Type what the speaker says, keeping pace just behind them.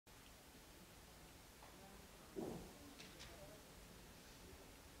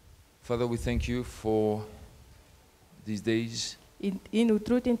Father, we thank you for these days. Энэ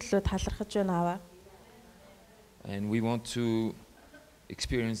өдрүүдийн төлөө талархаж байна аваа. And we want to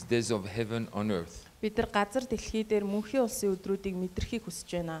experience days of heaven on earth. Бид нар газар дэлхий дээр мөнхийн улсын өдрүүдийг мэдрэхийг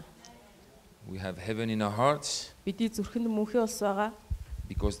хүсэж байна. We have heaven in our hearts Бидний зүрхэнд мөнхийн улс байгаа.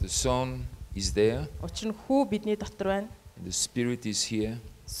 because the Son is there Учир нь хүү бидний дотор байна. and the Spirit is here.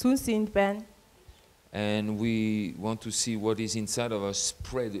 Сүнс энд байна. And we want to see what is inside of us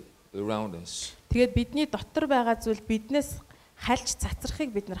spread around us. Тэгээд бидний дотор байгаа зүйл биднээс хальж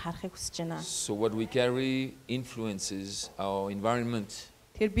цацрахыг бид нар харахыг хүсэж байна. So what we carry influences our environment.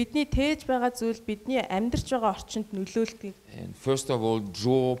 Тэгэхээр бидний тээж байгаа зүйл бидний амьдарч байгаа орчинд нөлөөлдөг. And first of all,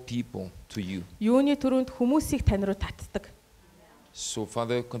 draw people to you. Юуны түрүүнд хүмүүсийг тань руу татдаг. So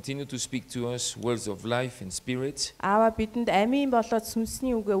Father, continue to speak to us words of life and spirit. Аава бидэнд амийн болоод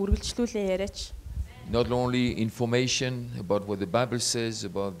сүнсний үгээ үргэлжлүүлэн яриач. Not only information about what the Bible says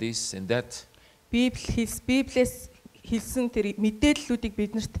about this and that, Библиэс хэлсэн тэр мэдээллүүдийг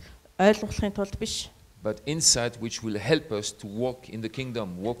биднэрт ойлгуулахын тулд биш. but insight which will help us to walk in the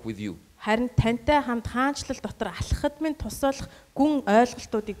kingdom, walk with you. Харин тантай хамт хаанчлал дотор алхахад минь тусалах гүн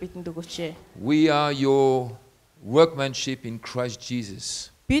ойлголтуудыг бидэнд өгөөч. We are your workmanship in Christ Jesus.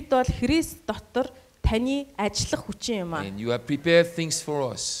 Бид бол Христ дотор таны ажиллах хүчин юм аа. And you have prepared things for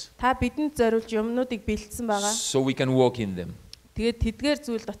us Та бидэнд зориулж юмнуудыг бэлдсэн байгаа. so we can walk in them. Тэгээд тэдгээр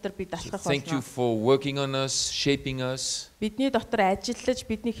зүйл дотор бид So алхах thank you болно. for working on us, shaping us, Бидний дотор ажиллаж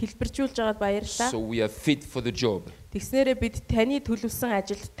биднийг хэлбэржүүлж байгаад баярлалаа. so we are fit for the job, Тэгснээрээ бид таны төлөвлөсөн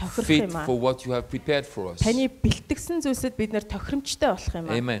ажилд тохирох fit юм аа. for what you have prepared for us. Таны бэлтгэсэн зүйлсэд бид нэр тохиромжтой болох юм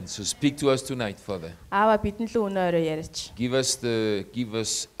аа. Amen. So speak to us tonight, Father. Аава бидэнд л өнөө өрөө яриач. Give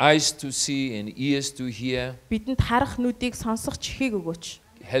us eyes to see and ears to hear. Бидэнд харах нүдийг сонсох чихийг өгөөч.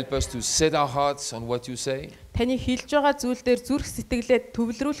 Help us to set our hearts on what you say. Таны хэлж байгаа зүйл дээр зүрх сэтгэлээ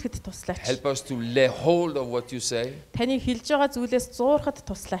төвлөрүүлэхэд туслаач. Help us to lay hold of what you say Таны хэлж байгаа зүйлээс зуурхад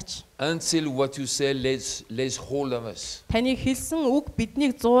туслаач. until what you say lays hold of us. Таны хэлсэн үг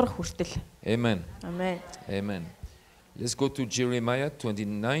биднийг зуурах хүртэл. Amen. Амен. Amen. Let's go to Jeremiah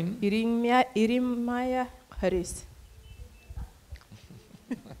 29. Иремья 29.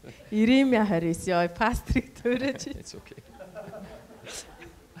 Иремья 29. Яа, пастрик төрөөч. It's okay.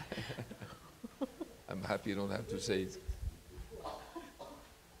 I'm happy you don't have to say it.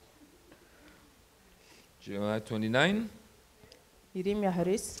 Jeremiah 29 Иремья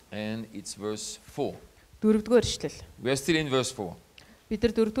 29. and it's verse 4. Дөрөвдүгээр эшлэл. We are still in verse 4. Бид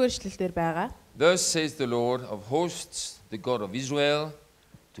нар дөрөвдүгээр эшлэл дээр байгаа. Thus says the Lord of hosts, the God of Israel,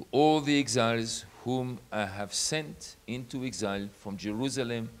 to all the exiles whom I have sent into exile from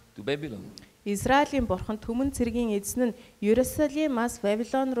Jerusalem to Babylon. Израилийн бурхан Түмэн цэргийн эзэн нь Ерүсалимаас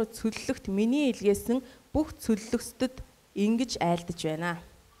Вавилон руу цөллөгт миний илгээсэн бүх цөллөгсдөд ингэж айлдаж байна.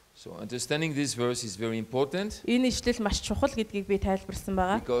 So understanding this verse is very important Энэ ишлэл маш чухал гэдгийг би тайлбарсан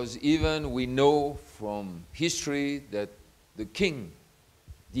байгаа. because even we know from history that the king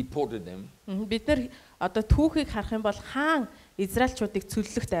deported them. Бид нар одоо түүхийг харах юм бол хаан Израильчуудыг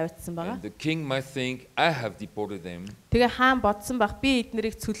цөллөгт аваадсан байгаа. And the king might think, I have deported them. Тэгээ хаан бодсон баг би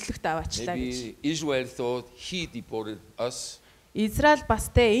эднэрийг цөллөгт аваачлаа гэж. Maybe Israel thought he deported us. Израиль бас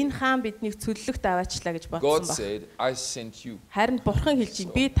тэ энэ хаан биднийг цөллөгт аваачлаа гэж God бодсон баг. said, I sent you. Харин бурхан хэлж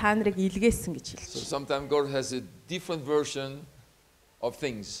би та нарыг илгээсэн гэж So хэлж. sometimes God has a different version of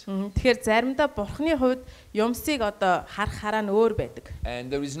things. Тэгэхээр заримдаа бурханы хувьд юмсыг одоо харах хараа нь өөр байдаг. And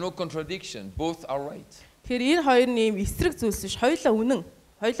there is no contradiction. Both are right. Тэгэхээр энэ хоёр нэм эсрэг зүйлс биш. Хоёулаа үнэн.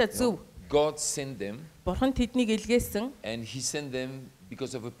 Хоёулаа зөв. God sent them Бурхан тэднийг илгээсэн, and he sent them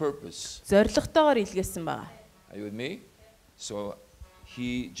because of a purpose. зоригтойгоор илгээсэн байгаа. Are you with me? So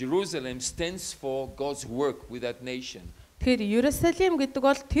Jerusalem stands for God's work with that nation. Тэгэхээр Ерүсалим гэдэг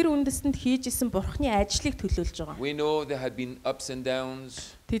бол тэр үндэстэнд хийж исэн бурханы ажлыг төлөөлж байгаа. We know there had been ups and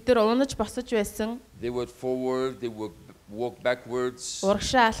downs. Тэд нар унаж босож байсан, They went forward, they would walk backwards.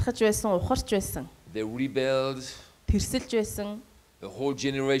 урагшаа алхаж байсан, ухарч байсан, They rebelled. тэрсэлж байсан. The whole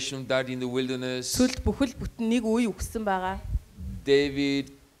generation died in the wilderness. Сүлд бүхэл бүтэн нэг үе өгсөн байгаа. David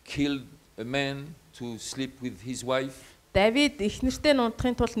killed a man to sleep with his wife. Давид эхнэртэй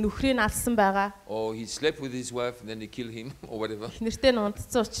нундахын тулд нөхрийг алсан байгаа. Or he slept with his wife and then they killed him or whatever. Эхнэртэй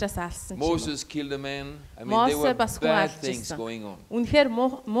нундсан учраас алсан ч юм уу. Moses killed a man. I mean, there were Мосе бас хүн bad алж things ирсэн. going on. Үнэхээр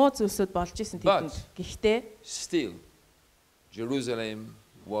муу зүйлсүүд болж исэн тэдэнд. But- Гэхдээ Still, Jerusalem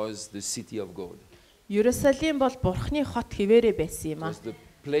was the city of God. Ерүсалим бол бурханы хот хിവэрэ байсан юм It аа. was the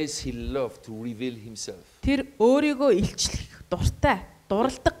place he loved to reveal himself. Тэр өөрийгөө илчлэх дуртай,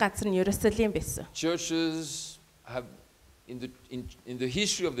 дуралдаг газар нь Ерүсалим байсан. Churches have in the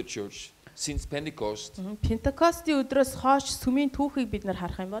history of the church, since Pentecost. Пентекостийн өдрөөс хойш сүмийн түүхийг бид нар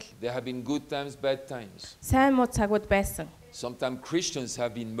харах юм бол There have been good times, bad times. сайн муу цагууд байсан. Sometimes Christians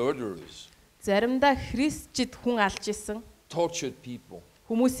have been murderers, Заримдаа христчид хүн алж исэн, tortured people,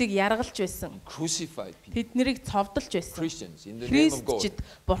 хүмүүсийг яргалж байсан, crucified people. тэд нарыг цовдолж байсан. Christians in the name of God. Христчид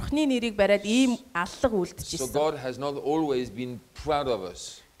Бурхны нэрийг бариад ийм аллах So үлдчихсэн. God has not always been proud of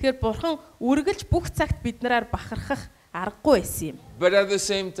us. Тэгэхээр Бурхан үргэлж бүх цагт бид нараар бахархах аргагүй байсан юм. But at the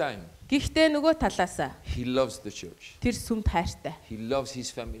same time, Гэхдээ нөгөө талаасаа He loves the church. тэр сүмд хайртай. He loves His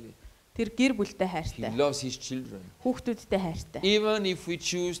family. Тэр гэр бүлтэй He хайртай. loves His children. Хүүхдүүдтэй хайртай. Even if we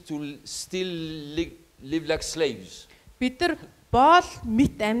choose to still live like slaves, Бид нар боол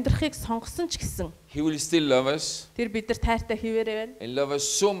мэт амьдрахыг сонгосон ч гэсэн He will still love us тэр бидэрт хайртай хിവэрэ байна. and love us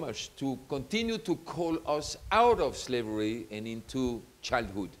so much to continue to call us out of slavery and into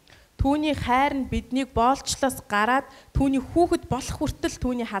childhood. Түүний хайр нь биднийг боолчлоос гараад түүний хүүхэд болох хүртэл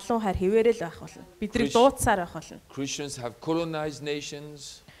түүний халуун хайр хിവэрэл байх болно. Бидрийг дуудсаар байх болно. Christians have colonized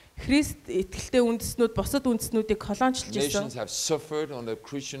nations. Христ итгэлтэй үндэстнүүд бусад үндэстнүүдийг колончлж Nations исэн. have suffered under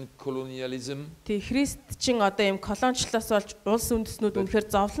Christian colonialism. Тэг христчин одоо ийм колончлоос болж улс үндэстнүүд үнэхээр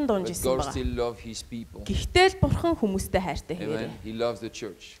зовлон дунж But исэн God байна. still loves His people. Гэхдээ л Бурхан хүмүүстэй хайртай хിവэрэ. Amen. He loves the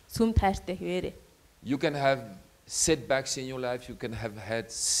church. Сүмд хайртай хിവэрэ. You can have setbacks in your life. You can have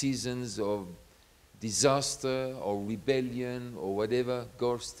had seasons of disaster or rebellion or whatever.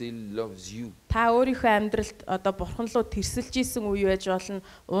 God still loves you. Та өөрийнхөө амьдралд одоо Бурхан руу тэрсэлж исэн үе байж болно,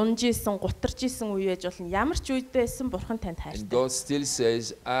 унж исэн, гутарч исэн үе байж болно. Ямар ч үед байсан Бурхан танд And хайртай. God still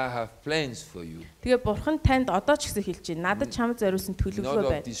says, I have plans for you. Тэгээ Бурхан танд одоо ч гэсэн хэлж байна. Надад чамд зориулсан Not төлөвлөгөө of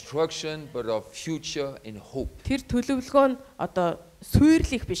байна. destruction, but of future and hope. Тэр төлөвлөгөө нь одоо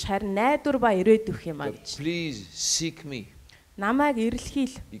сүйрлэх биш, харин найдвар ба ирээдүйх юм а But гэж. please seek me. Намайг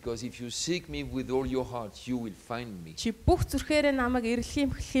эрлэхийл. Because if you seek me with all your heart, you will find me. Чи бүх зүрхээрээ намайг эрлэх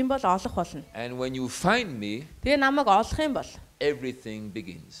юм бол олох болно. And when you find me, Тэгээ намайг олох юм бол everything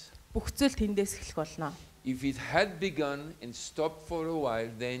begins. бүх зүйл тэндээс эхлэх болно. If it had begun and stopped for a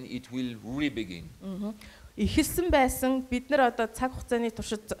while, then it will re-begin. Эхэлсэн байсан бид нар одоо цаг хугацааны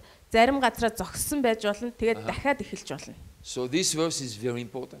туршид зарим газараа зогссон байж болно. Тэгээд дахиад эхэлж болно. So this verse is very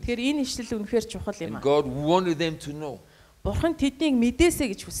important. Тэгэхээр энэ ишлэл үнэхээр чухал юм And а. God wanted them to know. Бурхан тэднийг мэдээсэй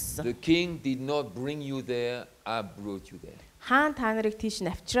гэж хүссэн. The king did not bring you there, I brought you there. Хаан та нарыг тийш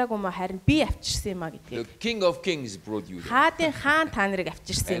авчираагүй маа харин би авчирсан юм а The гэдгийг. King of Kings brought you there. Хаадын хаан та нарыг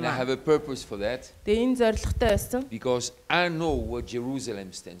авчирсан And юм I а. have a purpose for that Тэгээ энэ зорилготой байсан. because I know what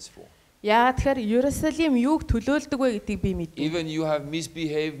Jerusalem stands for. Яагаад тэгэхээр Иерусалим юуг төлөөлдөг вэ гэдгийг би мэднэ. Even you have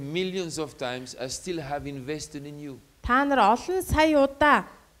misbehaved millions of times, I still have invested in you. Та нар олон сая удаа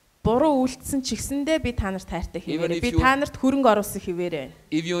буруу үйлдэлсэн ч гэсэндээ би та нарт хайртай Even хിവэрэ. if Би you- та нарт хөрөнгө оруулсан хിവэрэ.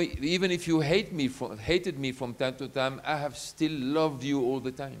 Even if you hated me from time to time, I have still loved you all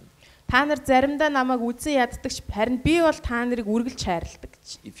the time. Та нар заримдаа намайг үзэн яддаг ч харин би бол та нарыг үргэлж хайрладаг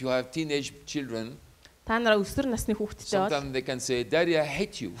гэж. If you have teenage children, Та нараа өсвөр насны хүүхэдтэй бол sometimes they can say, Daddy, I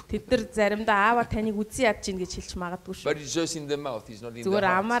hate you. тэд нар заримдаа аава таныг үзэн ядж гин гэж хэлж магадгүй шүү. But it's just in the mouth, it's not in the Зүгээр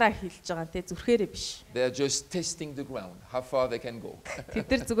heart. амаараа хэлж байгаа те зүрхээрээ биш. They are just testing the ground, how far they can go. Тэд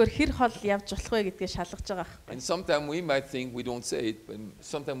нар зүгээр хэр хол явж болох вэ гэдгээ шалгаж байгаа хэрэг. And sometimes we might think, we don't say it, but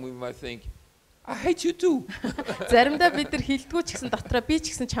sometimes we might think, I hate you too. Заримдаа бид нар хэлдэггүй ч гэсэн дотроо би ч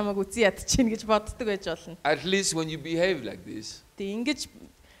гэсэн чамайг үзэн ядж гин гэж боддог байж болно. At least when you behave like this. Тэг ингэж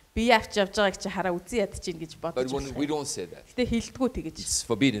би явж байгааг чи хараа үзэн ядж гин гэж But бодож when we байна. don't say that, Гэтэ хэлдэггүй тэгэж. it's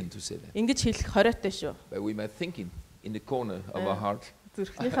forbidden to say that. Ингэж хэлэх хориотой шүү. But we might think in the corner of our heart.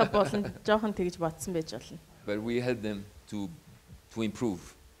 Зүрхнийхээ болон жоохон тэгэж бодсон байж болно. But we help them to improve.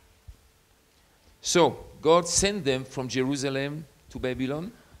 So, God sent them from Jerusalem to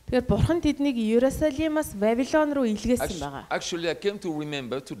Babylon. Тэгэхээр Бурхан тэднийг Иерусалимаас Вавилон руу илгээсэн байгаа. Actually, I came to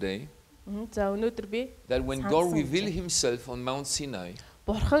remember today За өнөөдөр би that when God Сансан revealed гэж. Himself on Mount Sinai,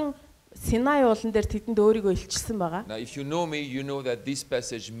 Бурхан Синай уулан дээр тэдэнд өөрийгөө илчилсэн байгаа. now if you know me, you know that this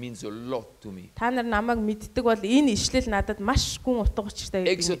passage means a lot to me. Та нар намайг мэддэг бол энэ ишлэл надад маш гүн утга учиртай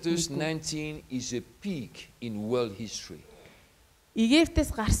гэдэг. Exodus 19 is a peak in world history.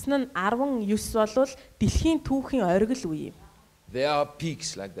 Египтээс гарсан нь 19 болвол дэлхийн түүхийн оргил үе юм. There are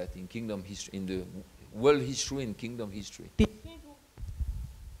peaks like that in kingdom history, in the world history and kingdom history.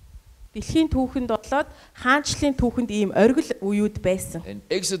 Дэлхийн түүхэнд болоод хаанчлалын түүхэнд ийм оргил үеуд байсан. And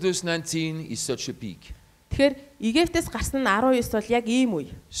Exodus 19 is such a peak. Тэгэхээр Египтээс гарсан нь 19 бол яг ийм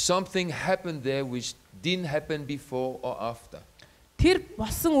үе. Something happened there which didn't happen before or after. Тэр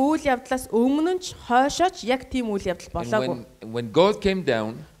болсон үйл явдлаас өмнө нь ч хойшооч яг тийм үйл явдал болоогүй. And when God came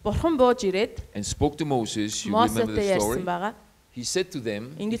down Бурхан бууж ирээд and spoke to Moses, you remember Мосетэй the ярьсан story. байгаа. He said to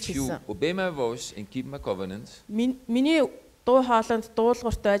them, Ингэж if you хэлсэн. obey my voice and keep my covenant, Миний дуу хоолойнд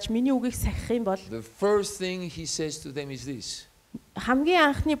дуулууртай байж миний үгийг сахих юм бол the first thing he says to them is this: хамгийн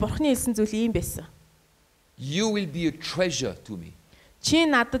анхны Бурхны хэлсэн зүйл ийм байсан. You will be a treasure to me. Чи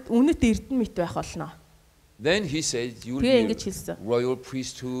надад үнэт эрдэнэ мэт байх болно. Then he said, you will Тэгээ be ингэж хэлсэн. a royal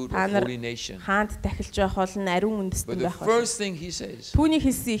priesthood, Та a нар holy nation. хаанд тахилж байх болно, ариун But үндэстэн the байх болно. first thing he says, Түүний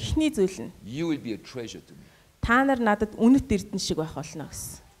хэлсэн эхний зүйл нь you will be a treasure to me. та нар надад үнэт эрдэнэ шиг байх болно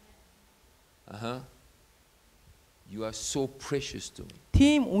гэсэн. You are so precious to me.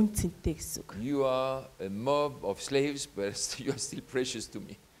 Тийм үн цэнтэй гэсэн үг. You are a mob of slaves, but you are still precious to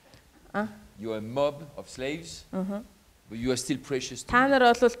me. You are a mob of slaves, but you are still precious to Та me.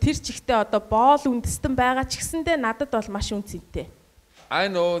 нар бол тэр чигтээ одоо боол үндэстэн байгаа ч гэсэндээ надад бол маш үн цэнтэй. I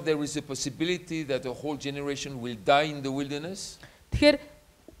know there is a possibility that a whole generation will die in the wilderness. Тэгэхээр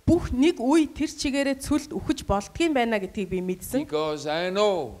бүх нэг үе тэр чигээрээ цүлд үхэж болдгийм байна гэдгийг би мэдсэн. Because I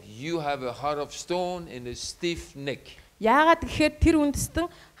know you have a heart of stone and a stiff neck. Яагаад гэхээр тэр үндэстэн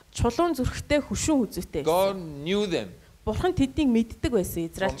чулуун зүрхтэй хөшүүн үзүүтэй. God knew them Бурхан тэднийг мэддэг байсан from A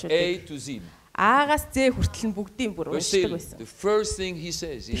Израильчуудыг. to Z. Аагаас зээ хүртэл нь бүгдийн бүр But уншдаг still, байсан. the first thing he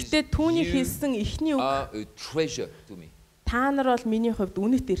says is, Гэхдээ түүний you хэлсэн эхний үг are a treasure to me. та нар бол миний хувьд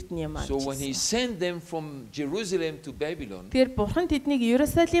үнэт эрдэнэ юм аа. So when he sent them from Jerusalem to Babylon, Тэр Бурхан тэднийг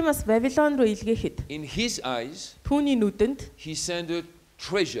Иерусалимаас Вавилон руу илгээхэд in his eyes, түүний нүдэнд he sent a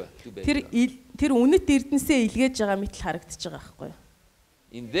treasure to тэр Babylon. тэр үнэт эрдэнэсээ илгээж байгаа мэт л харагдаж байгаа байхгүй юу?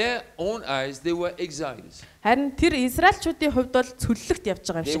 In their own eyes, they were exiles. Харин тэр Израильчуудын хувьд бол цөллөгт явж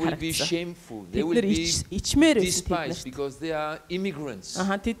байгаа юм They шиг will be харагдсан. shameful. They Бид will нэр be ичмээр байсан despised тэднэрт. because they are immigrants.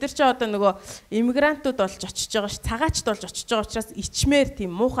 Тэд нар ч одоо нөгөө иммигрантууд болж очиж байгаа ш, цагаачд болж очиж байгаа учраас ичмээр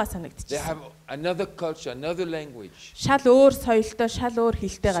тийм муухай They санагдчихсан. have another culture, another language. Шал өөр соёлтой, шал өөр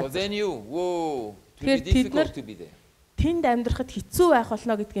хэлтэй So газар. they knew, whoa, it will be Тэгэхээр тэд difficult нар to be there. тэнд амьдрахад хэцүү байх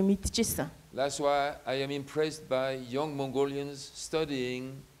болно гэдгээ мэдчихсэн. That's why I am impressed by young Mongolians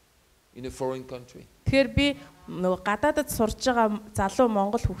studying in a foreign country. Тэгэхээр би нөгөө гадаадд сурж байгаа залуу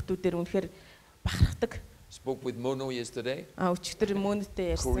монгол хүүхдүүдээр үнэхээр бахархдаг. Spoke with Mono yesterday. Өчигдөр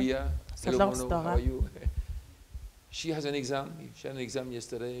мөнөдтэй ярьсан. Korea. Hello, Солонгост Mono. How байгаа. are you? She has an exam. She had an exam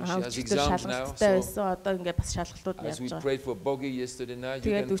yesterday. She has Өчигдөр exams now. шалгалттай So байсан. Одоо ингээд бас шалгалтууд as we явж байгаа. prayed for Bogi yesterday night,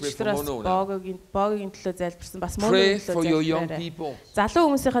 you Тэгээд can pray for өчигдөрөөс Mono now. Богийн төлөө залбирсан. Бас Pray мөнөгийн for your төлөө young залбираарай. people. Залуу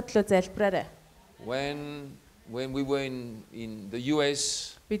хүмүүсийнхаа төлөө залбираарай. When we were in the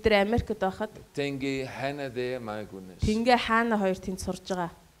US, Бид нар Америкт байхад Tengi, Hannah there, my goodness. Тингээ хаана хоёр тэнд сурж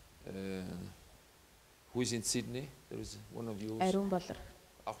байгаа. Who is in Sydney? There is one of you. Ариун болор.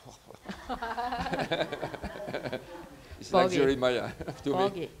 It's like Bogi. Jeremiah to me.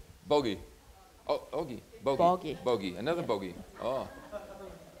 Боги. Bogi. Oh, Ogi. Bogi. Bogi. Bogi. Another Bogi. Oh,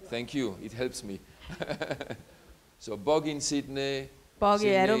 thank you. It helps me. So Bogi in Sydney Боги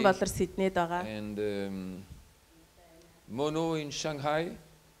Sydney. ариун болор Сиднейд байгаа. and Mono in Shanghai.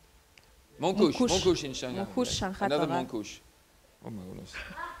 Monkush. Monkush. Monkush in Shanghai. Monkush Shanghai Another байгаа. Monkush. Oh my goodness.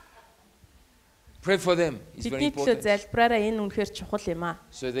 Pray for them. It's very Бидний төлөө important. залбираараа энэ үнэхээр чухал юм аа.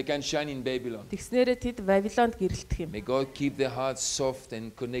 So they can shine in Babylon. Тэгснээрээ тэд Вавилонд гэрэлтэх юм. May God keep their hearts soft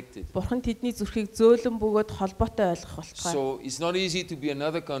and connected. Бурхан тэдний зүрхийг зөөлөн бөгөөд холбоотой ойлгох болтугай. So it's not easy to be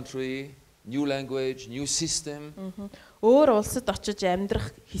another country, new language, new system. Өөр улсад очиж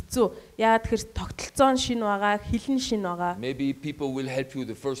амьдрах хэцүү. Яагаад тэгэхээр тогтолцоо нь шинэ байгаа, хэл нь шинэ байгаа. Maybe people will help you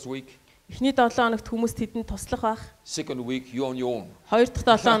the first week. Эхний 7 хоногт хүмүүс тэдэнд туслах байх. Second week, you're on your own. 2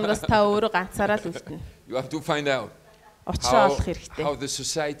 дахь 7 хоногоос та өөрөө ганцаараа л үлдэнэ. You have to find out Учраа how, олох хэрэгтэй. how the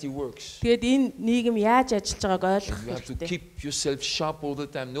society works. Тэгээд энэ нийгэм яаж ажиллаж байгааг ойлгох You have to хэрэгтэй. keep yourself sharp all the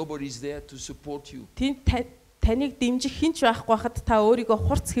time. Nobody's there to support you. Тэнд таныг дэмжих хинч байхгүй хахад та өөрийгөө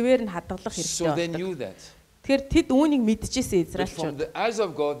хурц хэвээр нь хадгалах So they хэрэгтэй. knew that. Тэгэхээр тэд үүнийг мэдчихсэн But from Израильчууд. the eyes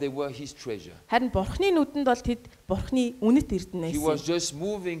of God, they were His treasure. Харин Бурхны нүдэнд бол тэд Бурхны үнэт эрдэнэ He was байсан. just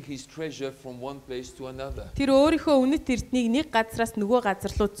moving His treasure from one place to another. Тэр өөрийнхөө үнэт эрднийг нэг газраас нөгөө газар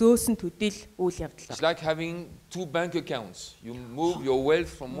руу зөөсөн төдийл үйл It's явдлаа. like having two bank accounts. You move your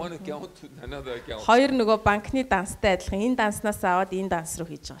wealth from one account to another account. Хоёр нөгөө банкны данстай адилхан энэ данснаас аваад энэ данс руу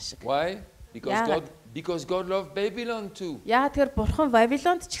хийж байгаа шиг. Why? Яагаад? Because God loved Babylon too. Яагаад тэр Бурхан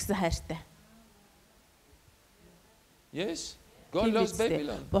Вавилонд ч гэсэн хайртай. Yes? God Тийм loves биз дээ.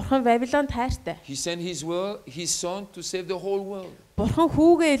 Babylon. Бурхан Вавилонд хайртай. He sent His son to save the whole world. Бурхан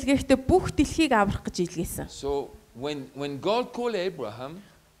хүүгээ илгээхдээ бүх дэлхийг аврах гэж илгээсэн. So when God called Abraham,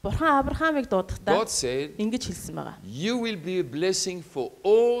 Бурхан Авраамыг дуудахдаа God said, ингэж хэлсэн байгаа. you will be a blessing for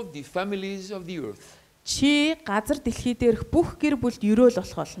all the families of the earth. Чи газар дэлхий дээрх бүх гэр бүлд өрөөл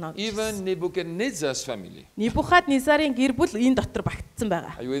болох болно. Even Nebuchadnezzar's family. Небухаднезарын гэр бүл энэ дотор багтсан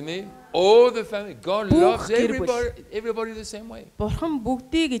байгаа. Are you with me? All the family. God loves гэр бүл. everybody the same way. Бурхан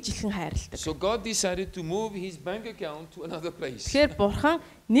бүгдийг ижилхэн хайрладаг. So God decided to move his bank account to another place. Тэгэхээр бурхан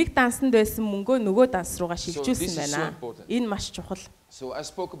нэг дансанд байсан мөнгөө нөгөө данс руугаа this шилжүүлсэн is so байна. important. Энэ маш чухал. So I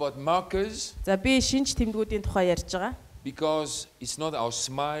spoke about markers За би шинж тэмдгүүдийн тухай ярьж байгаа. because it's not our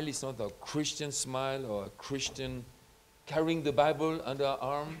smile, it's not our Christian smile or a Christian carrying the Bible under our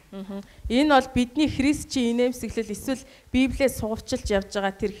arm. Энэ бол бидний христчийн инээмсэглэл эсвэл Библиэд сурвалжилж явж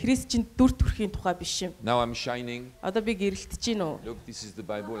байгаа тэр христчийн дүр төрхийн тухай биш юм. Now I'm shining. Одоо би гэрэлтэж гин үү? Look, this is the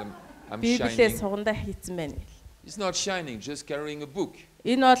Bible. I'm Библиэд shining. сугандаа хийцэн байна. It's not shining, just carrying a book.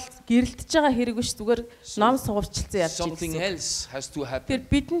 Энэ бол гэрэлтэж байгаа хэрэг биш зүгээр ном сугавчилсан явж байна Something гэсэн. else has to Тэр happen.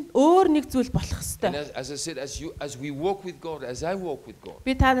 бидэнд өөр нэг зүйл болох And ёстой. as I said, as we walk with God, as I walk with God,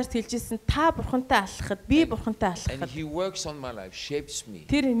 Би та нарт хэлжсэн та бурхантай алхахад би бурхантай and алхахад He works on my life, shapes me,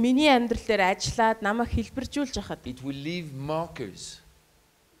 тэр миний амьдрал дээр ажиллаад намайг хэлбэржүүлж хахад it will leave markers.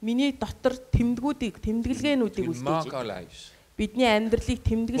 миний дотор тэмдгүүдийг тэмдэглэгээнүүдийг It will mark үлдээж our lives. бидний амьдралыг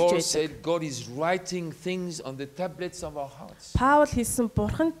тэмдэглэж Paul байдаг. said God is writing things on the tablets of our hearts. Паул хэлсэн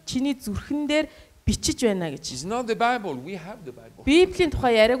бурхан чиний зүрхэн дээр бичиж байна гэж. It's not the Bible, we have the Bible. Библийн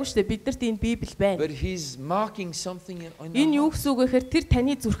тухай яриаггүй шүү дээ. Биднэрт энэ Библи байна. But He's marking something on Энэ юу our hearts. гэсэн үг вэ гэхээр тэр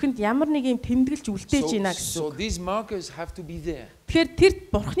таны зүрхэнд ямар нэг юм тэмдэглэж үлдээж байна гэсэн So үг. these markers have to be there. Тэгэхээр тэр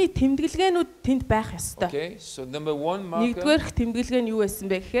бурханы тэмдэглэгээнүүд тэнд байх ёстой. Okay, so number one marker Нэгдүгээрх тэмдэглэгээ нь юу байсан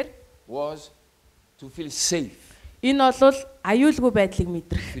бэ гэхээр was to feel safe, энэ бол аюулгүй байдлыг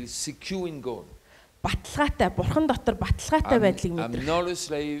мэдрэх. feel secure in God. Баталгаатай, бурхан дотор баталгаатай байдлыг I'm мэдрэх. not a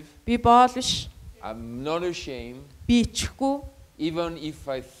slave, Би боол биш, I'm not ashamed. би ичихгүй. Even if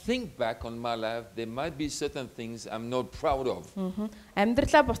I think back on my life, there might be certain things I'm not proud of.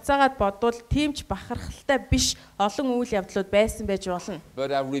 Амьдралаа буцаагаад бодвол тиймч бахархалтай биш олон үйл явдлууд байсан байж болно.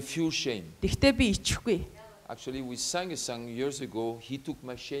 But I refuse shame. Гэхдээ би ичихгүй. Actually, we sang a song years ago, He took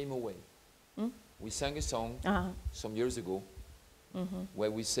my shame away. We sang a song some years ago where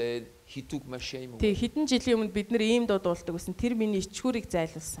we said, He took my shame Тэг away. хэдэн жилийн өмнө бид нэр ийм дуу дуулдаг гэсэн тэр миний ичхүүрийг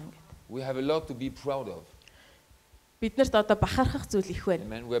зайлуулсан гэдэг. We have a lot to be proud of. Биднэрт одоо бахархах зүйл их байна.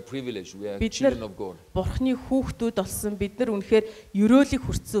 Amen. We are privileged. We are Бид children нар of God. Бурхны хүүхдүүд болсон бид нар үнэхээр ёроолыг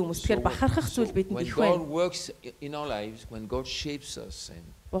хүртсэн хүмүүс. Тэгэхээр бахархах зүйл бидэнд When их God байна. works in our lives, when God shapes us, and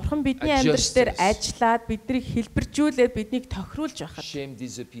Бурхан бидний амьдрал дээр ажиллаад биднийг хэлбэржүүлээд биднийг тохируулж байхад shame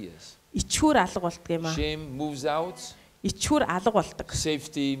disappears. ичхүүр алга болдго юм аа. Shame moves out, Ичхүүр алга болдог.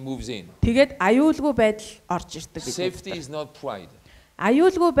 safety moves in. Тэгээд аюулгүй байдал орж ирдэг гэдэг. Safety is not pride.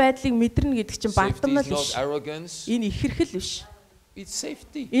 Аюулгүй байдлыг мэдэрнэ гэдэг чинь Safety бардамнал is not биш. arrogance. Энэ ихэрхэл биш. It's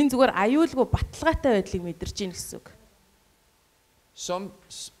safety. Энэ зүгээр аюулгүй баталгаатай байдлыг мэдэрч ийн гэсэн үг.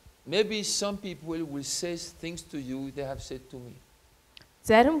 Maybe some people will say things to you they have said to me.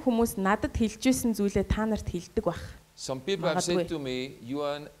 Зарим хүмүүс надад хэлжсэн зүйлээ та нарт хэлдэг байх. Some people have said to me, you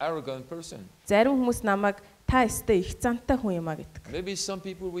are an arrogant person. Зарим хүмүүс намайг та өстэй их зантай хүн юм а гэдэг. Maybe some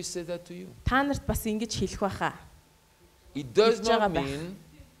people will say that to you. Та нарт бас ингэж хэлэх байхаа. It does Хэлж байгаа not байх. mean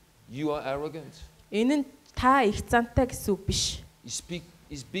you are arrogant. Энэ нь та их зантай гэсэн үг биш.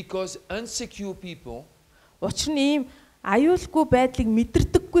 It's because insecure people Учир нь ийм аюулгүй байдлыг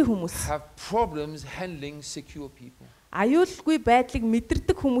мэдэрдэггүй хүмүүс. have problems handling secure people. Аюулгүй байдлыг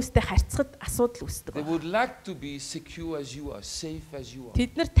мэдэрдэг хүмүүстэй харьцахад асуудал үүсдэг. They would like to be secure as you are, safe as you are,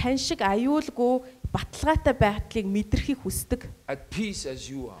 Тэд нар тань шиг аюулгүй баталгаатай байдлыг мэдрэхийг хүсдэг. at peace as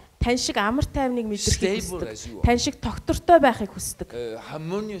you are, Тань шиг амар тайвныг мэдрэхийг stable хүсдэг. as you are, Тань шиг тогтвортой байхыг хүсдэг. a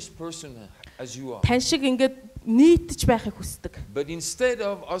harmonious person as you are. Тань шиг ингээд нийтж байхыг хүсдэг. But instead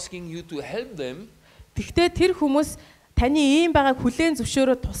of asking you to help them, Тэгвэл тэр хүмүүс таны ийм байгааг хүлээн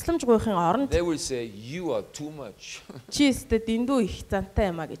зөвшөөрөө тусламж гуйхын оронд they will say, you are too much. чи өстө дэндүү их зантай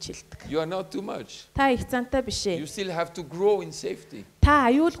юм а гэж хэлдэг. You are not too much. Та их зантай биш You ээ. still have to grow in safety. Та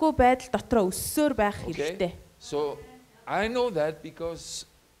аюулгүй байдал дотроо өссөөр байх хэрэгтэй. So I know that because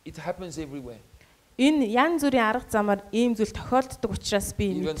it happens everywhere. Энэ янз бүрийн арга замаар ийм зүйл тохиолддог учраас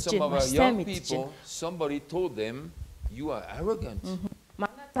би Even мэдчихэж some байна. of our Маш сайн young мэдчихэж байна. people, somebody told them, you are arrogant.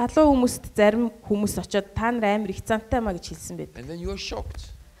 Манай залуу хүмүүст зарим хүмүүс очиод та нар амар их зантай маа гэж хэлсэн байдаг. And then you are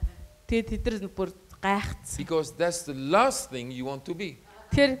shocked. Тэгээд тэд нар бүр гайхацсан. Because that's the last thing you want to be.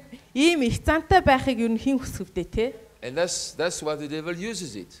 Тэгэхээр ийм их зантай байхыг юу хэн хүсэх вдэ те? And that's why the devil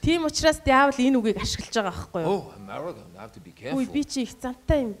uses it. Тийм учраас диавол энэ үгийг ашиглаж байгаа байхгүй юу? Oh, I'm arrogant. I have to be Үгүй careful. би чи их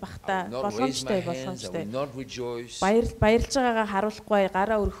зантай юм бах I та. will not raise my Боломжтой, hands. I боломжтой. will not rejoice. Баярлж байгаагаа харуулахгүй,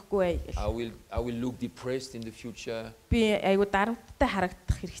 гараа өрөхгүй гэх. I will look depressed in the future. Би айгу дарамттай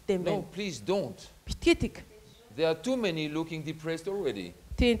харагдах хэрэгтэй юм No, байна. please don't. Битгий тэг. There are too many looking depressed already.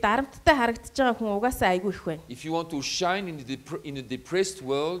 Тийм дарамттай харагдаж байгаа хүн угаасаа айгүй их байна. If you want to shine in a depressed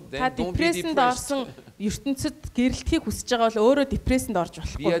world, Та then don't be депрессэнд depressed. орсон ертөнцид гэрэлтхийг хүсэж байгаа бол өөрөө депрессэнд орж Be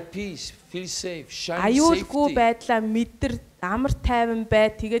болохгүй. at peace, feel safe, shine in Аюулгүй safety. байдлаа мэдэр амар тайван бай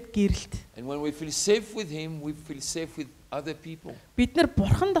тэгээд гэрэлт. And when we feel safe with Him, we feel safe with other people. Бид нар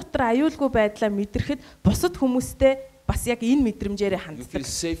бурхан дотор аюулгүй байдлаа мэдрэхэд бусад хүмүүстэй бас яг энэ мэдрэмжээрээ You feel ханддаг.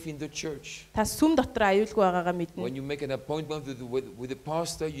 safe in the church. Та сүм дотор аюулгүй байгаагаа мэднэ. When you make an appointment with the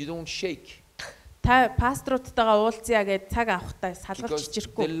pastor, you don't shake. Та пасторудтайгаа уулзъя гэж цаг авахтаа салгалж Because they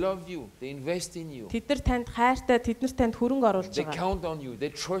чичрэхгүй. love you, they invest in you. Тэд нар танд хайртай, тэд нар танд хөрөнгө оруулж They байгаа. count on you,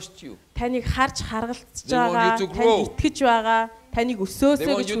 they trust you. Таныг харж харгалцж They want байгаа, you to grow. танд итгэж байгаа, таныг They өсөөсэй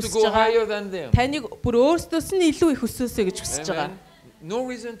want гэж you to хүсэж go байгаа. higher than them. Таныг бүр өөрсдөөс нь илүү их өсөөсэй гэж хүсэж байгаа. Amen. No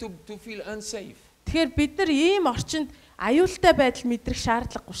reason to feel unsafe. Тэгэхээр бид нар ийм орчинд аюултай байдал мэдрэх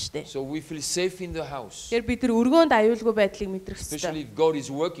шаардлагагүй шүү дээ. So we feel safe in the house. Тэгэхээр бид нар өргөөнд аюулгүй байдлыг мэдрэх Especially ёстой. if God is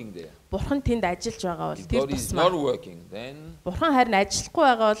working there. Бурхан тэнд ажиллаж байгаа бол If тэр God is not тусмаа. working, then Бурхан харин ажиллахгүй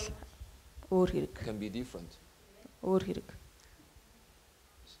байгаа бол өөр хэрэг. it can be different. Өөр хэрэг.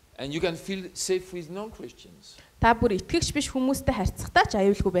 And you can feel safe with non-Christians. Та бүр итгэгч биш хүмүүстэй харьцахдаа ч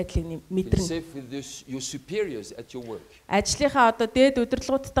аюулгүй байдлыг Feel мэдэрнэ. safe with your superiors at your work. Ажлынхаа одоо дээд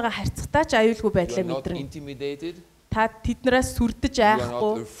удирдлагуудтайгаа харьцахдаа ч аюулгүй You байдлаа are not мэдэрнэ. intimidated. Та тэднээс сүрдэж You are not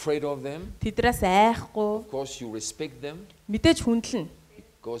айхгүй, afraid of them. тэднээс айхгүй, Of course, you respect them мэдээж хүндлэн.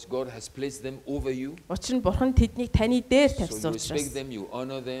 because God has placed them over you. Учир нь Бурхан тэднийг таны дээр So тавьсан you respect учраас them, you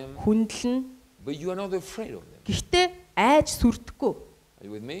honor them, хүндлэн. but you are not afraid of them. Гэхдээ айж сүрдэхгүй. Are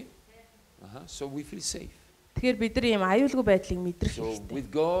you with me? So we feel safe. Тэгэхээр бид нар ийм аюулгүй байдлыг мэдрэх So хэрэгтэй.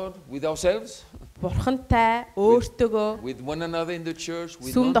 with God, with ourselves, Бурхантай, өөртөөгөө, with one another in the church,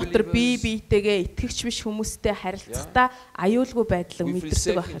 with сүм дотор бие non-believers, биетэйгээ итгэгч биш хүмүүстэй харилцахдаа аюулгүй байдлыг we feel мэдэрдэг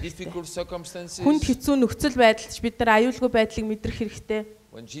safe байх in хэрэгтэй. difficult circumstances. Хүнд хэцүү нөхцөл байдалд бид нар аюулгүй байдлыг мэдрэх хэрэгтэй.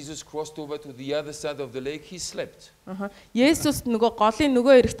 When Jesus crossed over to the other side of the lake, he slept. Есүс нөгөө голын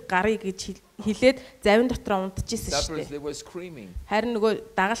нөгөө эрэгт гарыг гэж хэлээд завин дотор унтчихсэн шүү Disciples, дээ. they were screaming, Харин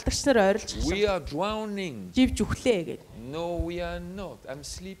нөгөө дагалдагч нар ойрлж "We are drowning." живж үхлээ гэд. No, we are not. I'm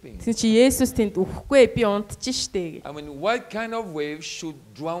sleeping. Тэгсэн чи Есүс тэнд үхэхгүй би унтчих штэ гэд. I mean, what kind of waves should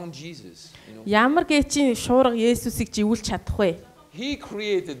drown Jesus? You know, Ямар гэчийн шуурга Есүсийг живүүлж чадах вэ? he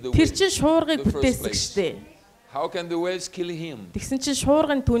created the Тэр waves. чин шуургыг the first бүтээсэн place. штэ. How can the waves kill him? Тэгсэн чин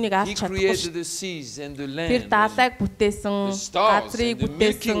шуургын түүнийг He алж чадахгүй created штэ. the seas and the Тэр land. даалайг бүтээсэн, the stars газрыг and the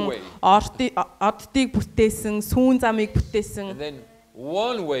Milky бүтээсэн, Way. оддыг бүтээсэн, сүүн замыг бүтээсэн. And then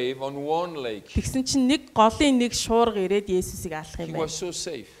one wave on one lake. Тэгсэн чинь нэг голын нэг шуурга ирээд Есүсийг алах He юм was байна. so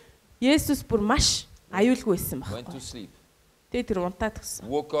safe. Есүс бүр маш аюулгүй байсан Went to байхгүй. sleep. Тэгээ тэр унтаад гисэн.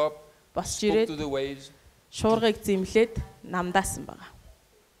 Woke up, Босч spoke ирээд to the waves, шуургыг зэмлээд намдаасан байгаа.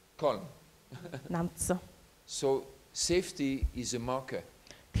 calm. Намдсан. So safety is a marker.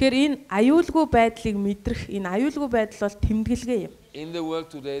 Тэгэхээр энэ аюулгүй байдлыг мэдрэх, энэ аюулгүй байдал бол тэмдэглэгээ юм. In the world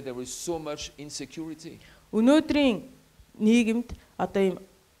today, there is so much insecurity. Өнөөдрийн нийгэмд одоо ийм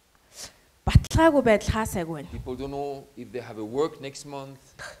баталгаагүй байдал хаасайгүй байна. People don't know if they have a work next month.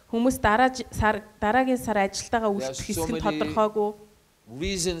 Хүмүүс дараагийн сар ажилтаагаа There are үлдэх so хэсэг нь many тодорхойгүй.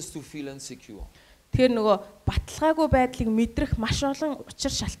 Reasons to feel insecure. Тэгэхээр нөгөө баталгаагүй байдлыг мэдрэх маш олон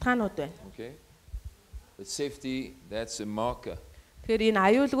учир шалтгаанууд байна. Okay? But safety, that's a marker. Тэгэхээр энэ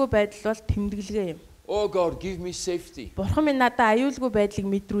аюулгүй байдал бол тэмдэглэгээ юм. Oh God, give me safety. Бурхан минь надад аюулгүй байдлыг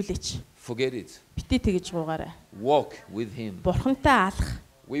мэдрүүлээч. Forget it. Бити тэгж гуугаарай. Walk with Him. Бурхантай алах.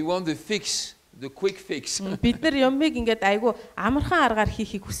 We want the fix, the quick fix. Бид нар юмыг ингээд айгүй амархан аргаар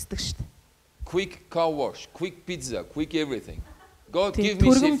хийхийг хүсдэг шүү дээ. Quick car wash, quick pizza, quick everything. God, give me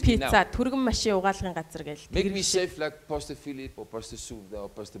Түргэн safety пицца, now. түргэн машин угаалгын газар гээл. Make me safe like Pastor Philip or Pastor Suvda or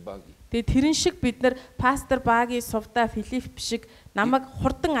Pastor Bagi. Тэгээ тэрэн шиг бид нар пастор Баги, Сувда, Филипп шиг намайг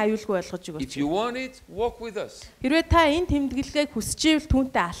хурдан аюулгүй болгож If өгөөч. you want it, walk with us. Хэрвээ та энэ тэмдэглэгийг хүсэж ивэл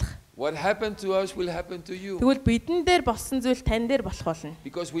түүнтэй алах. What happened to us will happen to you. Тэгвэл бидэн дээр болсон зүйл тань дээр болох болно.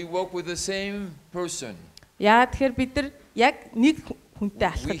 Because we walk with the same person. Яагаад тэгэхээр бид нар яг нэг хүнтэй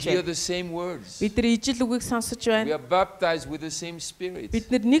We алхаж hear байна. the same words. Бид нар ижил үгийг сонсож We байна. are baptized with the same Spirit.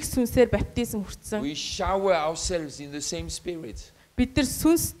 Бид нар нэг сүнсээр баптизм хүртсэн. We shower ourselves in the same Spirit. Бид нар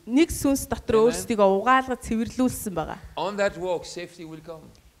нэг сүнс дотор өөрсдийгөө угаалгаж цэвэрлүүлсэн байгаа. On that walk, safety will come.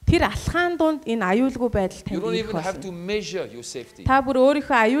 Тэр алхаан донд энэ аюулгүй байдал You танд don't ирэх even have to болно. measure your safety. Та бүр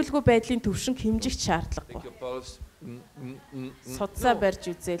өөрийнхөө аюулгүй байдлын төвшинг хэмжих Take шаардлагагүй. your pulse. Судсаа No. барьж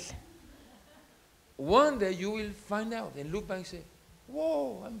үзэл. One day you will find out and look back and say,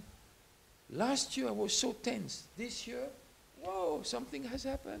 whoa, last year I was so tense. This year, whoa, something has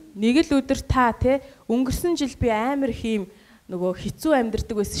happened. Нэг л өдөр та те өнгөрсөн жил би амар их юм нөгөө хэцүү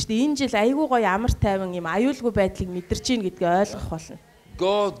амьдэрдэг байсан шүү дээ. Энэ жил айгүй гоё амар тайван юм аюулгүй байдлыг мэдэрч ийн гэдгээ ойлгох болно.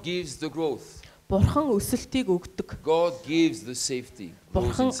 God gives the growth. Бурхан өсөлтийг өгдөг. God gives the safety.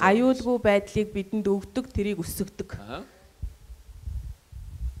 Бурхан аюулгүй байдлыг бидэнд өгдөг, тэрийг өсгөдөг.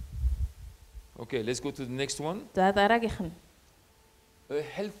 Okay, let's go to the next one. За дараагийнх нь A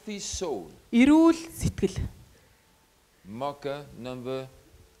healthy soul. эрүүл сэтгэл. Marker number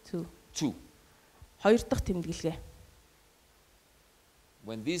 2. Хоёр дахь тэмдэглэгээ.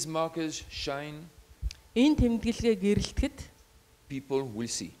 When these markers shine, Энэ тэмдэглэгээ гэрэлтэхэд people will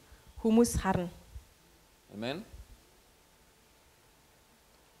see. Хүмүүс харна. Amen.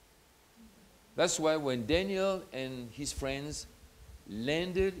 That's why when Daniel and his friends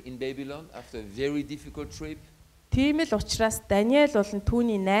landed in Babylon after a very difficult trip, Тийм л учраас Даниэл болон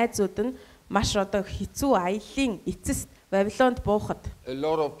түүний найзууд нь маш одоо хэцүү аяллаа эцэст Вавилонд буухад a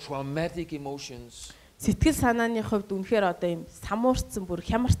lot of traumatic emotions. Сэтгэл санааны хувьд үнэхээр одоо юм самуурцсан бүр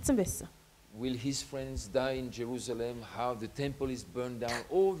хямарцсан байсан. Will his friends die in Jerusalem? How the temple is burned down?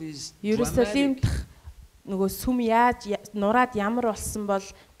 All these Иерусалим дах нөгөө сүм яаж нураад ямар болсон бол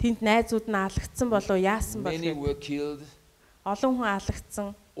тэнд найзууд нь алагдсан болов яасан бол many were killed. Олон хүн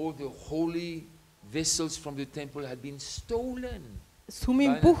алагдсан. All the holy vessels from the temple had been stolen.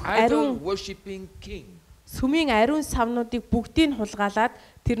 Сүмийн бүх ариун worshiping king. Сүмийн ариун савнуудыг бүгдийг хулгайлаад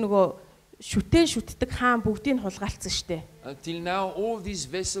тэр нөгөө шүтдэг хаан бүгдийг хулгайлцсан штэ. Until now all these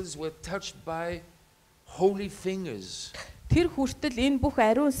vessels were touched by holy fingers. Тэр хүртэл энэ бүх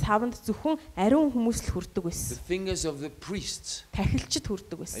ариун савнд зөвхөн ариун хүмүүс л хүрдэг байсан. The fingers of the priests. Тахилчид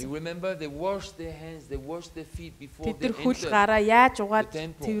хүрдэг байсан. You remember they washed their hands, they washed their feet before they entered. Тэд хөл гараа яаж угаад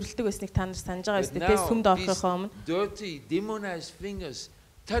цэвэрлдэг байсныг та нар санаж байгаа биз дээ. Тэр сүмд орохын өмнө. Dirty, demonized fingers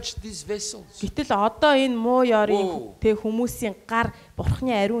touched these vessels. Гэтэл одоо энэ муу ёрын тэ хүмүүсийн гар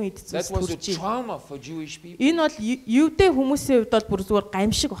бурхны ариун эд зүйлс төрж trauma for Jewish people. Энэ бол евдээ хүмүүсийн хувьд бол бүр зүгээр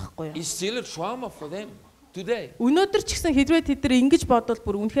гамшиг байхгүй юу? It's still a trauma for them. Today. Өнөөдөр ч гэсэн хэдвээ тэд нар ингэж бодвол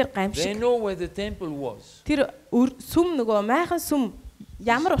бүр үнэхээр гамшиг. They know where the temple was. Тэр сүм нөгөө майхан сүм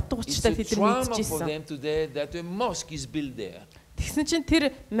ямар утга учиртай тэд нар мэдчихсэн. Тэгсэн чинь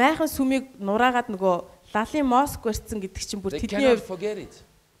тэр майхан сүмийг нураагаад нөгөө лалын моск барьсан гэдэг чинь бүр тэдний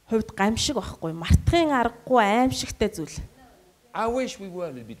хувьд гамшиг байхгүй, мартахын аргагүй аимшигтай зүйл. I wish we were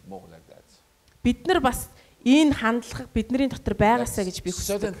a little bit more like that. Бид нар бас энэ хандлага бидний дотор байгаасаа гэж би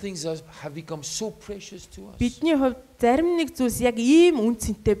хүсдэг. Certain things have become so precious to us. Бидний хувьд зарим нэг зүйлс яг ийм үн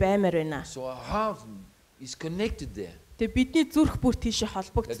цэнтэй баймаар байна. So our heart is connected there. Тэгээ бидний зүрх бүр тийшээ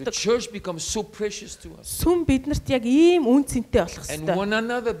холбогддог. The church becomes so precious to us. Сүм биднэрт яг ийм үн цэнтэй болох ёстой. And one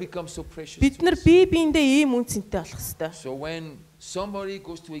another becomes so precious. Бид нар бие биендээ ийм үн цэнтэй болох ёстой. So when somebody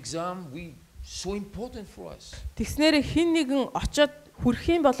goes to exam, we so important for us. Тэгснээр хин нэгэн очоод хүрх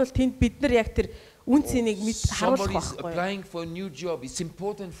юм бол тэнд бид нар яг тэр үн цэнийг харуулах байхгүй. Applying for a new job, it's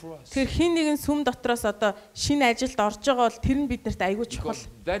important for us. Тэр хин нэгэн сүм дотроос одоо шинэ ажилд орж байгаа бол тэр нь биднэрт аягүй чухал.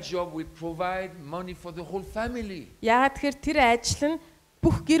 That job will provide money for the whole family. Яагаад тэгэхээр тэр ажил нь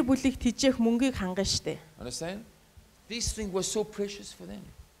бүх гэр бүлийг тэжээх мөнгийг хангана штэ. Understand? These things were so precious for them.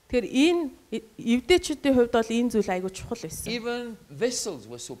 Тэр энэ евдээчүүдийн хувьд бол энэ зүйл аягүй чухал байсан. Even vessels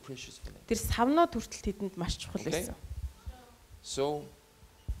were so precious for them. Тэр савнууд хүртэл тэдэнд маш чухал байсан. So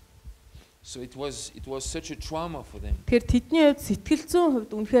it was such a trauma for them. Тэр тэдний хувьд сэтгэл зүйн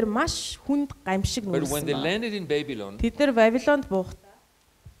хувьд үнэхээр маш хүнд гамшиг нүүрсэн. But when they landed in Babylon, тэд нар Вавилонд буухтаа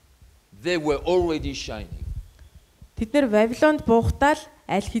they were already shining. Тэд нар Вавилонд буухтаа л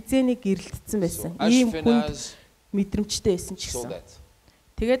аль хизээний гэрэлтсэн байсан. Ийм хүнд мэдрэмжтэй байсан ч гэсэн.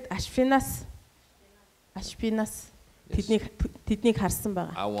 Тэгээд Ашпинас тэднийг харсан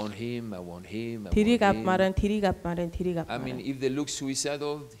байгаа. I want him. Тэрийг авмаар. I mean, if they look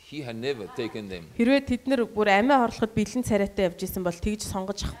suicidal, he had never taken them. Хэрвээ тэд нар бүр амиа хорлоход бэлэн царайтай явж исэн бол тэгж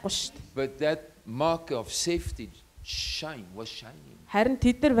сонгож авахгүй шүү дээ. But that mark of safety was shining. Харин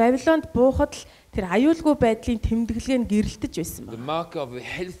тэд нар Вавилонд буухад л тэр аюулгүй байдлын тэмдэглэгээ нь гэрэлтэж байсан байна. The mark of a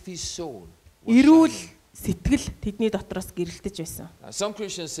healthy soul. Эрүүл сэтгэл тэдний дотроос гэрэлтэж байсан. Some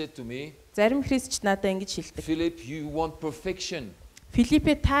Christians said to me, зарим христч надад ингэж хэлдэг. Philip, you want perfection.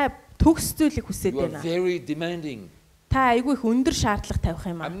 Филиппе та төгс зүйлийг хүсэж байна. You are very demanding. Та айгүй их өндөр шаардлага тавих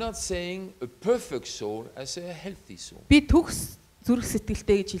юм аа. I'm not saying a perfect soul, I say a healthy soul. Би төгс зүрх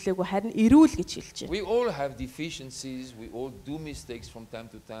сэтгэлтэй гэж хэлээгүй, харин эрүүл гэж хэлж байна. We all have deficiencies, we all do mistakes from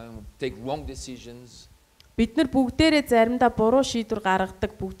time to time, take wrong decisions. Бид нар бүгдээрээ заримдаа буруу шийдвэр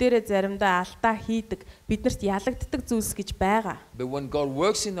гаргадаг, бүгдээрээ заримдаа алдаа хийдэг, биднэрт ялагддаг зүйлс гэж байгаа. But when God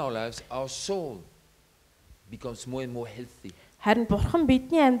works in our lives, our soul becomes more and more healthy. Харин Бурхан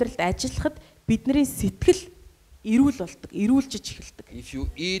бидний амьдралд ажиллахад бидний сэтгэл эрүүл болдог, эрүүлжиж эхэлдэг. If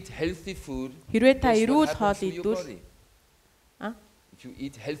you eat healthy food, хэрвээ та эрүүл хоол идвэл if If you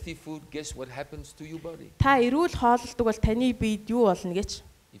eat healthy food, guess what happens to your body? Та эрүүл хооллолдог бол таны биед юу болно гэж.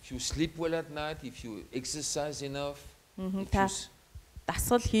 If you sleep well at night, if you exercise enough, Та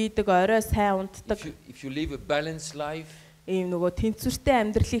дасгал хийдэг, орой сайн унтдаг. if you live a balanced life, ийм нөгөө тэнцвэртэй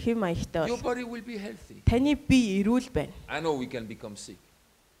амьдралын хэм маягтай your бол body will be healthy. таны бие эрүүл байна. I know we can become sick,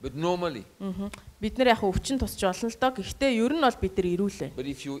 but normally. Бид нар яг өвчин тусч болно л доо. Гэхдээ ер нь бол бид нар эрүүл байна. But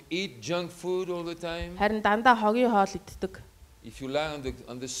if you eat junk food all the time, Харин дандаа хогийн хоол иддэг. if you lie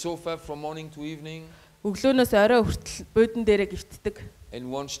on the sofa from morning to evening Өглөөнөөс орой хүртэл буудан дээрээ гівтдэг.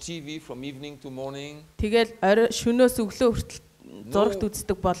 and watch TV from evening to morning, Тэгэл орой шөнөөс өглөө хүртэл зурагт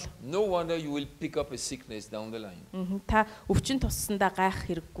үздэг бол no wonder you will pick up a sickness down the line. та өвчин туссандаа гайх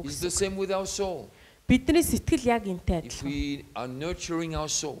хэрэггүй It's гэсэн. the same with our soul. Бидний сэтгэл яг энтэй If адилхан. we are nurturing our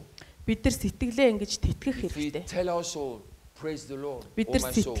soul, Бид нар сэтгэлээ ингэж тэтгэх if we хэрэгтэй. tell our soul, praise the Lord, Бид oh нар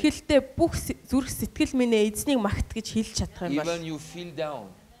my soul, сэтгэлдээ бүх зүрх сэтгэл минь эзнийг магт гэж хэлж чадах юм бол even you feel down,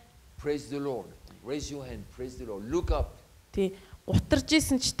 praise the Lord, raise your hand, praise the Lord, look up. тий гутарж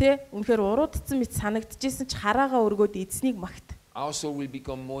исэн ч те үнэхээр уруудцсан мэт санагдчихсэн ч хараагаа өргөөд эзнийг магт Our soul will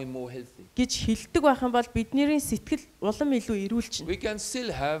become more and more healthy. гэж хэлдэг байх юм бол бидний сэтгэл улам илүү эрүүлчихнэ. We can still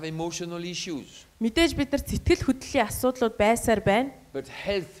have emotional issues, Мэдээж бид нар сэтгэл хөдлөлийн асуудлууд байсаар байна. but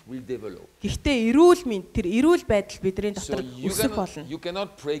health will develop. Гэхдээ эрүүл мэнд тэр эрүүл байдал бидний So дотор өсөх болно. you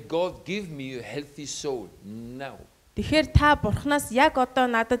cannot pray, God, give me a healthy soul now. Тэгэхээр та бурхнаас яг одоо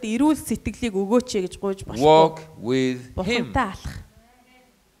надад эрүүл сэтгэлийг өгөөч гэж гуйж болохгүй. Walk with Him. Бурхантай алах.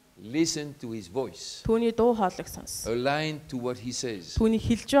 Listen to His voice. Түүний дуу хоолойг сонс. Align to what He says. Түүний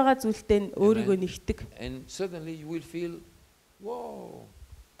хэлж байгаа зүйлтэй өөрийгөө нэгтгэг. And suddenly you will feel, whoa,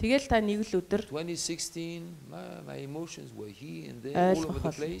 Тэгэл та нэг л өдөр 2016, my emotions were here and there, all over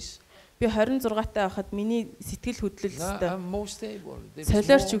the place. би 26-тай байхад миний сэтгэл хөдлөл Now өстой I'm more stable.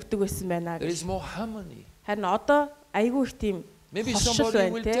 солиорч өгдөг байсан байна There is гэж. more harmony. Харин одоо айгүй их тийм Maybe хошил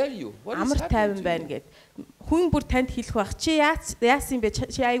somebody will байна tell те. you what is Амар тайван happening байна to you. гэд. Хүн бүр танд хэлэх байх. Чи яасан бэ?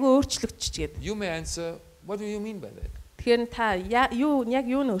 Чи айгүй өөрчлөгдөж гэд. You may answer, what do you mean by that? Тэгэхээр та яг юу нь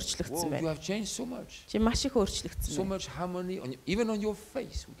өөрчлөгдсөн Whoa, you байна? have changed so much. Чи маш их өөрчлөгдсөн So байна. much harmony, even on your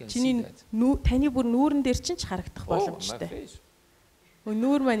face, we can see Чиний that. таны бүр нүүрэн дээр чинь ч харагдах Oh, my боломжтой. face.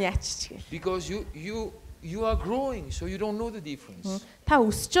 Нүүр маань яачих гэх. Because you are growing, so you don't know the difference. Та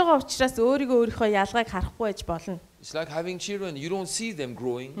өсөж байгаа учраас өөрийнхөө ялгааг харахгүй байж болно. It's like having children. You don't see them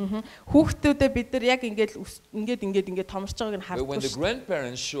growing. Хүүхдүүдээ бид нар яг ингээд томорч байгааг нь But when харддаг the шүү.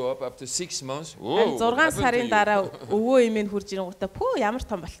 grandparents show up after 6 months, Харин oh, 6 сарын дараа өвөө эмээ нь хурж ирэнгүүтээ пүү ямар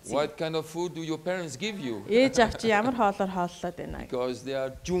том болцсон. what kind of food do your parents give you? Ээж авч ямар хоолоор хооллоод байна. Because they are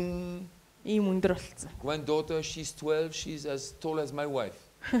jung. Ийм өндөр болцсон. Granddaughter, she's 12. She's as tall as my wife.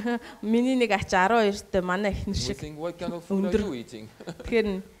 Миний нэг ач 12-тэй манай эхнэр We шиг. think, what kind of food are you eating?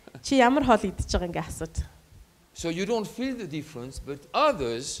 Тэгэхээр чи ямар хоол идэж байгаа ингээ асууж. So you don't feel the difference, but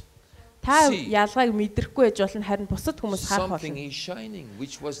others, Та See. ялгааг мэдрэхгүй байж болно харин бусад хүмүүс харах something болно. is shining,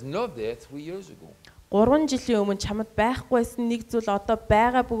 which was not there 3 years ago. 3 жилийн өмнө чамд байхгүйсэн нэг зүйл одоо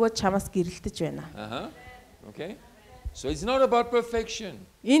байгаа бөгөөд чамаас гэрэлтэж байна. Okay? So it's not about perfection.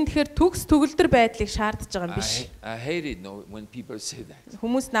 Энэ тэгэхээр төгс төгөлдөр байдлыг шаардж байгаа юм биш. I hate it when people say that.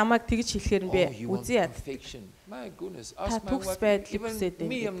 Хүмүүс намайг тэгж хэлэхээр Oh, би you want үзье яд. perfection. My goodness, Та ask my төгс wife. байдлыг хүсээд Even байна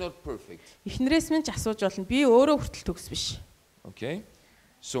me, гэдэг. I'm not perfect. Эхнэрээс минь ч асууж болно. Би өөрөө хүртэл төгс биш. Okay?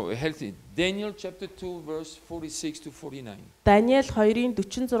 So a healthy. Daniel chapter 2, verse 46 to 49. Даниэл 2-ын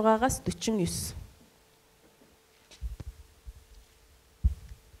 46-аас 49.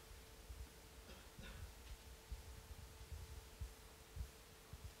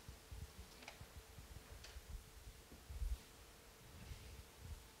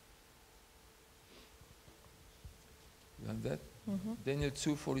 You have that? Daniel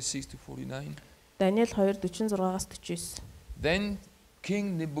 2, 46 to 49. Даниэл 2:46-аас 49. Then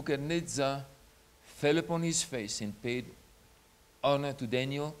King Nebuchadnezzar fell upon his face and paid honor to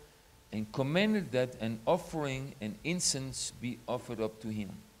Daniel and commanded that an offering and incense be offered up to him.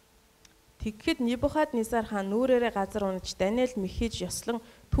 Тэгэхэд Небухаднецар хаан нүрээрээ газар унаж Даниэл мэхэж ёслон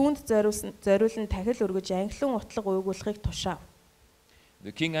түүнд зориулсан тахил өргөж анхлан утлаг уйгуулахыг тушаав.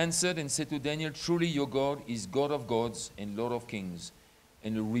 The king answered and said to Daniel, truly your God is God of gods and Lord of kings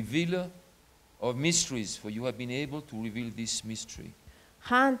and a revealer of mysteries, for you have been able to reveal this mystery.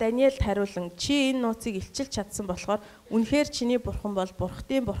 Хаан Даниэлд хариулан чи энэ нууцыг илчилж чадсан болохоор үнэхээр чиний бурхан бол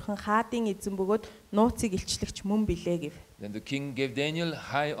бурхтын бурхан хаадын эзэн бөгөөд нууцыг илчлэгч мөн билээ гэв. Then the king gave Daniel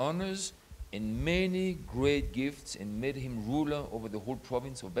high honors and many great gifts and made him ruler over the whole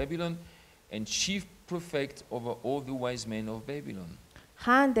province of Babylon and chief prefect over all the wise men of Babylon.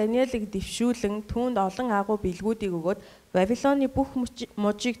 Хаан Даниэлийг дэвшүүлэн түүнд олон агуу бэлгүүдийг өгөөд Вавилоны бүх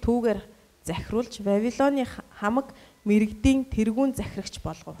мужийг түүгээр захируулж Вавилоны хамаг мэрэгдийн тэргүүн захирагч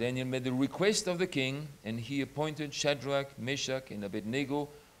болгов. Daniel made the request of the king, and he appointed Shadrach, Meshach, and Abednego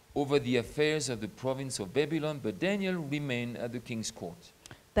over the affairs of the province of Babylon, but Daniel remained at the king's court.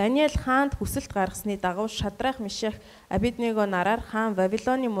 Даниэл хаанд хүсэлт гаргасны дагуу Шадрах, Мешах, Абедnego нараар хаан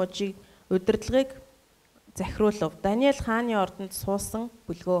Вавилоны мужийг удирдлагыг захируулв. Даниэл хааны ордонд суусан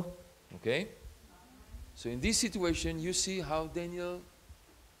бүлгөө. Okay? So in this situation, you see how Daniel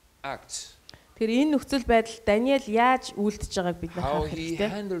acts. Тэр энэ нөхцөл байдал Даниэл яаж үйлдэж байгааг бид How харах he хэрэгтэй.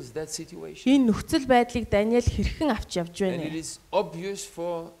 handles that situation. Энэ нөхцөл байдлыг Даниэл хэрхэн авч явж And байна it вэ? is obvious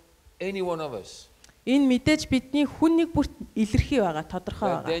for any one of us Энэ мэдээж бидний хүн нэг бүрт илэрхий байгаа, тодорхой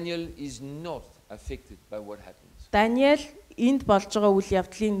that байгаа. Daniel is not affected by what happens. Даниэл энд болж байгаа үйл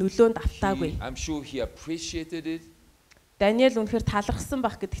явдлын нөлөөнд автаагүй. I'm sure he appreciated it. Даниэл үнэхээр талархсан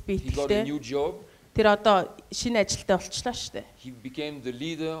байх гэдэгт би He got a итгэлтэй. new job. Тэр одоо шинэ ажилтай болчлаа шүү дээ. He became the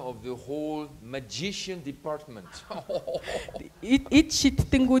leader of the whole magician department. Эд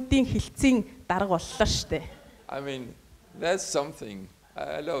шидтэнгүүдийн хилцийн дарга боллоо шүү дээ. I mean, that's something.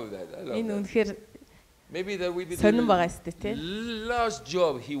 I love that. I love Энэ that. үнэхээр Maybe that will be сонирн байгаа the сте тий. last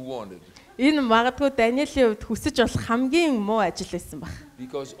job he wanted. Энэ магадгүй Даниэлийн хувьд хүсэж болох хамгийн муу ажил байсан баг.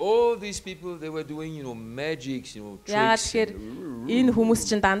 Because all these people, they were doing, magics, Яагаад tricks. тэгэхээр энэ хүмүүс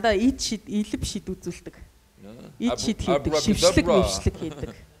чинь дандаа илэв шид үзүүлдэг. Ид шид хийдэг, шившлэг мэвшлэг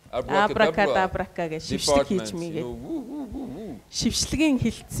хийдэг. Абракадабрака гэж шившлэг хийж мийгээ. Шившлэгийн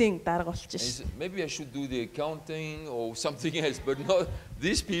хилцийн дарга болчих ш. Maybe I should do the accounting or something else, but not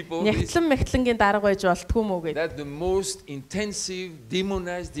these people. Нягтлан мэхтлэнгийн дарга байж болтгүй мүү гэдэг. That's the most intensive,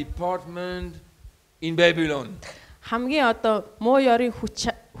 demonized department in Babylon. Хамгийн одоо муу ёрын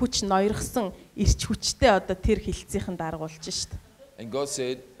хүч ноёрхсон ирч хүчтэй одоо тэр хилцийнхэн дарга болж шít. And God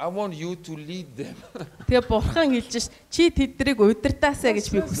said, I want you to lead them. Тэгээ бурхан хэлж ш чи тэднийг удирдаасаа гэж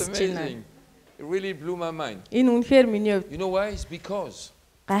би хүсэж байна. It really blew my mind. Энэ үнэхээр миний хувьд You know why? It's because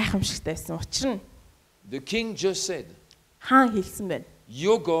гайхамшигтай байсан. Учир нь the king just said, хаан хэлсэн байна.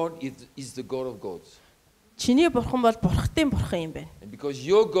 your God is the God of gods. Чиний бурхан бол бурхтын бурхан юм байна. And because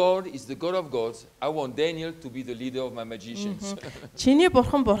your God is the God of gods, I want Daniel to be the leader of my magicians. Чиний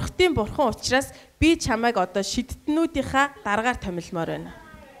бурхан бурхтын бурхан учраас би чамайг одоо шидтнүүдийнхаа дараагаар томилмоор байна.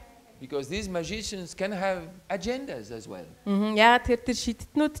 Because these magicians can have agendas as well. Яагаад тэр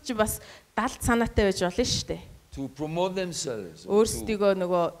шидтнүүд чи бас далд санаатай байж болно шүү дээ. To promote themselves. Өөрсдийгөө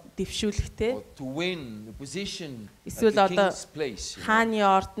нөгөө дэвшүүлэхтэй. Or to win the position at Эсвэл the одоо king's place. хааны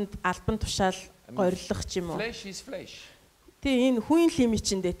ордонд албан тушаал горилох ч юм уу. Flesh is flesh. Тэ энэ хүн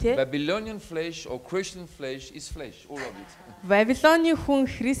лимичэндээ те. Babylonian flesh or Christian flesh is flesh, all of it. Вавилоны хүн,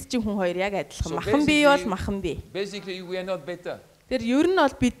 христчийн хүн хоёр яг адилхан. Махан бие бол махан бие. Basically, we are not better. Тэр ер нь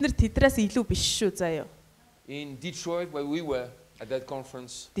бол бид нар тэднээс илүү биш шүү заяа. In Detroit, where we were at that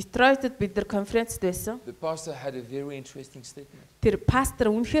conference, Детройтод бид нар конференцд байсан. the pastor had a very interesting statement. Тэр пастор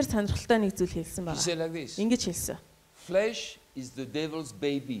үнэхээр сонирхолтой нэг зүйл хэлсэн He байна. said like this: Ингэж хэлсэн. flesh is the devil's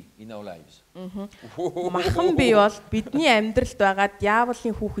baby in our lives. Махан бие бол бидний амьдралд байгаа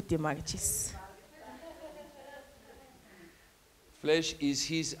диаволын хүүхэд юм а гэж хэлсэн. Flesh is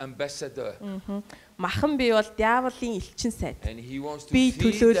his ambassador, Махан бие бол диаволын элчин сайд. and he wants to Би feed that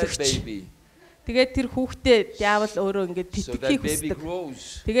төлөөлөгч. baby Тэгээд тэр хүүхдээ диавол өөрөө ингэж so that тэтгэхийг baby хүсдэг.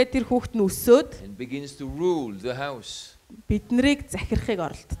 grows Тэгээд тэр хүүхэд нь өсөөд and begins to rule the house. биднийг захирахыг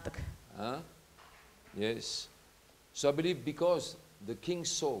оролддог. Huh? Yes. So I believe because the king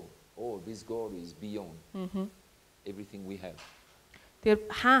saw, oh, this God is beyond everything we have. Тэр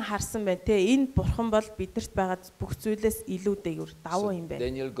хаан харсан байна те энэ бурхан бол бидэрт байгаа бүх зүйлээс илүү дээгүр давуу So юм байна.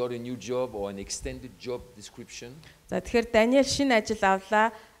 Daniel got a new job or an extended job description. За тэгэхээр Даниэл шинэ ажил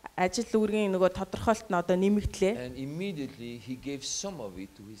авлаа. Ажил үүргийн нөгөө тодорхойлт нь одоо нэмэгдлээ. And immediately he gave some of it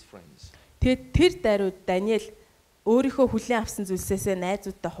to his friends. Тэгээд тэр даруйд Даниэл өөрийнхөө хүлээн авсан зүйлсээсээ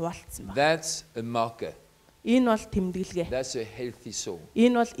найзуудтай хуваалцсан байна. That's a marker. Энэ бол тэмдэглэгээ. That's a healthy soul.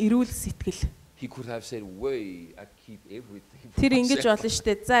 Энэ бол эрүүл сэтгэл. He could have said, "Way, I keep everything." for Тэр ингэж myself." болно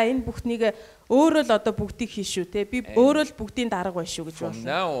штэ. За энэ бүхнийг өөрөө л одоо бүгдийг хий шүү те. Би өөрөө л бүгдийн дарга байна шүү гэж From болно.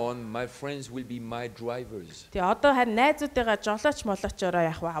 now on, my friends will be my drivers. Тэгээ одоо харин найзуудыгаа жолооч молоочороо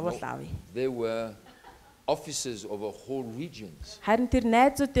яг авал авъя. They were officers of a whole regions. Харин тэр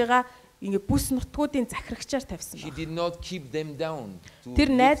найзуудыгаа ингээ бүс нутгуудын захирагчаар тавьсан He байна. did not keep them down to Тэр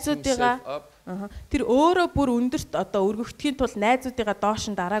lift найзуудыгаа himself up. Тэр өөрөө бүр өндөрт одоо өргөгдөхийн тулд найзуудыгаа доош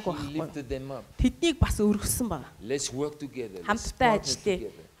нь дарааг He байхгүй. lifted them up. Тэднийг бас өргөсөн байна. Let's work together. Let's Хамтдаа partner ажиллая.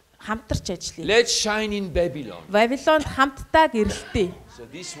 together. Хамтарч ажиллая. Let's shine in Babylon. Вавилонд хамтдаа гэрэлтээ. So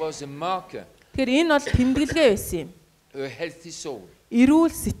this was a marker, Тэгэхээр энэ бол тэмдэглэгээ байсан юм. a healthy soul. Эрүүл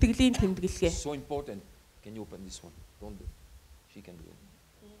сэтгэлийн тэмдэглэгээ. So important. Can you open this one? Don't do. She can do it.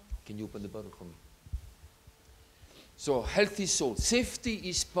 Can you open the bottle for me? So healthy soul, safety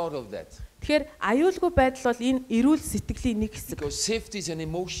is part of that. Тэгэхээр аюулгүй байдал бол энэ эрүүл сэтгэлийн нэг хэсэг. Because safety is an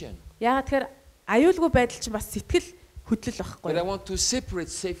emotion. Яагаад тэгэхээр аюулгүй байдал чинь бас сэтгэл хөдлөл байхгүй. But I want to separate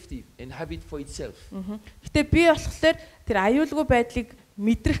safety and have it for itself. Гэтэ би болохоор тэр аюулгүй байдлыг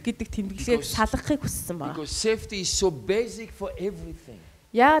мэдрэх гэдэг тэмдэглэгийг салгахыг хүссэн байна. Because safety is so basic for everything.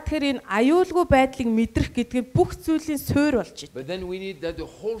 Яагаад тэгэхээр энэ аюулгүй байдлыг мэдрэх гэдэг нь бүх зүйлийн суурь болж байна. But then we need that the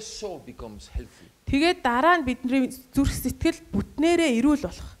whole soul becomes healthy. Тэгээд дараа нь бидний зүрх сэтгэл бүтнээрээ эрүүл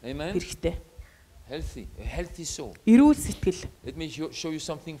болох хэрэгтэй. Healthy, a healthy soul. Эрүүл сэтгэл. Let me show you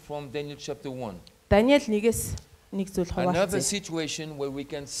something from Daniel chapter 1. Daniel 1-ээс нэг зүйл хуваалцъя. Another situation where we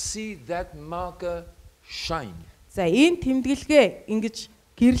can see that marker shine. За энэ тэмдэглэгээ ингэж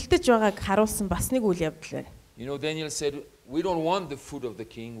гэрэлтэж байгааг харуулсан бас нэг үйл явдал байна. You know, Daniel said, we don't want the food of the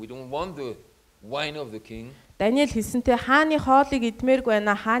king, we don't want the wine of the king. Даниэл хэлсэнтэй хааны хоолыг идмээргүй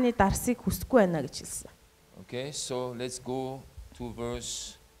байна, хааны дарсыг хүсэхгүй байна гэж хэлсэн. Okay, so let's go to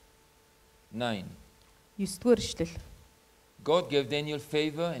verse 9. 9-р ишлэл. God gave Daniel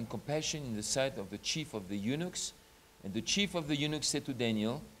favor and compassion in the sight of the chief of the eunuchs, and the chief of the eunuchs said to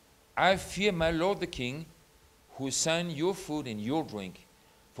Daniel, I fear my lord the king, who assigned your food and your drink.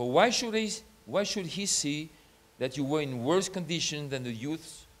 For why should he see that you were in worse condition than the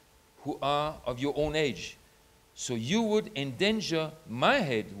youths who are of your own age? So you would endanger my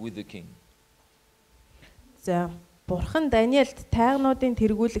head with the king. За Бурхан Даниэлд тайгнуудын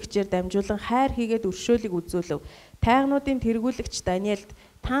тэргүүлэгчээр дамжуулан хайр хийгээд өршөөлийг үзүүлв. Тайгнуудын тэргүүлэгч Даниэлд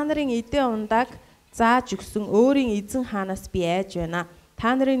та нарын эдэн ундааг зааж өгсөн өөрийн эзэн хаанаас би айж байна.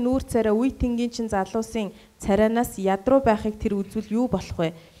 Та нарын нүүр царай үе тэнгийн чин залуусын царайнаас ядруу байхыг тэр үзвэл юу болох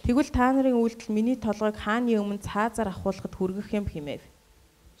вэ? Тэгвэл та нарын үйлдэл миний толгойг хааны өмнө цаазаар ахуулахад хүргэх юм хэмэв.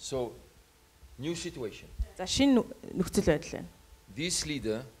 So, new situation. За шинэ нөхцөл байдал байна. This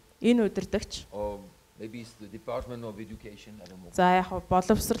leader, энэ удирдагч, or maybe it's the Department of Education, I don't know. За яг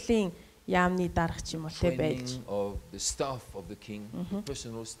боловсролын яамны даргач юм уу те байж. Of the staff of the king, the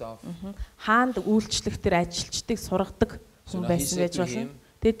personal staff. Хаанд үйлчлэх тэр ажилчдыг сургадаг хүн байсан байж болно.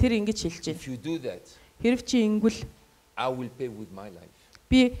 Тэгээ тэр ингэж хэлж байна. If you do that, хэрв чи ингэвэл I will pay with my life.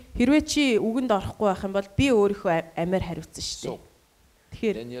 Би хэрвээ чи үгэнд орохгүй байх юм бол би өөрийнхөө амиар хариуцсан шүү дээ.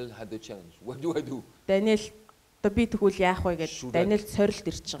 Тэгэхээр Daniel had the challenge. What do I do? Даниэл одоо би тэгвэл яах вэ гэж Даниэл сорилт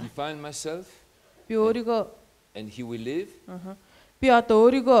ирж байгаа. Define myself. Би өөрийгөө and he will live. Би одоо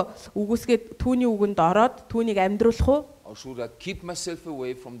өөрийгөө үгүйсгээд түүний үгэнд ороод түүнийг амьдруулах уу? Or should I keep myself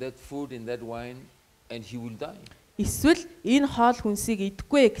away from that food and that wine and he will die? Эсвэл энэ хоол хүнсийг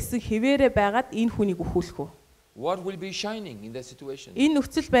идэхгүй гэсэн хэвээрээ байгаад энэ хүнийг өхүүлэх үү? What will be shining in that situation? Энэ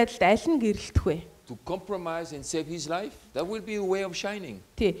нөхцөл байдалд аль нь гэрэлтэх вэ? To compromise and save his life? That will be a way of shining.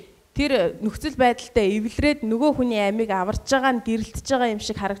 Тэр нөхцөл байдалтай эвлэрээд нөгөө хүний амийг аварж байгаа нь гэрэлтэж байгаа юм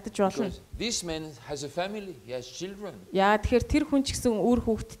шиг харагдаж болно. This man has a family, he has children. Яа тэгэхээр тэр хүн ч гэсэн үр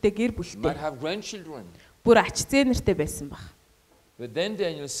хүүхэдтэй гэр бүлтэй. Might have grandchildren. Бүр ач зээнэртэй байсан баг. But then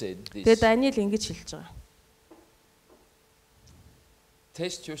Daniel said this. Тэгээ Даниэл ингэж хэлж байгаа.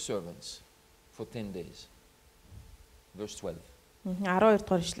 Test your servants for 10 days. Verse 12. 12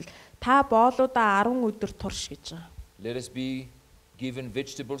 дугаар ишлэл. Та боолуудаа 10 өдөр турш гэж байгаа. Let us be given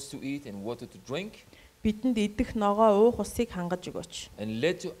vegetables to eat and water to drink. Бидэнд идэх ногоо уух усыг хангаж өгөөч. And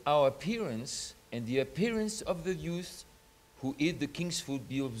let our appearance and the appearance of the youth who eat the king's food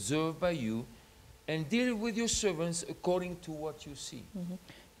be observed by you and deal with your servants according to what you see.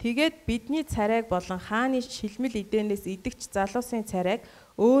 Тэгээд бидний царайг болон хааны шилмэл эдээнээс идэгч залуусын царайг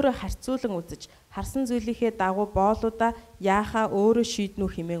өөрөө харьцуулан үзэж харсан зүйлийнхээ дагуу боолуудаа яахаа өөрөө шийднүү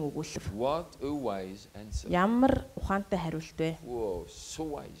хэмээн өгүүлв. What a wise answer. Ямар ухаантай хариулт вэ? Wow,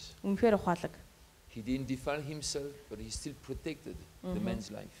 so wise. Үнэхээр ухаалаг. He didn't defile himself, but he still protected the man's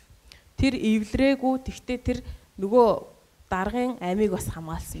life. Тэр эвлэрээгүй, тэгтээ тэр нөгөө даргын амийг бас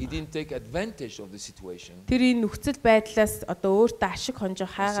хамгаалсан. He didn't take advantage of the situation. Тэр энэ нөхцөл байдлаас одоо өөртөө ашиг хонжоо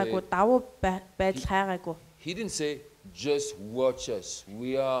хайгаагүй, давуу байдал хайгаагүй. He didn't say just watch us.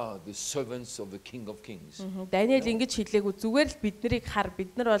 We are the servants of the King of Kings. Даниэл ингэж хэлээгүй, зүгээр л бид нарыг хар,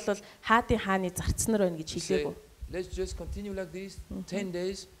 бид нар бол хаатын хааны зарцнаар байна гэж хэлээгүй. Let's just continue like this 10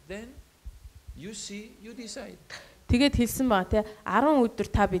 days, then you see, you decide. Тэгээд хэлсэн ба тий 10 өдөр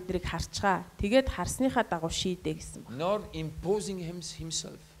та биднийг харцгаа. Тэгээд харсныхаа дагуу шийдэ гэсэн ба. Not imposing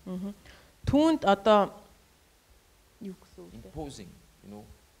himself. Түүнд одоо юу гэсэн үг вэ? Imposing, you know,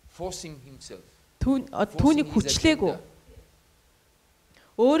 forcing himself. Түүнийг хүчлээгүй.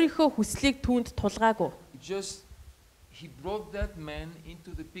 Өөрийнхөө хүслийг түүнд тулгаагүй. Just he brought that man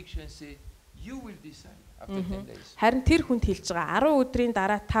into the picture and said, you will decide after 10 days. Харин тэр хүнд хэлж байгаа 10 өдрийн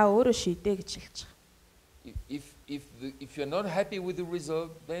дараа та өөрөө шийдэ гэж хэлж байгаа. If you're not happy with the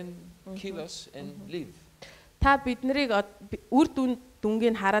result, then kill us and live. Та биднийг үр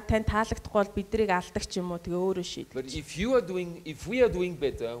дүнгийн хараад тань таалагдахгүй бол биднийг алдаг ч юм уу тэгээ өөрөө шийд. But if we are doing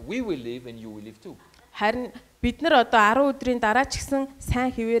better, we will live and you will live too. Харин бид нар одоо 10 өдрийн дараа ч гэсэн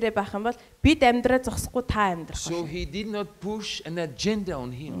сайн хിവэрэ байх юм бол бид амьдраа зогсохгүй та амьдрах. So he did not push an agenda on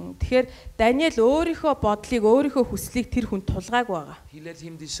him. Тэгэхээр Даниэл өөрийнхөө бодлыг, өөрийнхөө хүслийг тэр хүнд тулгаагүй байгаа. He let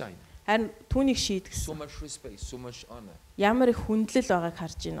him decide. Харин түүнийг шийдгэсэн. So much respect, so much honor. Ямар их хүндлэл байгааг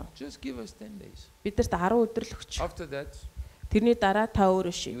харж байна уу? Just give us 10 days. Бидэрт 10 өдөр л өгч. After that, тэрний дараа та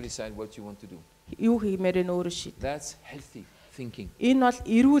өөрөө you шийд. decide what you want to do. Юу хиймээр нь өөрөө шийд. That's healthy thinking. Энэ бол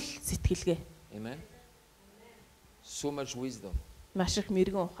эрүүл сэтгэлгээ. Amen. So much wisdom. Маш их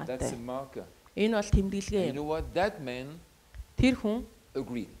мэрэгэн That's a ухаантай. marker. Энэ бол тэмдэглэгээ You юм. know what? That man Тэр хүн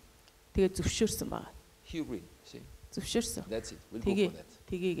agreed. тэгээ зөвшөөрсөн байгаа. He agreed. See, Зөвшөөрсөн. that's it. We'll go Тэгээ for that.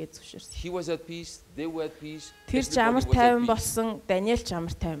 тэгээгээ зөвшөөрсөн. He was at peace. They were at peace. Тэр ч everybody амар was at тайван peace. болсон, Даниэл ч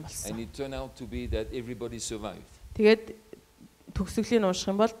амар тайван болсон. And it turned out to be that everybody survived. Тэгээд төгсгөлийн унших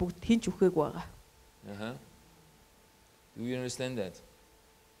юм бол бүгд хинч үхээгүй байгаа. Do you understand that?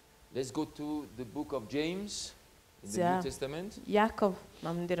 Let's go to the book of James in the За. New Testament. Яаков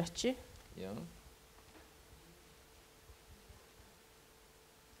номон дээр очие. Yeah.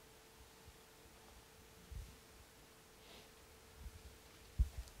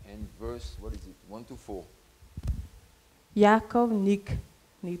 And verse, what is it? 1 to 4. Яаков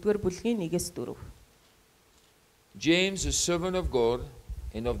 1-р бүлгийн 1-4. James, a servant of God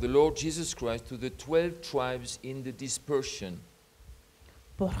and of the Lord Jesus Christ, to the 12 tribes in the dispersion.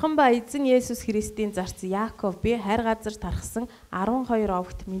 Бурхан ба эзэн Есүс Христийн зарц Яаков би хайр газар тархсан 12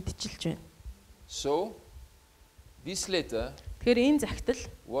 овогт мэдчилж байна. So, this letter Тэгэхээр энэ захидал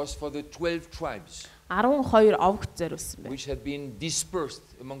was for the 12 tribes 12 овогт зориулсан байна. which had been dispersed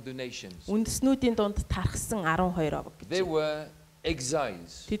among the nations. Үндэснүүдийн дунд тархсан 12 овог They гэж. were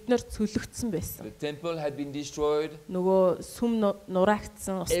exiles. Тэд нар цөлөгдсөн байсан. The temple had been destroyed. Нөгөө сүм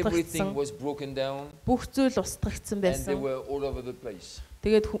нураагдсан, Everything устгагдсан, was broken down. бүх зүйл устгагдсан And they байсан. were all over the place.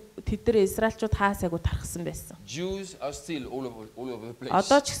 Тэгээд тэд нар Израильчууд хаасайгуу тархсан байсан. Jews are still all over the place.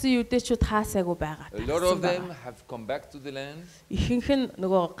 Одоо ч гэсэн юудэчүүд хаасайгуу байгаа. A lot of тархсан them байгаа. have come back to the land. Ихэнх нь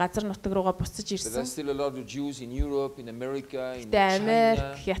нөгөө газар нутаг руугаа буцаж But ирсэн. there's still a lot of Jews in Europe, in America, in Гэтэ Америк,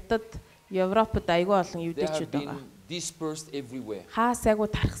 China. Хятад, Европод аягүй олон They have юудэчүүд been байгаа. dispersed everywhere. Хаасайгуу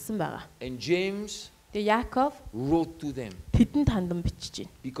тархсан байгаа. And James Тэгээ Яаков wrote to them тэдэнд хандан бичиж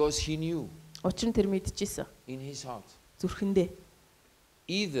байна. because he knew Учир нь тэр мэдчихсэн. in his heart Зүрхэндээ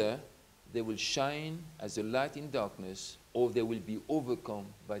either they will shine as a light in darkness or they will be overcome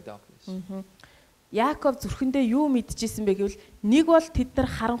by darkness. Яаков зүрхэндээ юу мэдчихсэн бэ гэвэл нэг бол тэд нар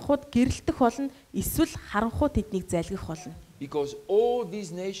харанхууд гэрэлтэх болно, эсвэл харанхууд тэднийг залгих болно. Because all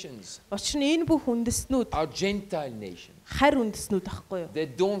these nations Учир нь энэ бүх үндэстнүүд are Gentile nations. харь үндэстнүүд байхгүй юу? They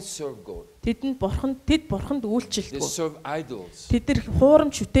don't serve God. Тэд бурханд They үйлчлэлгүй. serve idols. Тэд нар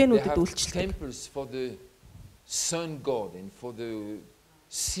хуурамч They шүтэнүүдэд have үйлчлдэг. temples for the sun god and for the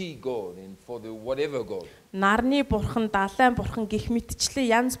sea god and for the whatever god. Нарны бурхан, далайн бурхан гих мэтчлээ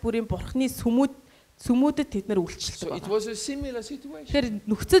янз бүрийн бурханы сүмүүдэд тэд нар үйлчлдэг So it байна. was a similar situation. Тэгэхээр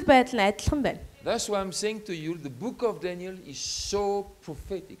нөхцөл байдал нь адилхан байна. That's why I'm saying to you, the book of Daniel is so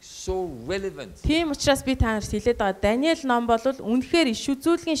prophetic, so relevant. Тийм учраас би та нарт хэлээд байгаа. Даниэл ном бол үнэхээр иш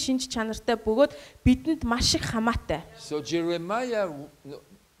үзүүлгийн шинж чанартай бөгөөд бидэнд маш их хамаатай. So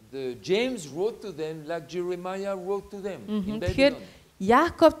James wrote to them like Jeremiah wrote to them in Тэгэхээр Babylon.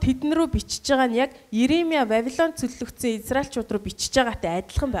 Яаков тэдэн рүү бичиж байгаа нь яг Иеремия Вавилон цөллөгдсөн Израильчууд руу бичиж байгаатай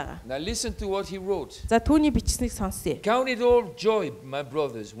адилхан байгаа. Now listen to what he wrote. За түүний бичснийг сонсъё. Count it all joy, my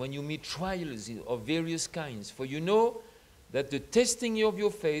brothers, when you meet trials of various kinds, for you know that the testing of your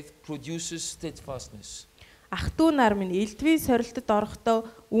faith produces steadfastness. Ах トゥ нар минь элдвийн сорилтод орохдоо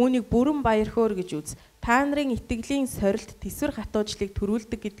үүнийг бүрэн баяр хөөр гэж үз. Та нарын итгэлийн сорилт тэсвэр хатуужлыг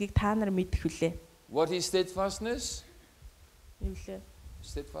төрүүлдэг гэдгийг та нар мэдэх үлээ. What is steadfastness? Юу лээ?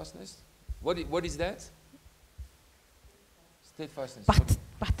 Steadfastness? What is that? Steadfastness.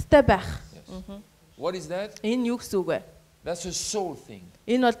 Баттай байх. Yes. What is that? Энэ юу гэсэн үг вэ? That's a soul thing.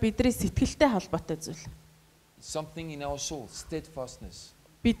 Энэ бол бидний сэтгэлтэй холбоотой зүйл. It's something in our soul, steadfastness.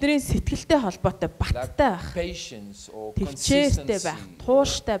 Бидний сэтгэлтэй холбоотой баттай байх. Patience or Төвчээртэй consistency. байх,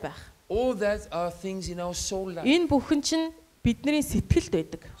 тууштай байх. All that are things in our soul life. Энэ бүхэн чинь бидний сэтгэлд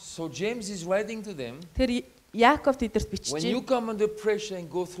байдаг. So James is writing to them, Тэр Яаков тэдэрт бичиж when you come under pressure and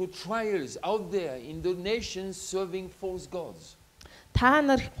go through trials out there in the nations serving false gods, та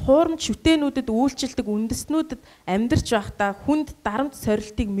нар хуурамч шүтэнүүдэд үйлчлдэг үндэснүүдэд амьдарч байхдаа хүнд дарамт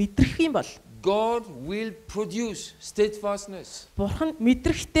сорилтыг мэдрэх юм бол God will produce steadfastness. Бурхан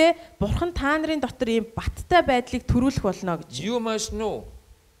мэдрэхтэй Бурхан та нарын дотор ийм баттай байдлыг төрүүлэх болно гэж. You must know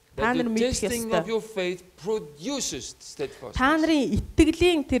Та нар мэдэх testing of ёстой. your faith produces steadfastness. Та нарын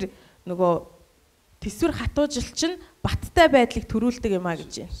итгэлийн тэр нөгөө тэсвэр хатуужил чинь баттай байдлыг төрүүлдэг юм а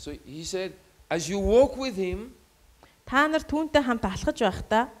гэж байна. So he said, as you walk with him Та нар түүнтэй хамт алхаж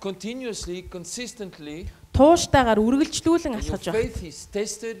байхдаа continuously, consistently, тууштайгаар үргэлжлүүлэн and your алхаж байх. faith is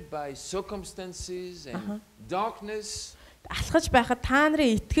tested by circumstances and darkness. Алхаж байхад та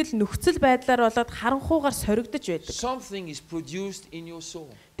нарын итгэл нөхцөл байдлаар болоод харанхуугаар соригдож байдаг. Something is produced in your soul.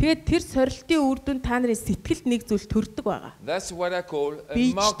 Тэгээд тэр сорилтын үр дүнд та нарын сэтгэлд нэг зүйл төрдөг байгаа. That's what I call a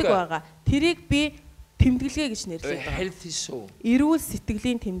Биеждэг marker, байгаа. Тэрийг би тэмдэглэгээ гэж a нэрлэдэг байгаа. healthy soul. Эрүүл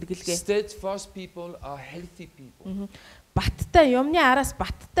сэтгэлийн тэмдэглэгээ. Steadfast people are healthy people. Баттай юмны араас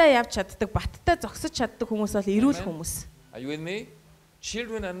баттай явж чаддаг, баттай зогсож чаддаг хүмүүс бол эрүүл Amen. хүмүүс. Are you with me?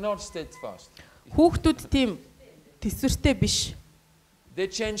 Children are not steadfast. Хүүхдүүд тийм тэсвэртэй биш. They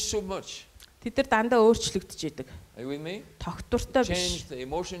change so much. Тэд нар дандаа өөрчлөгдөж идэг. Are you with me? Тогтвортой биш. Change the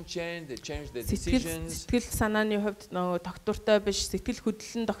emotion change, they change their Сэтгэл decisions. санааны хувьд нөгөө тогтвортой биш, сэтгэл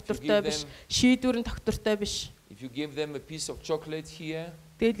хөдлөл нь тогтвортой give биш, them- шийдвэр нь тогтвортой биш. If you give them a piece of chocolate here,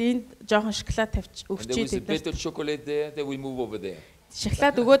 Тэгэл энд жоохон шоколад тавьж and there өгчээ was a тэд better chocolate there, they will move over there.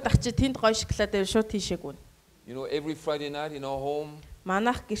 шоколад өгөөд ах чи тэнд гоё шоколад байв шууд тийшээ гүн. You know, every Friday night in our home,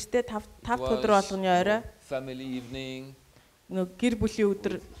 Манайх гэртээ 5 was, өдөр болгоны орой family evening, нөгөө гэр бүлийн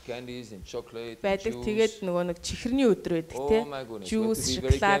өдөр candies and chocolate, and байдаг. juice. Тэгээд нөгөө нэг чихэрний өдөр байдаг Oh тий. my goodness, we have Жуус, to be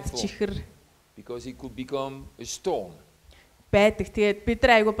very шоколад, careful чихэр because it could become a storm. байдаг. Тэгээд бид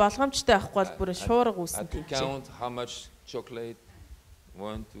нар айгу болгоомжтой байхгүй бол бүр шуурга I үүснэ had to тийм чи. count how much chocolate.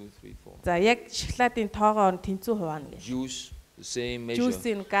 1, 2, 3, 4. За яг шоколадын тоогоор нь тэнцүү хуваана гэж. Juice, the same measure.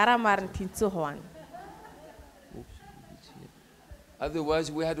 Жуусийн грамаар нь тэнцүү хуваана. Otherwise,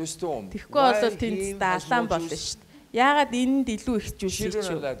 we had a storm. Тэгэхгүй Why бол him тэнд has даалаан more болно juice? шүү дээ. Яагаад энэнд илүү их жуус Children хийж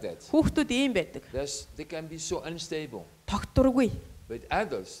are юу? like that. Хүүхдүүд ийм байдаг. They can be so unstable. Тогтургүй. But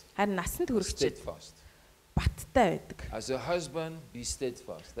adults, Харин насанд хүрэхчээд steadfast. баттай байдаг. As a husband, be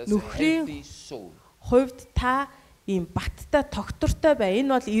steadfast. That's a Нөхрийн healthy soul. Хувьд та ийм баттай тогтвортой бай.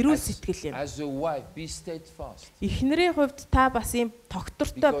 Энэ бол эрүүл сэтгэл юм. As a wife, be steadfast. Эхнэрийн хувьд та бас ийм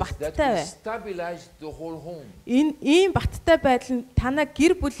тогтвортой Because that баттай will бай. stabilize the whole home. Энэ ийм баттай байдал нь танаа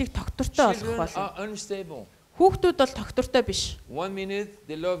гэр бүлийг тогтвортой болгох Children болно. are unstable. Хүүхдүүд бол тогтвортой биш. 1 minute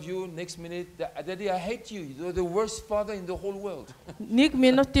they love you, next minute, Daddy, I hate you. You're the worst father in the whole world. 1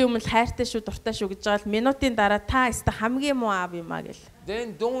 минутын өмнө хайртай шүү, дуртай шүү гэж байгаа л минутын дараа та өстө хамгийн муу аав юм а гэл.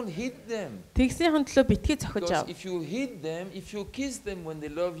 Then don't hit them. Тэгсийн төлөө битгий цохиж Because ав. if you hit them, if you kiss them when they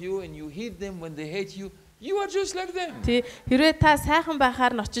love you and you hit them when they hate you, you are just like them. Тэ хэрвээ та сайхан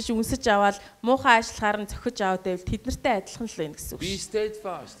байхаар нь очиж үнсэж аваад муухай ажиллахаар нь цохиж аваад байвал тэд нартай адилхан л байна гэсэн үг Be шүү.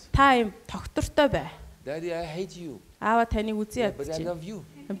 steadfast. Та ийм тогтвортой бай. Daddy, I hate you. Аава таныг үзье Yeah, but I ядчих. love you.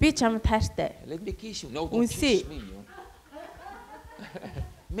 Би чамд таартай. Let me kiss you. No, don't Үнсээ. kiss me. You know.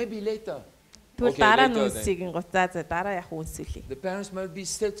 Maybe later. Тэгвэл Okay, дараа нь later үнсийг гоо за дараа яг үнсүүлээ. The parents must be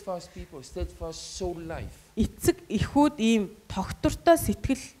steadfast people, steadfast soul life. Эцэг эхүүд ийм тогтвортой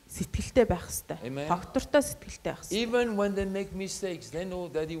сэтгэлтэй байх Amen. хэвээр. Тогтвортой сэтгэлтэй байх хэвээр. Even when they make mistakes, they know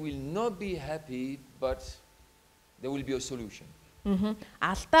that he will not be happy, but there will be a solution.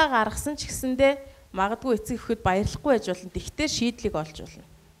 Алдаа гаргасан ч гэсэндээ магадгүй эцэг эхүүд баярлахгүй байж болно. Тэгтээ шийдлийг олж болно.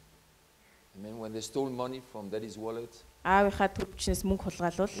 Amen. When they stole money from daddy's wallet, Аавынхаа төрөвчнээс мөнгө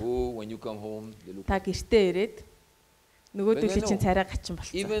хулгайлвал oh, when you come home, they look. та гэртээ ирээд нөгөөдөлий чинь царай гачин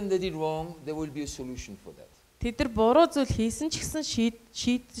болчихсон. Even they did wrong, there will be a solution for that. Тэд нар буруу зүйл хийсэн ч гэсэн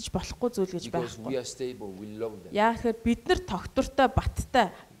шийдэж болохгүй зүйл гэж Because we байхгүй. are stable, we love them. Яа гэхээр бид нар тогтвортой баттай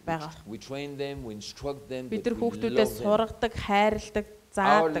байгаа. We train them, we instruct them, Бид but нар we хүүхдүүдэд love them. сургадаг, хайрладаг,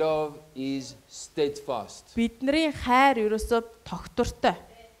 Our заадаг. love is steadfast. Бидний хайр ерөөсөө тогтвортой.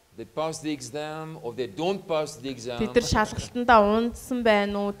 They pass the exam or they don't pass the exam. Бид нар шалгалтандаа унтсан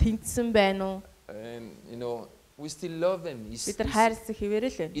байна уу, тэнцсэн байна уу? And you know, we still love them. Бид нар хайрлсан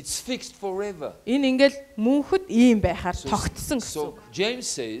хэвээрээ л байна. It's fixed forever. Энэ ингээл мөнхөд ийм байхаар тогтсон гэсэн So үг. James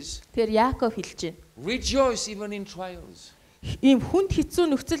says, Тэр Яаков хэлж байна. rejoice even in trials. Ийм хүнд хэцүү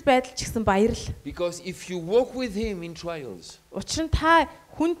нөхцөл байдал ч гэсэн баярл. Because if you walk with him in trials Учир нь та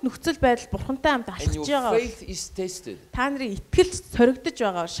хүнд нөхцөл байдал бурхантай хамт and алхаж your байгаа бол faith is tested, та нарын итгэл соригдож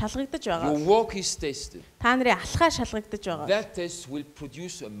байгаа, шалгагдаж байгаа. your walk is tested, Та нарын алхаа шалгагдаж байгаа. that test will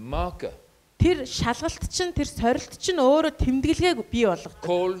produce a marker Тэр шалгалт чинь, тэр сорилт чинь өөрөө тэмдэглэгээг бий болгодог.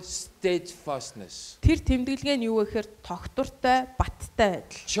 called steadfastness. Тэр тэмдэглэгээ нь юу гэхээр тогтвортой, баттай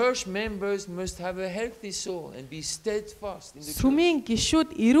байдал. Church members must have a healthy soul and be steadfast in the truth. Сүмийн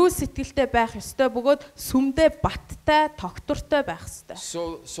гишүүд эрүүл сэтгэлтэй байх ёстой бөгөөд сүмдээ баттай, тогтвортой байх ёстой.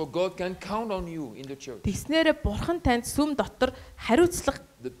 So God can count on you in the church. Тэгснээрээ Бурхан танд сүм дотор хариуцлага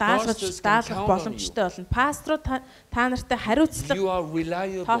даалгах боломжтой болно. Пасторууд та нартай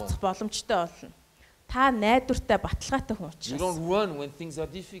хариуцлага тооцох боломжтой болно. Та найдвартай, баталгаатай хүн учраас. You don't run when things are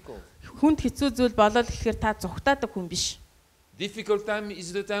difficult. Хүнд хэцүү зүйл болоод ирэхээр та зүгтаадаг хүн биш. Difficult time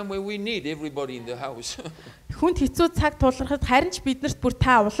is the time where we need everybody in the house. Хүнд хэцүү цаг тулгархад харин ч биднэрт бүр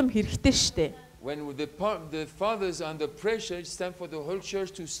та улам хэрэгтэй штэ. When the fathers are under pressure, it's time for the whole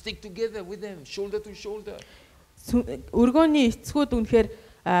church to stick together with them, shoulder to shoulder. Өргөөний эцгүүд үнэхээр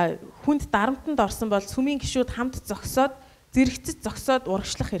хүнд дарамтанд орсон бол сүмийн гишүүд хамт зогсоод зэрэгцэж зогсоод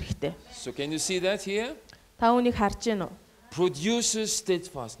урагшлах хэрэгтэй. So can you see that here? Та үүнийг харж байна уу? Produces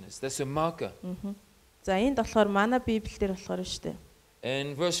steadfastness. That's a marker. За энд болохоор манай Библиэлд болохоор шүү дээ.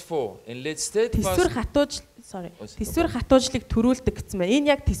 And verse 4. And let steadfast Тэсвэр хатуужлыг төрүүлдэг гэсэн мэ.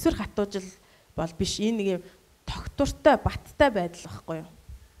 Энэ яг тэсвэр хатуужл бол биш. Энэ нэг юм тогтвортой, баттай байдал байхгүй юу?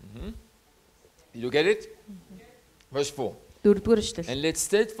 You get it? Verse 4. Дөрөвдүгээр эшлэл. And let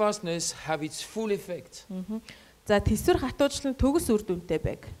steadfastness have its full effect. За тэсвэр хатуужлын төгс үр дүнтэй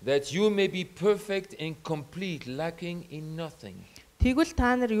байг. That you may be perfect and complete, lacking in nothing. Тэгвэл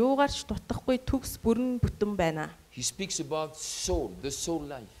та нар юугаарч дутахгүй төгс бүрэн бүтэн байна. He speaks about soul, the soul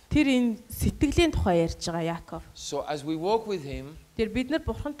life. Тэр энэ сэтгэлийн тухай ярьж байгаа Яаков. So as we walk with him, тэр бид нар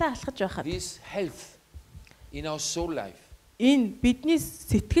Бурхантай алхаж байхад this health in our soul life энэ бидний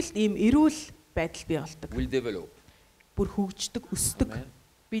сэтгэлд ийм эрүүл байдал бий болдог. Will develop. Бүр хөгждөг, өсдөг.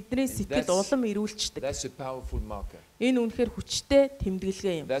 Бидний сэтгэл улам эрүүлждэг. That's a powerful marker. Энэ үнэхээр хүчтэй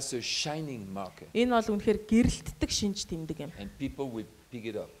тэмдэглэгээ юм. That's a shining marker. Энэ бол үнэхээр гэрэлтдэг шинж тэмдэг юм. And people will pick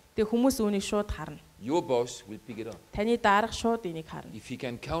it up. Тэгээ хүмүүс үүнийг шууд харна. Your boss will pick it up. Таны дарга шууд энийг харна. If he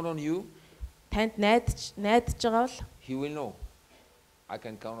can count on you, танд найдаж байгаа бол he will know. I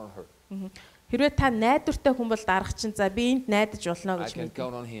can count on her. Хэрвээ та найдвартай хүн бол дарга чинь за би энд найдаж болно гэж мэднэ. I can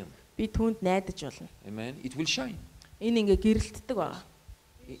count on him. Би түүнд найдаж болно. Amen. It will shine. Энэ ингээ гэрэлтдэг байгаа.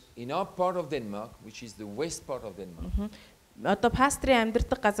 In our part of Denmark, which is the west part of Denmark. Одоо пастрын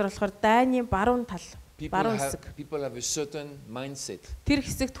амьдардаг газар болохоор Дайны баруун тал, баруун хэсэг. People have a certain mindset. Тэр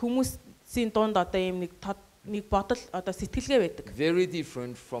хэсэгт хүмүүсийн дунд одоо ийм нэг бодол одоо сэтгэлгээ байдаг. Very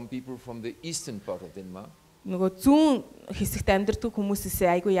different from people from the eastern part of Denmark. Нөгөө зүүн хэсэгт амьдардаг хүмүүсээс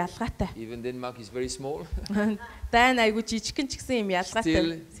айгүй ялгаатай. Even Denmark is very small. Дайн айгүй жижигхэн ч гэсэн ийм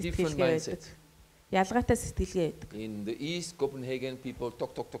ялгаатай сэтгэлгээ байдаг. Ялгаатай сэтгэлгээ байдаг. In the east Copenhagen people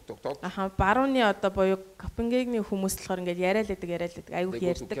talk. Аха, барууны одоо буюу Копенгагны хүмүүс болохоор ингээд яриалдаг, айгүй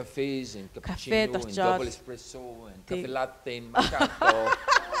ярьдаг. Кафед очоод espresso and cafe latte macchiato.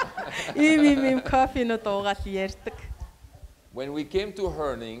 Ийм кофенууд уугаал ярьдаг. When we came to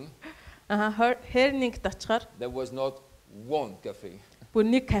Herning, Herning-д очихоор there was not one cafe. Бүр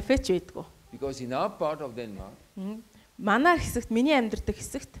нэг кафе ч байдгүй. Because in our part of Denmark, манай хэсэгт, миний амьдардаг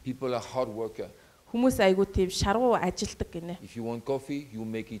хэсэгт people are hard worker. Хүмүүс айгүй тийм шаргуу ажилдаг гинэ. If you want coffee, you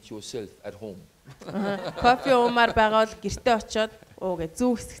make it yourself at home. Кофе уумаар байгаа бол гэртээ очоод уугээ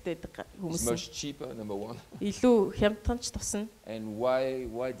зүүн хэсэгт байдаг хүмүүс. Much cheaper, number one. Илүү хямдханч тусна. And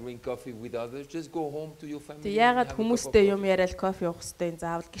why drink coffee with others? Just go home to your family. Яагаад хүмүүстэй юм яриад кофе уух хэрэгтэй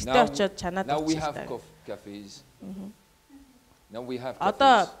заавал гэртээ очоод чанаад Now we have cafes. Now we have cafes.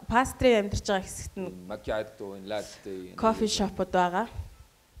 Одоо пастрын амьдарч байгаа хэсэгт нь macchiato and latte. Кофе шопод байгаа.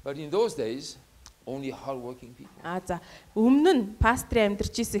 But in those days only hardworking people. За өмнө нь пастрын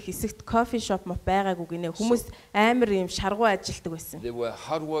амьдарч исэн хэсэгт кофе шоп байгаагүй гинэ. Хүмүүс амар юм шаргуу ажилтдаг байсан. They were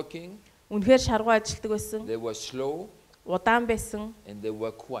hardworking. Үнэхээр шаргуу ажилтдаг байсан. They were slow. Удаан байсан. And they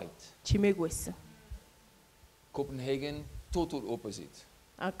were quiet. Чимээгүй байсан. Copenhagen total opposite.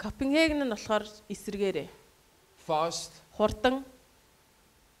 Копенгаген нь болохоор эсрэгээрээ. Fast. Хурдан.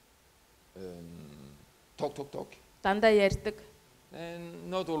 Talk. Дандаа ярьдаг. And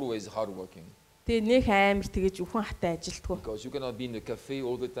not always hardworking. Тэгээ нэг амар тэгэж үхэн хатаа ажилтгүй. Because you cannot be in the cafe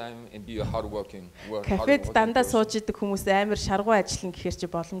all the time and be a hardworking. Кафед дандаа сууж идэг хүмүүс амар шаргуу ажиллана гэхээр чи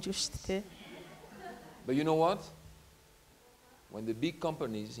боломжгүй шүү дээ. But you know what? When the big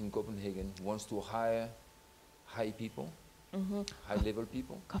companies in Copenhagen wants to hire high people, high level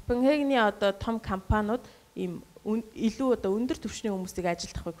people. Копенгагны одоо том компаниуд ийм илүү одоо өндөр түвшний хүмүүсийг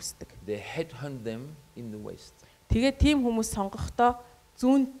ажилдахыг хүсдэг. They headhunt them in the west. Тэгээ тийм хүмүүс сонгохдоо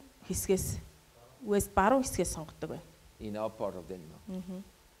зүүн хэсгээс west баруун хэсгээс сонгодог байна. In our part of Denmark.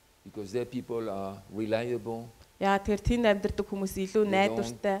 Because their people are reliable. Яа тэгэхээр тэнд амьдардаг хүмүүс илүү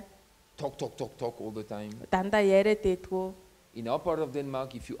найдвартай. Talk all the time. Дандаа яриад байдгүй. In our part of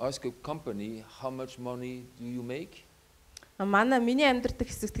Denmark, if you ask a company how much money do you make? Миний амьдардаг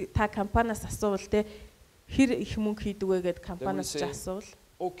хэсэгт та компаниас асуувал те хэр их мөнгө хийдэг вэ гэд компаниас ч асуувал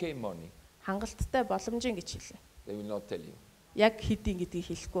okay money. Хангалттай боломжийн гэж хэлээ. They will not tell you. Яг хэдийн гэдгийг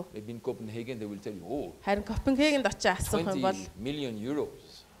хэлэхгүй. Maybe in Copenhagen they will tell you, oh. Харин Копенгагенд очиж асуух юм бол 20 million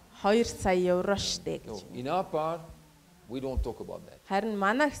euros. 2 сая евро штэ гэж. In our part, we don't talk about that. Харин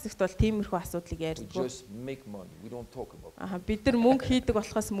манай хэсэгт бол тиймэрхүү асуудлыг We ярьдаггүй. just make money. We don't talk about it. Бид нар мөнгө хийдэг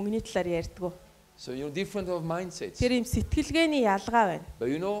болохоос мөнгөний талаар ярьдаггүй. So different of mindsets. Тэр юм сэтгэлгээний ялгаа байна.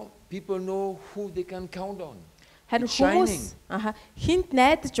 But people know who they can count on. Харин хүмүүс хинт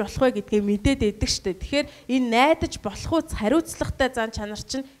найдаж болох вэ гэдгийг мэдээд идэг штэ. Тэгэхээр энэ найдаж болох үс хариуцлагатай зан чанар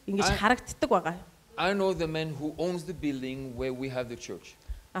чинь ингэж харагддаг байгаа. I know the man who owns the building where we have the church.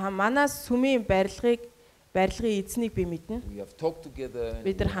 Манай сүмийн барилгын эзнийг би мэднэ. We have talked together.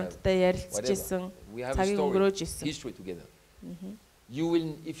 Бид нар хамтдаа ярилцж исэн, цагийг өнгөрөөж исэн. History together. You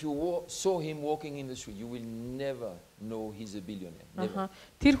will, if you saw him walking in the street, you will never know he's a billionaire. Never.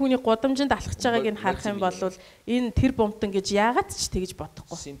 Тэр хүний гудамжинд алхаж байгааг нь харах юм бол энэ тэр бомтон гэж яагаад ч тэгж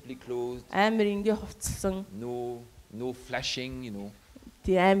бодохгүй. Simply clothed. Амар ингээ хувцсан. No flashing,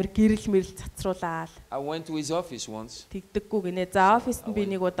 Тий амар гэрэл мэрэл цацруулаад. I went to his office once. Тэгдэггүй гинэ. За оффист нь би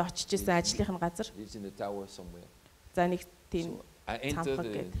нэг удаа очиж исэн ажлынх нь газар. He's in the tower somewhere. За нэг тийм I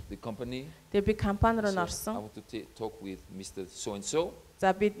entered the company. Тэгээ би компани руу I орсон. want to talk with Mr. So and so.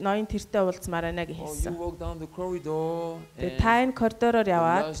 За би ноён тэртэй уулзмаар байна гэж You хэлсэн. walk down the corridor. Тэгээ та энэ коридороор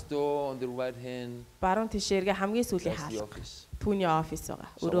яваад Last door on the right hand. баруун тишээргээ хамгийн сүүлийн That's the хаалга. office. Түүний офис байгаа.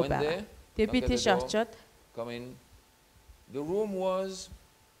 So Өрөө went байгаа. there. Тэгээ би тийш очиод Come in. The room was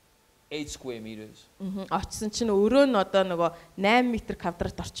 8 square meters. очсон чинь өрөө нь одоо нөгөө 8 м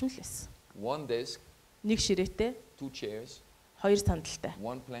квадрат орчим л байсан. One desk, Нэг ширээтэй, 2 chairs, 2 сандалтай,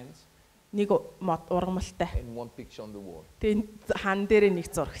 1 plant, нэг ургамалтай. and 1 picture on the wall. Тэгээ хан дээрээ нэг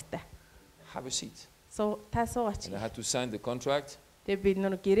зурагтай. Have a seat. Та суугаач. And I had to sign the contract. Тэгээ би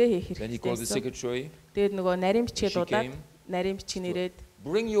нөгөө гэрээ хийх Then he called the хэрэгтэй. secretary. Тэгээд нөгөө нарийн бичгээ She дуудаад came. нарийн бичиг нэрээд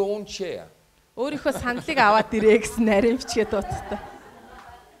Bring your own chair. өөрийнхөө сандлыг аваад ирээ гэсэн нарийн бичгээ дуудсан.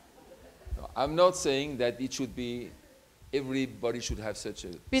 I'm not saying that it should be everybody should have such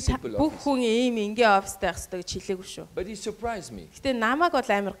a Би simple бүх office. хүн ийм ингээ офистай байх хэрэгтэй гэж хэлээгүй шүү. But he surprised me Гэтэ намайг бол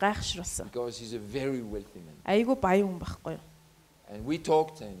амар гайхшруулсан. because he's a very wealthy man. Айгу баян хүн байхгүй юу? And we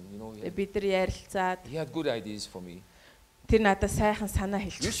talked and Бид нар ярилцаад he had good ideas for me. тэр надад сайхан санаа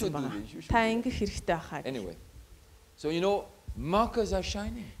You хэлчихсэн should do байна. this. You should Та do ингэх хэрэгтэй байхаа. Anyway, so markers are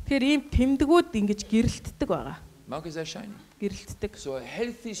shining. Тэр ийм тэмдгүүд ингэж гэрэлтдэг байгаа. Markers are shining. Гэрэлтдэг. So a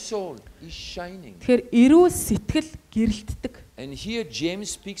healthy soul is shining. Тэгэхээр эрүүл сэтгэл гэрэлтдэг. And here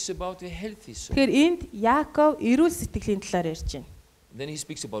James speaks about a healthy soul. Тэгэхээр энд Яаков эрүүл сэтгэлийн талаар ярьж байна. Then he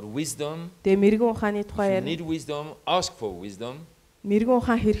speaks about wisdom. Тэгээ мэрэгэн ухааны If тухай you ярина. need wisdom, ask for wisdom. Мэрэгэн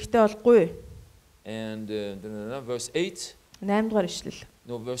ухаан хэрэгтэй болгүй. And verse 8, 8 дугаар ишлэл.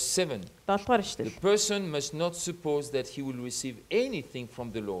 no, verse 7. 7 дугаар The ишлэл. person must not suppose that he will receive anything from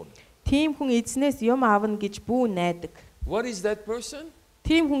the Lord. Тим хүн эзнээс юм аавна гэж бүү найдаг. What is that person?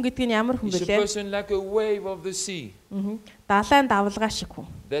 Тим хүн гэдэг нь ямар хүн He's a бэлээ? person like a wave of the sea Далайн давлгаа шиг хүн.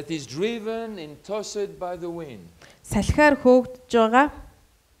 that is driven and tossed by the wind. Салхиар хөөгдөж байгаа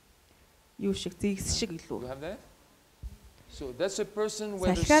юу шиг зигс шиг You илүү. have that? So that's a person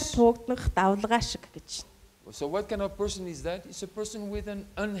where Салхиар тугднах давлгаа шиг гэж. So what kind of person is that? It's a person with an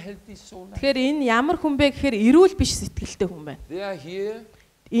unhealthy soul life. Тэгэхээр энэ ямар хүн бэ гэхээр эрүүл биш сэтгэлтэй хүн байна. They are here,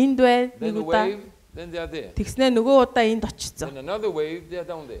 Энд бай then нэг a удаа wave, then they are there. тэгснэ нөгөө удаа энд очицсан. Then another wave, they are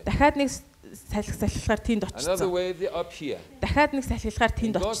down there. Дахиад нэг салхилахаар тэнд Another очицсан. wave, they're up here. Дахиад нэг салхилахаар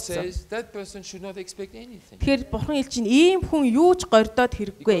тэнд God очицсан. says that person should not expect anything. Тэгэхээр бурхан хэлж чинь ийм хүн юу ч гордоод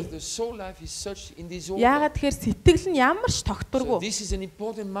хэрэггүй. Because the soul life is such in this order. Яагаад тэгэхээр сэтгэл нь ямар ч So тогтургүй. this is an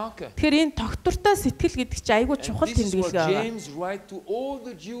important marker. Тэгэхээр энэ тогтвортой сэтгэл гэдэг чинь айгүй And чухал this is what тэмдэглэл байгаа. James writes to all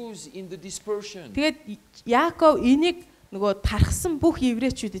the Jews in the dispersion. Тэгээд Яаков энийг нөгөө тархсан бүх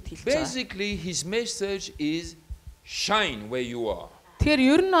еврейчүүдэд хэлж байгаа. Basically, his message is shine where you are. Тэгэхээр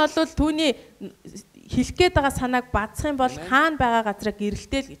ер нь бол түүний хэлэх гээд байгаа санааг бадсах юм бол хаана байгаа газараа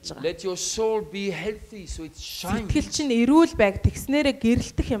гэрэлтэл гэж байгаа. Let your soul be healthy so it shines. Сэтгэл чинь эрүүл байг тэгснээрээ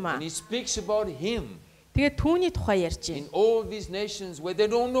гэрэлтэх юм аа. And he speaks about him Тэгээд түүний тухай ярьж in байна. all these nations where they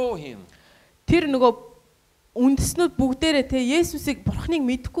don't know him. Тэр нөгөө үндэснүүд бүгдээрээ те Есүсийг бурхныг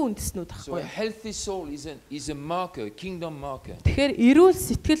мэдгүй үндэснүүд So a ахгүй. healthy soul is a marker, a kingdom marker. Тэгэхээр эрүүл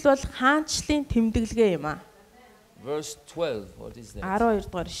сэтгэл бол хаанчлалын тэмдэглэгээ юм аа. Verse 12, what is that? 12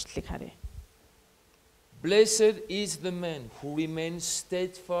 дугаар ишлэлийг харъя. Blessed is the man who remains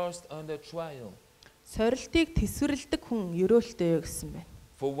steadfast under trial. Сорилтыг тэсвэрлэдэг хүн ерөөлтэй юу гэсэн бэ?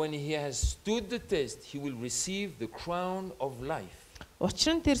 For when he has stood the test, he will receive the crown of life.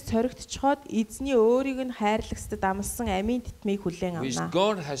 Учир нь тэр соригдчиход эзний өөрийг нь хайрлагсдад амласан амийн тэтмийг хүлээн Which авна.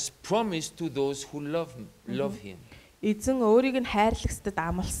 God has promised to those who love him. Эзэн өөрийг нь хайрлагсдад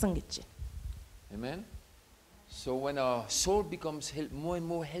амласан гэж. Amen. So when our soul becomes more and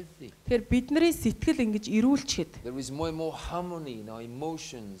more healthy, Тэгэхээр бидний сэтгэл ингэж эрүүлчихэд there is more and more harmony in our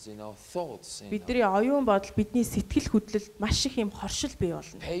emotions, in our thoughts. бидний оюун бодол, бидний сэтгэл хөдлөлд маш их юм хоршил бий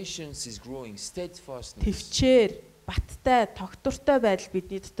болно. Patience is growing, steadfastness, Тэвчээр, баттай, тогтвортой байдал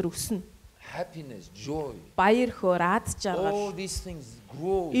бидний дотор өснө. happiness, joy. Баяр хөөр, ад жаргал. All these things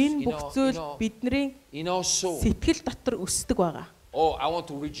grow Энэ бүх зүйл бидний in our soul. сэтгэл дотор өсдөг байгаа. Oh, I want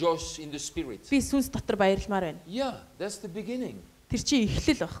to rejoice in the spirit. Би сүнс дотор баярлмаар байна. Yeah, that's the beginning. Тэр чинь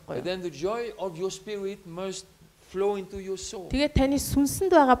эхлэл байхгүй But юу? then the joy of your spirit must flow into your soul. Тэгээд таны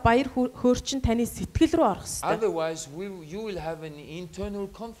сүнсэнд байгаа баяр хөөр чинь таны сэтгэл рүү орох ёстой. Otherwise, you will have an internal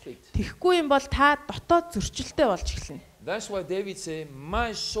conflict. Тэгэхгүй юм бол та дотоод зөрчилтэй болж эхэлнэ. That's why David said,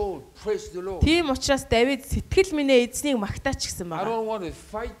 "My soul, praise the Lord." Тийм учраас Давид сэтгэл минь эзнийг магтаач гэсэн I байна. don't want to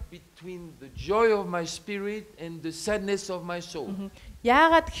fight between the joy of my spirit and the sadness of my soul.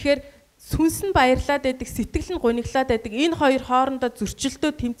 Яагаад гэхээр сүнс нь баярлаад байдаг, сэтгэл нь гуниглаад байдаг. Энэ хоёр хоорондоо зөрчилдөө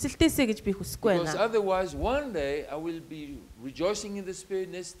тэмцэлтээсэ гэж би хүсэхгүй Because байна. otherwise, one day I will be rejoicing in the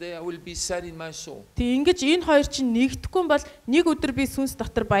spirit, next day I will be sad in my soul. Тэг ингэж энэ хоёр чинь нэгдэхгүй юм бол нэг өдөр би сүнс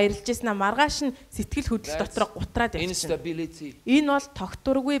дотор баярлж яснаа маргааш нь сэтгэл хөдлөл дотор гутраад явчихна. Instability. Энэ бол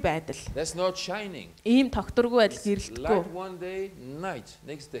тогтворгүй байдал. That's not shining. Ийм тогтворгүй байдал Light гэрэлтэхгүй. one day, night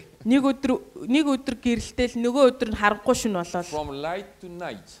next day. Нэг өдөр гэрэлтэл нөгөө өдөр нь харанхуй шин болол. From light to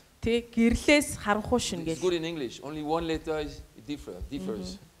night. Тэг гэрлээс харанхуй шин It's гэл. good in English. Only one letter is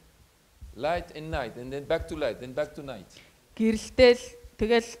differs. Light and night, and then back to light, then back to night. Гэрэлтэл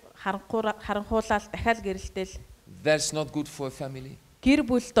тэгэл харанхуулаад дахиад гэрэлтэл. That's not good for a family. Гэр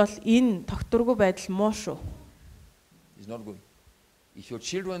бүлд бол энэ тогтворгүй байдал муу шүү. It's not good. If your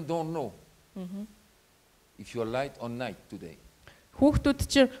children don't know if you're light or night today, Хүүхдүүд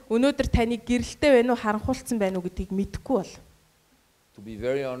чинь өнөөдөр таны гэрэлтэй байна уу харанхуулсан байна уу гэдгийг мэдэхгүй бол to be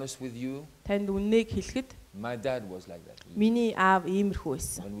very honest with you, танд үннийг хэлэхэд my dad was like that. миний аав иймэрхүү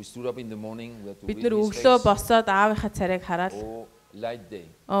байсан. When we stood up in the morning, we had to Бид read нэр his өглөө face. босоод аавынхаа царайг хараад Oh, light day.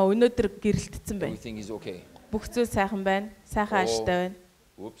 Өнөөдөр гэрэлтсэн байна. Everything is okay. Бүх зүйл сайхан байна. Сайхан ааштай байна.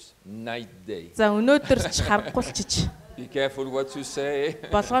 Oops, night day. За өнөөдөр ч харанхуулчиж Be careful what you say.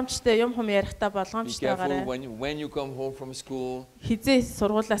 болгоомжтой юм ярихдаа Be болгоомжтойгаарай. careful when you come home from school. Хизээ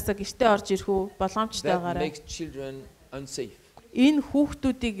сургуулаасаа гэртээ орж ирэх үү That болгоомжтойгаарай. makes children unsafe. Энэ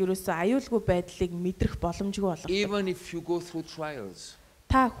хүүхдүүдийг ерөөсөө аюулгүй байдлыг мэдрэх боломжгүй болгох. Even if you go through trials,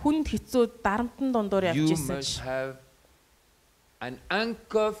 Та хүнд хэцүү дарамтан дундуур явж you ирсэн must ч have an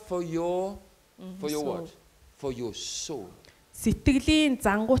anchor for your soul. what? For your soul. Сэтгэлийн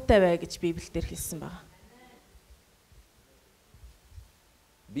зангуутай бай гэж Библиэлд хэлсэн байна.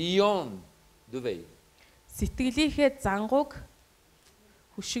 Beyond the veil Сэтгэлийнхээ зангууг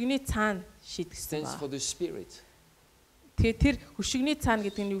хөшигний цаана шийдгсэн stands байна. for the spirit. Тэгэхээр тэр хөшигний цаана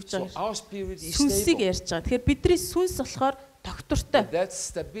гэдэг нь юу гэж So байгаа юм? our spirit is Сүнсийг stable. ярьж байгаа. Тэгэхээр бидний сүнс болохоор тогтвортой. But that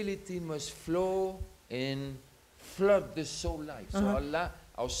stability must flow and flood the soul life. So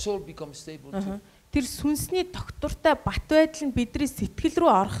our soul becomes stable too. Тэр сүнсний тогтвортой бат байдал нь бидний сэтгэл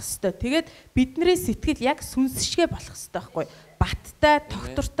рүү орох ёстой. Тэгээд бидний сэтгэл яг сүнс шигэ болох ёстой байхгүй. Баттай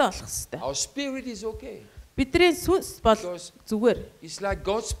тогтвортой болох ёстой. Our spirit is okay. Бидний сүнс бол зүгээр. It's like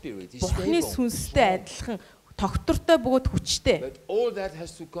God's spirit. It's Бурхны stable. сүнстэй адилхан тогтвортой бөгөөд хүчтэй. But all that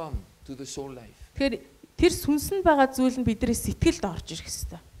has to come to the soul life. Тэгэхээр тэр сүнсэнд байгаа зүйл нь бидний сэтгэлд орж ирэх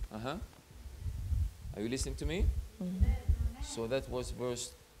ёстой. Are you listening to me? So that was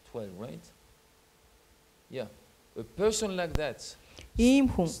verse 12, right? Yeah. A person like that Ийм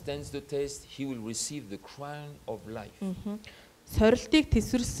хүн stands the test, he will receive the crown of life. сорилтыг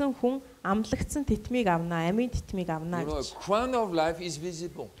тэсвэрлсэн хүн амлагдсан тэтмийг авна, амийн тэтмийг авна You know, a гэж. crown of life is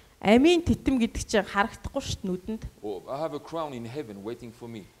visible. Амийн тэтэм гэдэг чинь харагдахгүй шүү дээ нүдэнд. Oh, I have a crown in heaven waiting for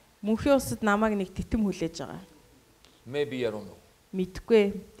me. Мөнхийн улсад намайг нэг тэтэм хүлээж байгаа. Maybe I don't know.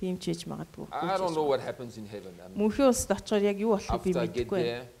 Мэдгүй, тийм ч хийж магадгүй. I don't know what happens in heaven. Мөнхийн улсад очихоор яг юу болохыг би After I get мэдгүй.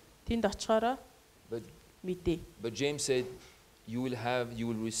 there, Тэнд очихоор but мэдээ. James said, you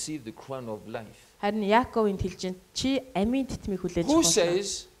will receive the crown of life. Харин Яаковын хэлж чи амийн тэтмийг хүлээж Who авах.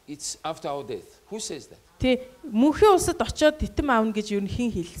 says it's after our death? Who says that? Тэ мөнхийн улсад очиод тэтэм аавна гэж юу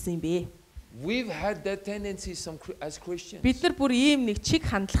хэн хэлсэн юм бэ? We've had that tendency as Christians. Бид нар бүр ийм нэг чиг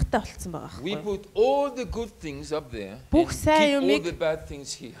хандлагатай болцсон байгаа We байхгүй. put all the good things up there and Бүх keep сайн all юмыг- the bad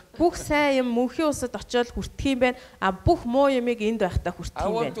things here. Бүх сайн юм мөнхийн усад очиод хүртэх юм байна. А бүх муу юмыг энд байхдаа хүртэх I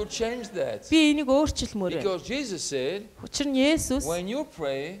юм want байна. to change that. Би энийг өөрчилмөр байна. Because Jesus said, Учир нь Есүс when you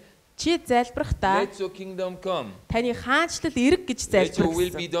pray, чи залбирахдаа let your kingdom come. таны хаанчлал ирэг гэж Let your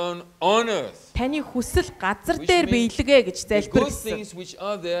will be залбирсан. done on earth. Таны хүсэл газар Which дээр means биелгээ гэж The good залбирсан. things which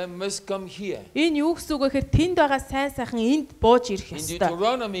are there must come here. Энэ юу гэсэн үг вэ гэхээр тэнд байгаа сайн сайхан энд бууж ирэх In ёстой.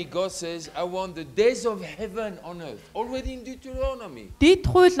 Deuteronomy, God says, I want the days of heaven on earth. Already in Deuteronomy. Дид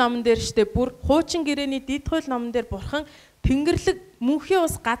хууль номон дээр штэ бүр хуучин гэрээний дид хууль номон дээр бурхан Тэнгэрлэг мөнхийн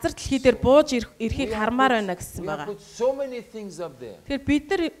ус газар дэлхий дээр бууж ирэхийг хармаар байна гэсэн We have байгаа. put so many things up there. Тэгэхээр бид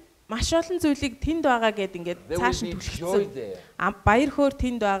нар маш олон зүйлийг тэнд байгаа гэд ингээд There цааш will нь be joy түлхсэн. there. Баяр хөөр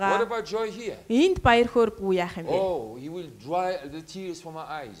тэнд What байгаа. about joy here? Энд баяр хөөргүй яах юм бэ? Oh, He will dry the tears from our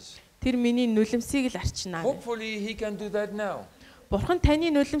eyes. Тэр миний нулимсыг л арчнаа. Hopefully He can do that now. Бурхан таны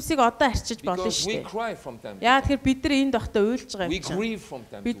нулимсыг одоо арчиж болно Because we шүү дээ. cry from time to Яагаад time. тэгэхээр бид нар энд байхдаа уйлж байгаа We юм чинь. grieve from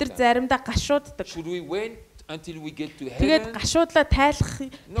time Бид to нар time. заримдаа гашууддаг. Should we wait until we get to Тэгээд heaven? гашуудлаа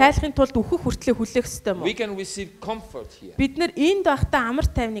тайлахын тулд өөхөх хүртлэх хүлээх ёстой юм We уу? can receive comfort here. Бид нар энд байхдаа амар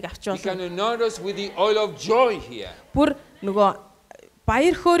тайвныг авч He can болно. anoint us with the oil of joy here. Бүр нөгөө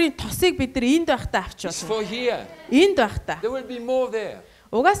баяр хөөрийн тосыг бид нар энд байхдаа авч It's болно. for here. Энд байхдаа. There will be more there.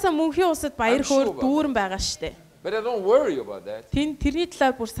 Угаасаа мөнхийн усад баяр I'm sure хөөр about дүүрэн байгаа штэ. But I don't worry about that. Тэрний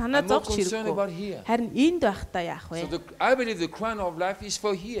талаар бүр санаа I'm more зовж concerned хэрэггүй. about here. Харин энд байхдаа яах вэ? So I believe the crown of life is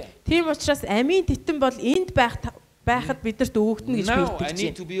for here. Тийм учраас амийн титэн бол энд байхад бидэрт өгөгдөн гэж би Now I итгэж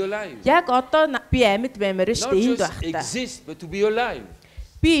need байна. to be alive. Яг одоо би амьд баймаар Not штэ энд just байхдаа. exist, but to be alive.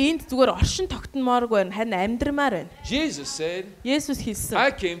 Би энд зүгээр оршин тогтномооргүй байна. Харин амьдрмаар байна. Jesus said, Есүс хэлсэн. I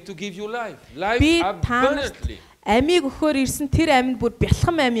came to give you life. Life Би abundantly. Амийг өгөхөөр ирсэн тэр амьд бүр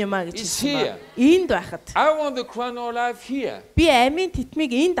бялхам ам юм а гэж It's хэлсэн here. ба. Энд байхад. I want the crown of life here. Би амийн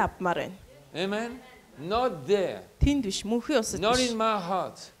титмийг энд авмаар байна. Amen. Not there. Тэнд биш, мөнхийн усад Not биш. in my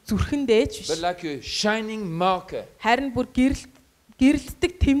heart. Зүрхэндээч биш. But like a shining marker. Харин бүр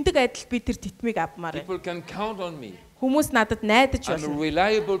гэрэлтдэг тэмдэг адил би тэр титмийг авмаар байна. People can count on me. Хүмүүс надад найдаж I'm a болно.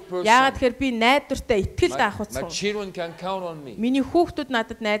 reliable person. Яагаад тэгэхээр би найдвартай итгэл My даахуцсан. children can count on me. Миний хүүхдүүд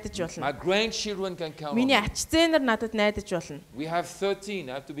надад найдаж My болно. grandchildren can count on Миний me. ач зээнэр надад найдаж болно. We have 13.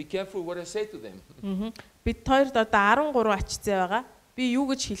 I have to be careful what I say to them. Бид хоёрд одоо 13 ач зээ байгаа. Би юу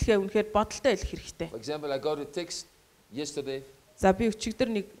гэж хэлэхээ үнэхээр бодолтой хэлэх хэрэгтэй. For example, I got a text yesterday За би өчигдөр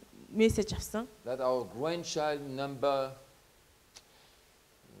нэг мессеж авсан. that our grandchild number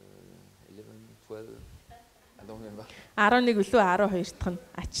 11, 12, I don't remember. 11 үлээ 12 дахь нь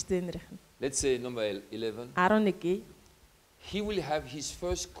ач зээнэрийнх нь. Let's say number 11. 11 гээ. He will have his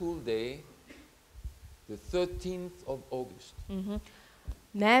first school day the 13th of August.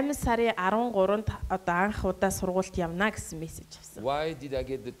 8 сарын 13-нд одоо анх удаа сургуульд явна гэсэн мессеж авсан. Why did I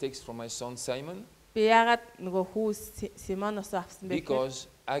get the text from my son Simon? Би яагаад нөгөө хүү Симоноос авсан бэ гэхээр Because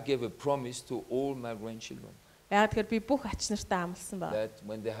I gave a promise to all my grandchildren яагаад тэгэхээр би бүх ач нартай амласан байна. that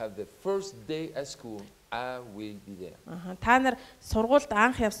when they have the first day at school, I will be there. Та нар сургуульд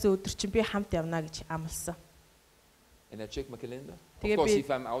анх явсан өдөр чинь би хамт явна гэж амласан. And I check my calendar. Of Тэгээ course, би- if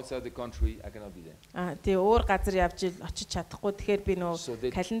I'm outside the country, I cannot be there. Тэгээ өөр газар явж очиж чадахгүй. Тэгэхээр би So нөгөө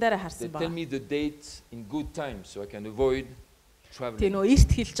they- календараа They харсан tell байна. me the date in good time so I can avoid Тэгээ traveling. нөгөө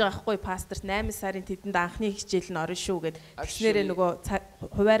эрт хэлж байгаа хгүй пасторт 8 сарын тэдэнд анхны хичээл нь орно шүү гэд. Тэгснээрээ Actually- нөгөө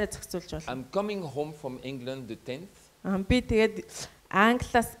хуваараа зохицуулж байна. I'm coming home from England the 10th, Би тэгээд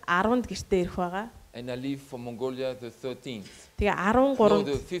Англиас 10-нд гэртээ ирэх байгаа. and I leave for Mongolia the 13th. Тэгээ No, 13-нд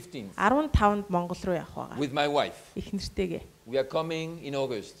the 15th 15-нд Монгол руу явах байгаа. with my wife. Их нэртэйгээ. We are coming in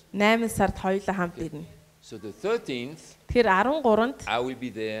August. 8 сард хоёулаа хамт ирнэ. So the 13th, Тэгэхээр 13-нд I will be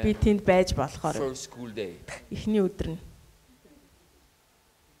there би тэнд байж болохоор first school day. эхний өдөр нь.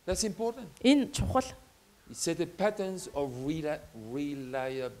 That's important. Энэ чухал. It set the patterns of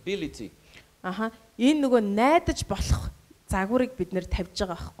reliability. Энэ нөгөө найдаж болох загварыг бид нэр тавьж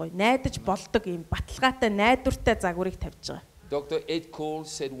байгаа байхгүй. Найдаж болдог юм баталгаатай найдвартай загварыг тавьж байгаа. Dr. Ed Cole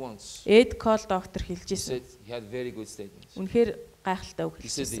said once, Эд Кол доктор хэлж he ирсэн. said he had very good statements. Үнэхээр гайхалтай үг He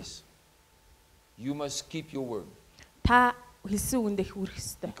said хэлсэн. this, you must keep your word. Та хэлсэн үгэндээ хүрэх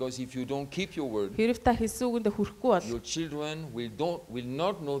ёстой. Because if you don't keep your word, Хэрв та хэлсэн үгэндээ хүрэхгүй бол your children will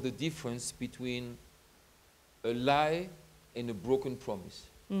not know the difference between a lie and a broken promise.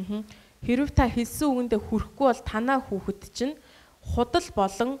 хэрв та хэлсэн үгэндээ хүрэхгүй бол танаа хүүхэд чинь худал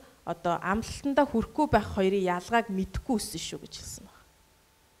болон одоо амлалтандаа хүрэхгүй байх хоёрын ялгааг мэдэхгүй өссөн шүү гэж хэлсэн байна.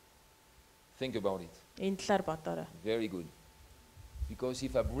 Think about it. Энэ талаар бодоорой. Very good. Because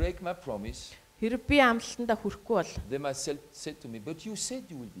if I break my promise, Хэрв би амлалтандаа хүрэхгүй бол they must said to me, but you said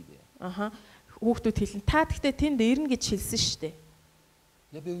you will be there. Аха. Хүүхдүүд хэлнэ. Та гэхдээ тэнд ирнэ гэж хэлсэн шүү дээ.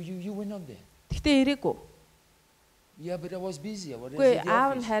 Yeah, but you were not there. Гэхдээ ирээгүй. Yeah, but I was busy. I was Гүй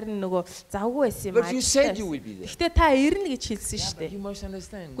аав нь харин нөгөө завгүй байсан юм аа. But you said you will be there. Гэхдээ та ирнэ гэж хэлсэн шүү дээ. You must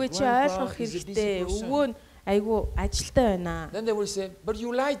understand. Гүй чи ойлгох хэрэгтэй. Өвөө нь айгүй ажилтай байна. Then they will say, but you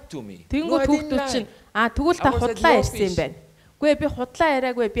lied to me. Тэнгүүд хүүхдүүд чинь тэгвэл та худлаа ярьсан юм байна. Гүй би худлаа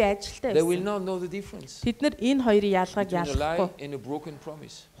яриаггүй би ажилтай They will байсан. not know the difference. Тэд нар энэ хоёрын ялгааг Between a lie ялахгүй. and a broken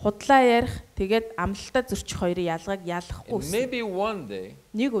promise. Худлаа ярих тэгээд амлалтаа зөрчих хоёрын ялгааг ялахгүй. And maybe one day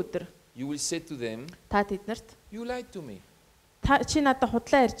Нэг өдөр you will say to them, та тэднэрт you lied to me. та чи надад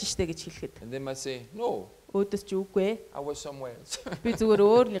худлаа ярьж штэ гэж хэлэхэд And they might say, no, өөдөөс ч үгүй I was somewhere else. би зүгээр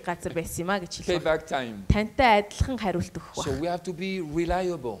өөр нэг газар байсан юм а гэж хэлэх. Payback time. Тантай адилхан хариулт өгөх So ба. we have to be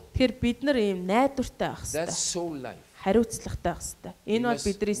reliable. Тэгэхээр бид нар ийм найдвартай байх That's хэрэгтэй. soul life. Хариуцлагатай байх хэрэгтэй. Энэ бол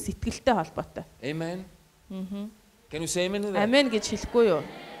бидний сэтгэлтэй холбоотой. Amen. Can you say amen to that? Амен гэж хэлэхгүй юу?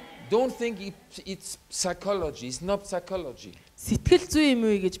 Don't think it's psychology. It's not psychology. Сэтгэл зүй юм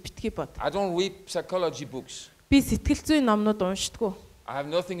уу гэж битгий бод. I don't read psychology books. Би сэтгэл зүйн номнууд уншдаггүй. I have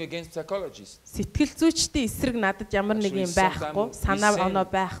nothing against psychologists. Сэтгэл зүйчдийн эсрэг надад ямар нэг юм байхгүй, санаа оноо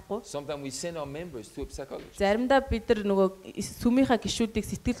байхгүй. Sometimes we send our members to a psychologist. Заримдаа бид нар нөгөө сүмийнхаа гишүүдийг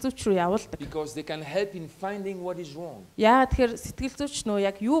сэтгэл зүйч рүү явуулдаг. Because they can help in finding what is wrong. Яа тэгэхээр сэтгэл зүйч нөө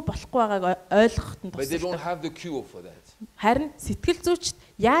яг юу болохгүй байгааг ойлгоход нь But they don't тусалдаг. have the cure for that. Харин сэтгэл зүйчд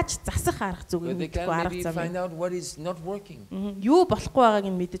яаж засах арга But зүгийг they мэдгүй can арга maybe зам. find out what is not working. Юу болохгүй байгааг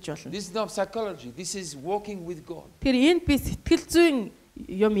нь мэдэж болно. This is not psychology. This is walking with God. Тэгэхээр энд би сэтгэл зүйн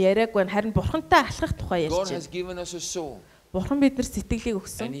юм яриаггүй харин бурхантай алхах тухай God ярьж has байна. given us a soul. Бурхан биднэр сэтгэлийг And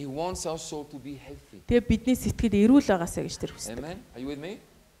өгсөн. He wants our soul to be healthy. Тэгээ бидний сэтгэл эрүүл байгаасаа гэж тэр хүсдэг. Amen. Are you with me?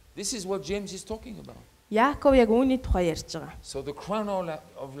 This is what James is talking about. Яаков яг үүний тухай ярьж байгаа. So the crown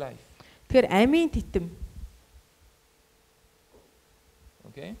of life. Тэгэхээр амийн титэм.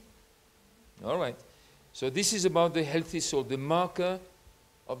 Okay? All right. So this is about the healthy soul, the marker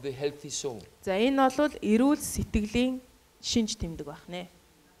of the healthy soul. За энэ бол эрүүл сэтгэлийн шинж тэмдэг байх нэ.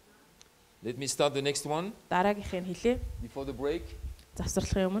 Let me start the next one Дараагийнхыг хэлье. before the break.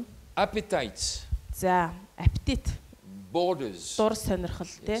 Завсарлахын өмнө. Appetites, За, аппетит, borders. дур сонирхол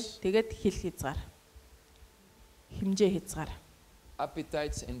тий. Yes. Тэгээд хил хязгаар. Хэмжээ хязгаар.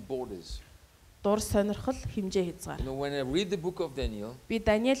 Appetites and borders. Дур сонирхол, хэмжээ хязгаар. You know, when I read the book of Daniel Би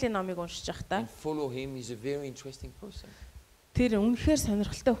Даниэлийн номыг уншиж байхдаа and follow him, he's a very interesting person. тэр үнэхээр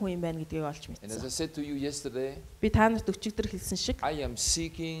сонирхолтой хүн юм байна гэдгийг олж And as I мэдсэн. said to you yesterday, Би та нарт өчигдөр хэлсэн шиг I am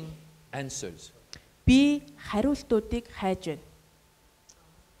seeking answers. би хариултуудыг хайж байна.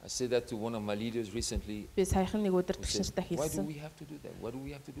 I said that to one of my leaders recently. Би саяхан нэг өдөр Who тагш said, нартай why do хэлсэн. we have to do that? Why do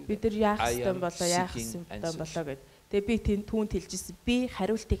we have to do Бид that? нар яах I ёстой am болоо, яах seeking ёстой answers. болоо гэд. Тэгээ би тэнд түүнд хэлжсэн. Би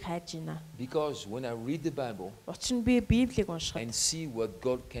хариултыг хайж байна. Because when I read the Bible Учир нь би Библийг уншихад and see what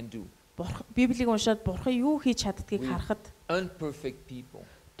God can do, Библийг уншаад Бурхан юу хийж чаддгийг харахад unperfect people,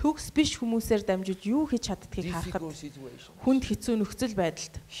 төгс биш хүмүүсээр дамжиж юу хийж чаддгийг харахад difficult situations. хүнд хэцүү нөхцөл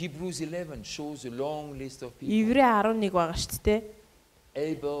байдалд Hebrews 11 shows a long list of people. Иврэ 11 байгаа шүү дээ.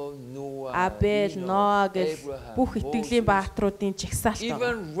 Abel, Noah, Абел, Enoch, Ноа гэл Abraham, бүх итгэлийн Moses. баатруудын жагсаалт байгаа.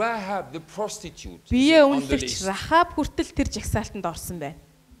 Even Rahab the prostitute is Бие on the үнэлэгч list. Рахаб хүртэл тэр жагсаалтанд орсон байна.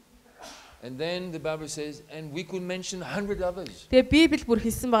 And then the Bible says, and we could mention 100 others. Тэгээ Библи бүр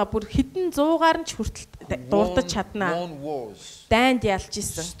хэлсэн байгаа бүр хэдэн 100-аар нь ч хүртэл дурдж чаднаа. Won wars, Дайнд ялж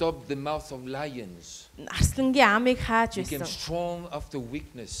исэн. stopped the mouth of lions, Арслангийн амыг хааж became байсан. strong after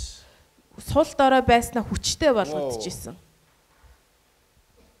weakness. Сул дорой байснаа хүчтэй болгож исэн.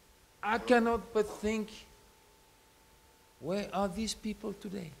 I cannot but think, where are these people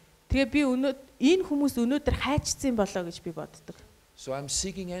today? Тэгээ би энэ хүмүүс өнөөдөр хайчсан болоо гэж би боддог. So I'm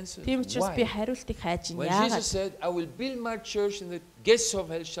seeking answers. Тийм учраас би Why? хариултыг хайж When байна. Jesus Яагаад? said, I will build my church and the gates of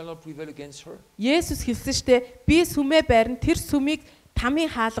hell shall not prevail against her. Есүс хэлсэн штэ би сүмээ байрна тэр сүмийг тамийн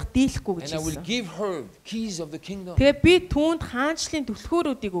хаалга дийлэхгүй гэж And I will хэлсэн. give her keys of the kingdom. Тэгээ би түүнд хаанчлалын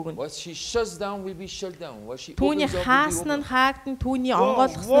түлхүүрүүдийг өгнө. What she shuts down will be shut down. What she Түүний opens up will хаасн be нь opened. хаагдана, түүний Wow,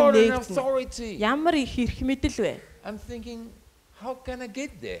 онгойлгосон what нь an нээгдэнэ. authority. Ямар их эрх мэдэл вэ? I'm thinking, how can I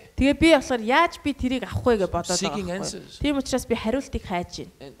get there? Тэгээ би болохоор яаж би тэрийг авах вэ гэж бодоод Seeking байгаа answers. байхгүй. Тийм учраас би хариултыг хайж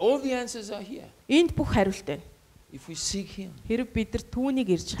байна. And all the answers are here. Энд бүх хариулт байна. If we seek him. Хэрэг бид нар түүнийг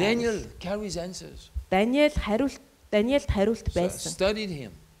ирж Daniel хайвал. carries answers. Даниэлд хариулт So I байсан. studied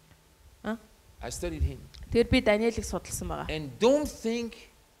him. Huh? I studied him. Тэр би Даниэлийг судалсан байгаа. And don't think,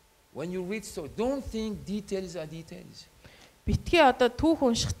 when you read story, don't think details are details. Битгий одоо түүх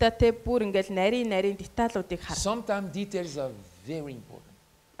уншихтаа те бүр ингээл нарийн деталуудыг хар. Sometimes details are very important.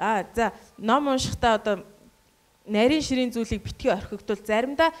 За ном уншихтаа одоо нарийн ширийн зүйлийг битгий орхигдвол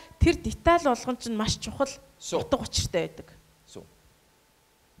заримдаа тэр деталь болгон чинь маш чухал So, утга учиртай байдаг. so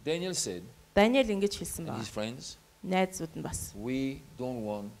Daniel said, Даниэл ингэж хэлсэн and байна. his friends, Найзууд нь бас. we don't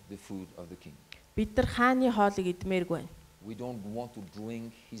want the food of the king. Бид нар хааны хоолыг идмээргүй байна. We don't want to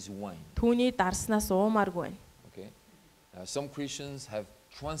drink his wine. Түүний дарснаас уумааргүй байна. Okay? Some Christians have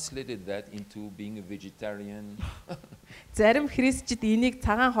translated that into being a vegetarian. Зарим христчид энийг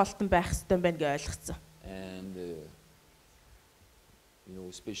цагаан хоолтон байх ёстой байна гэж ойлгоцсон. And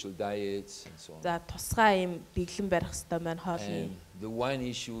special diets and so on. За тусгай юм дэглэм барих ёстой байна хоолны. And the wine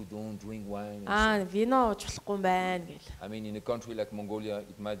issue, don't drink wine. Вино ууж болохгүй байна гэл. I mean, in a country like Mongolia,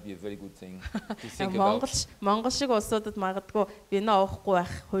 it might be a very good thing to think about. Монгол шиг улсуудад магадгүй вино уухгүй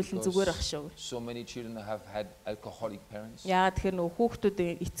байх хуулийн зүгээр ах шүү. So many children have had alcoholic parents. Яагаад тэгэхээр нөх хүүхдүүд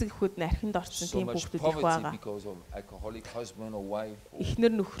эцэг эхүүд нь архинд орсон тийм хүүхдүүд их байгаа. Because of alcoholic husband or wife.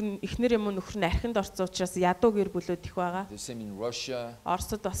 Эхнэр юм уу нөхөр нь архинд орсон учраас ядуу гэр бүлүүд их байгаа. The same in Russia.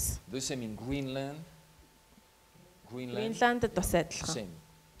 Оросд бас. The same in Greenland. Гренландд бас адилхан. Same.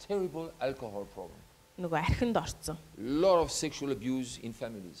 Terrible alcohol problem. Нөгөө архинд орсон. Lot of sexual abuse in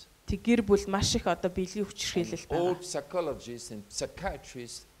families. Тэг гэр бүл маш их одоо биелийн хүчирхийлэл байгаа. All psychologists and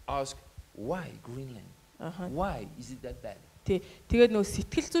psychiatrists ask why Greenland? Why is it that bad? Тэгээд нөгөө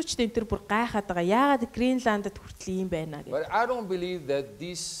сэтгэл зүйчтэй энэ төр бүр гайхаад байгаа. Яагаад Гренландд хүртэл ийм байна гэх. But I don't believe that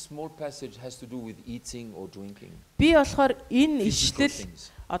this small passage has to do with eating or drinking. Би болохоор энэ ишлэл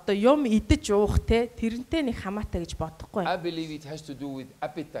одоо юм идэж уух те тэрнтэй нэг хамаатай гэж бодохгүй. I believe it has to do with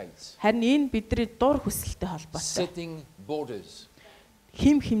appetites. Харин энэ бидний дур хүсэлтэй холбоотой. Setting borders.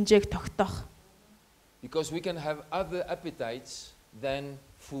 Хим хэмжээг тогтоох. Because we can have other appetites than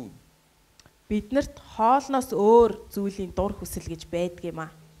food. Биднэрт хоолноос өөр зүйлийн дур хүсэл гэж байдаг юм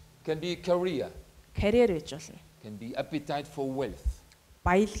аа. Can be career. Карьер гэж болно. Can be appetite for wealth.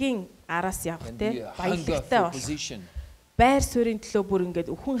 Баялагын араас явах те баялагтай болох. Байр суурийн төлөө бүр ингээд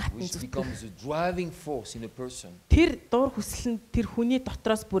өхөн хатан зүтгэх. Тэр дур хүсэл нь тэр хүний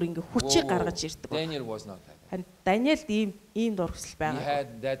дотроос бүр ингээд хүчийг гаргаж ирдэг. Даниэлд ийм дур хүсэл байгаа.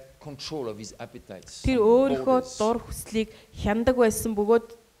 Тэр өөрийнхөө дур хүслийг хяндаг байсан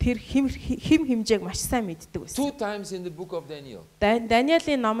бөгөөд тэр хим хэмжээг маш сайн мэддэг байсан. Two times in the book of Daniel.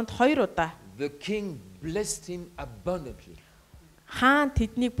 Даниэлийн номонд 2 удаа. The king blessed him abundantly. Хаан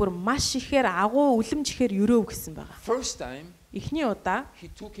тэднийг бүр маш ихээр агуу үлэмжихээр өрөөв гэсэн байгаа. First time, эхний удаа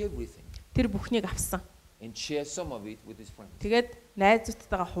he took everything. Тэр бүхнийг авсан. And shared some of it with his friends. Тэгээд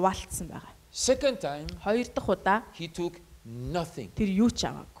найзуудтайгаа хуваалцсан байгаа. Second time, хоёр дахь удаа he took nothing. Тэр юу ч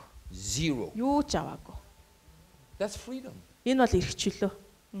аваагүй. Zero. Юу ч аваагүй. That's freedom. Энэ бол эрх чөлөө.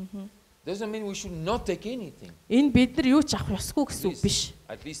 Doesn't mean we should not take anything. Энэ бид нар юу ч авах ёсгүй гэсэн үг биш.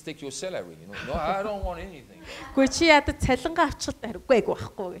 At least take your salary, No, I don't want anything. Гэхдээ чи ядад цалингаа авчихад харахгүй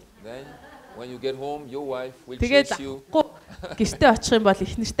байхгүй гэж. Then when you get home, your wife will chase you. Гэртээ очих юм бол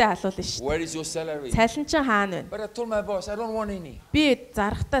их нэртэй алуулна шүү. Where is your salary? Цалин чинь хаана вэ? But I told my boss, I don't want any. Би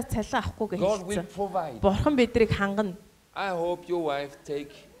зарахтаа цалин авахгүй гэж хэлсэн. God will provide. Бурхан бидрийг хангана. I hope your wife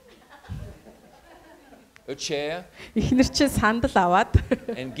take a chair. Ихнэр чинь сандал аваад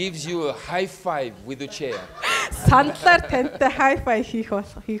and gives you a high five with the chair. Сандлаар тантай high five хийх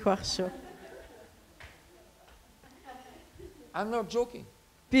байх шүү. I'm not joking.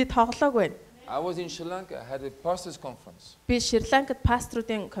 Би тоглоог байна. I was in Sri Lanka, I had a pastors conference. Би Шри-Ланкад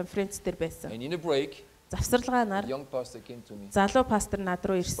паструудын конференц дээр байсан. And in a break, завсарлагаанаар young pastor came to me. Залуу пастор над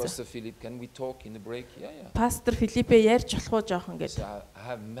руу ирсэн. Pastor Philip, can we talk in the break? Yeah. Пастор Филиппэ ярьж болох уу жоохон гэж. I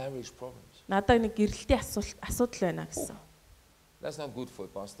have marriage problems. Надад нэг гэрэлтийн асуудал байна гэсэн. That's not good for a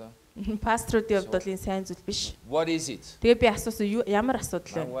pastor. Паструудын хувьд бол энэ сайн зүйл биш. What is it? Тэгээ би асуусан ямар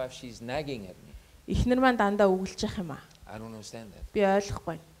асуудал вэ? My wife, she's nagging at me. Эхнэр маань дандаа үгэлж явах юм аа. I don't understand that. Би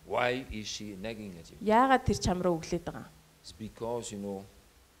ойлгохгүй. Why is she nagging at you? Яагаад тэр чам руу үглээд байгаа? It's because,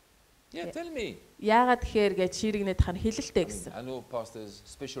 Yeah, tell me. Яагаад тэгэхээр гэж ширэгнээд хань хэлэлтэй гэсэн. I know pastors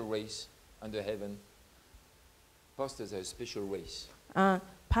special race under heaven. Pastors have special race.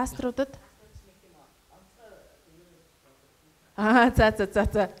 Паструудад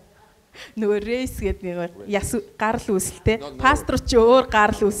за. Нөгөө рейс гэдэг нэг яс гарал үүсэлтэй. Паструуд ч өөр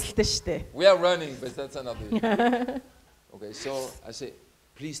гарал үүсэлтэй шүү дээ. We are running, but that's another. Okay, so I say,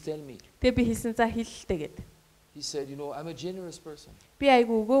 please tell me. Тэгээ би хэлсэн за хэлэлтэй гэдэг. He said, I'm a generous person. Би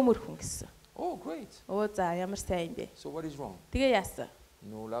айгу өгөөмөр хүн гэсэн. Oh, great. За ямар сайн юм бэ? So what is wrong? Тэгээ яасан?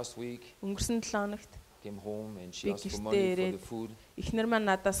 Last week. Өнгөрсөн 7 хоногт came home and she asked for money for the food. Эхнэр маань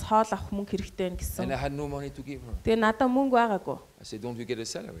надаас хоол авах мөнгө хэрэгтэй гэсэн. And I had no money to give her. Тэгээ надад мөнгө байгаагүй. I said, don't you get a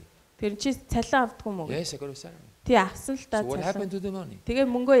salary? Тэр чи цалин авдаг юм уу? Yes, I got a salary. Тий авсан л та цалин. So what happened to the money? Тэгээ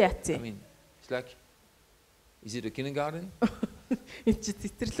мөнгөө яатсан? It's like, is it a kindergarten? Чи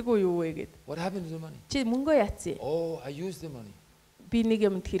цэцэрлэг үү юу вэ гэд. What happened to the money? Чи мөнгөө яатсан? Oh, I used the money. Би нэг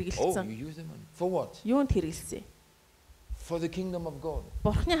юмд хэрэгэлсэн. Oh, you used the money. For what? Юунд хэрэгэлсэн? for the kingdom of God.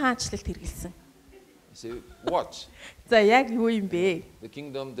 Бурхны хаанчлалд хэрэгэлсэн. You say, what? За яг юу юм бэ? The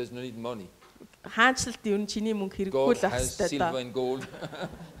kingdom does not need money. Хаанчлалд ер нь чиний мөнгө God хэрэггүй л has ахстай silver доо. and gold.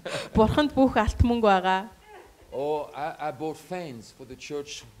 Бурханд бүх алт мөнгө байгаа. Oh, I bought fans for the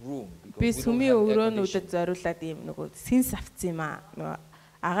church room Би because we don't сүмийн have air өрөөнүүдэд conditioning. зориулаад ийм нөгөө сэнс авцсан юм аа. Нөгөө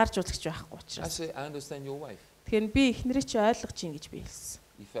агааржуулагч байхгүй I учраас. say, I understand your wife. Тэгэхээр би эхнэрээ чи ойлгож чинь гэж би хэлсэн.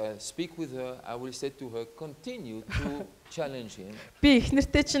 If I speak with her, I will say to her, continue to challenge him. Би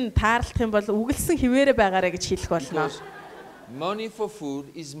эхнэртэй чинь таарлах юм бол үгэлсэн хിവэрэ байгаарэ гэж хэлэх болно. Because money for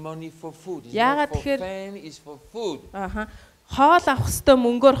food is money for food. It's Яагаад not for тэгэхээр- fan, it's for food. Аха. Хоол авах хөстөө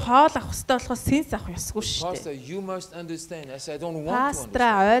мөнгөөр хоол авах хөстөө болохоос сэнс авах ёсгүй шүү Pastor, дээ. you must understand. I said, I don't want to understand.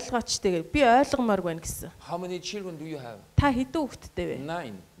 Пастраа ойлгооч тэгээ. Би ойлгомоор байна гэсэн. How many children do you have? Та хэдэн хүүхэдтэй вэ?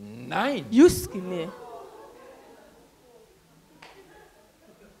 9. 9. 9 гинэ.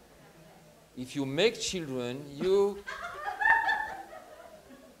 If you make children, you...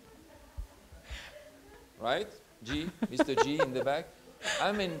 Right? G, Mr. G in the back.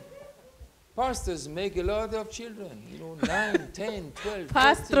 I mean, pastors make a lot of children. You know, 9, 10, 12, 13.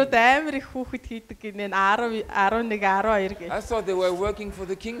 Паструуд амар их хүүхэд хийдэг гинэ 10, 11, 12 гэж. I thought they were working for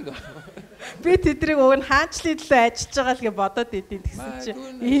the kingdom. Би тэдрийг уг нь хаанчлалын төлөө ажиллаж байгаа л гэж бодоод идэв гэсэн My чинь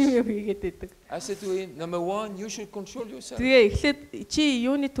goodness. ийм юм хийгээд идэг. I said to him, number one, you should control yourself. Тэгээ эхлээд чи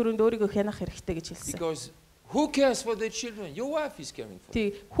юуны төрөнд өөрийгөө хянах хэрэгтэй гэж хэлсэн. Because who cares for the children? Your wife is caring for them. Тий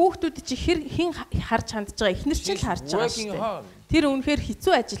хүүхдүүд чи хин харж хандж байгаа эхнэр чинь л харж байгаа Working шүү дээ. hard. Тэр үнэхээр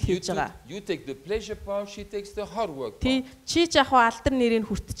хэцүү ажил хийж байгаа. You take the pleasure part, she takes the hard work Тий part. чи жахуу алдар нэрийг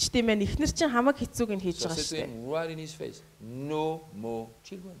хүртчихдээ мэн эхнэр чинь хамаг хэцүүг нь хийж So I байгаа said шүү to дээ. him right in his face, no more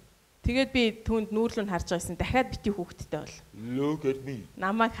children. Тэгээд би түүнд нүүрлэн харж байгаасэн дахиад бити хүүхэдтэй бол. Look at me.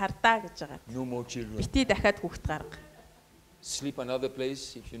 Намайг хардаа гэж байгаа. No more children. Бити дахиад хүүхэд гарга. Sleep another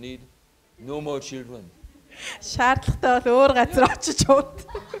place if you need. No more children. Шаардлагатай бол өөр газар очиж ууд.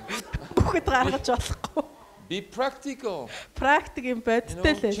 Хүүхэд гаргаж болохгүй. Be practical. Практик юм You бодтой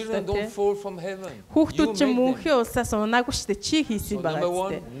know, л children байлаа don't тий. fall from heaven. Хүүхдүүд You чинь make them. мөнхийн улсаас унаагүй шүү дээ. Чи хийсэн So байгаа number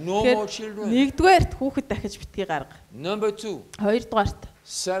one, зү. no more children. Нэгдүгээрт хүүхэд дахиж битгий гарга. Number two, Хоёрдугаарт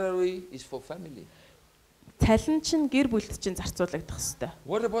salary is for family. цалин чинь гэр бүлд чинь зарцуулагдах хэвээр.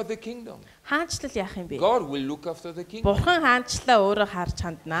 What about the kingdom? Хаанчлал яах юм бэ? God will look after the kingdom. Бурхан хаанчлаа өөрөө харж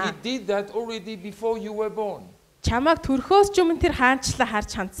ханднаа. He did that already before you were born. Чамайг төрхөөс ч өмнө тэр хаанчлаа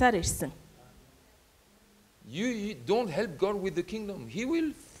харж хандсаар ирсэн. You don't help God with the kingdom. He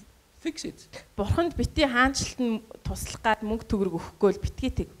will fix it. Бурханд бити хаанчлалд нь туслах гад мөнгө төгрөг өгөхгүй л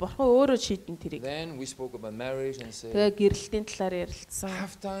битгий тэг. Бурхан өөрөө шийдэн тэрийг. Then we spoke about marriage and said, Тэгээ гэрэлтийн талаар ярилцсан.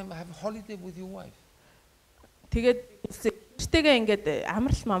 have time, have holiday with your wife. Тэгээд гэртэйгээ ингээд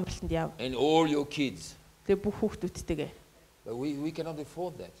амралт мамралтанд яв. And all your kids. Тэгээ бүх хүүхдүүдтэйгээ. But we cannot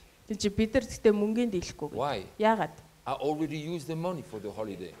afford that. Тэг чи бид нар тэгтээ мөнгөнд дийлэхгүй. Why? Яагаад? I already used the money for the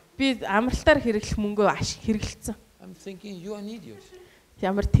holiday. Би амралтаар хэрэглэх мөнгөө хэрэгэлцсэн. I'm thinking, you are an idiot.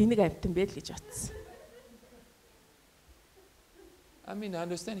 Ямар тэнэг амтан бэ л гэж бодсон. I mean, I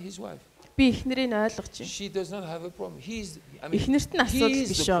understand his wife. Би эхнэрийг ойлгож байна. She does not have a problem. Эхнэрт нь асуудал he is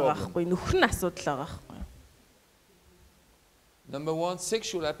биш the байгаа problem. байхгүй. Нөхөр нь асуудал байгаа байхгүй. Number one,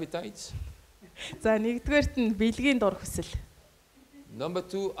 sexual appetites. За нэгдүгээрт нь бэлгийн дур хүсэл. Number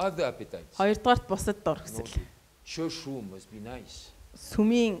two, other appetites. Хоёрдугаарт бусад дур хүсэл. Church room must be nice.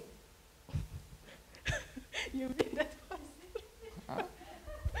 Сүмийн юм бэ?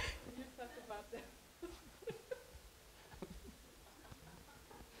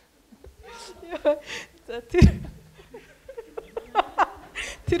 За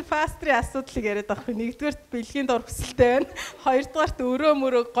тэр пастрын асуудлыг яриад байгаа хөө. Нэгдүгээрт бэлгийн дур хүсэлтэй байна. Хоёрдугаарт өрөө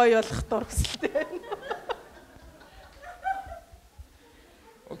мөрөө гоё болох дур хүсэлтэй байна.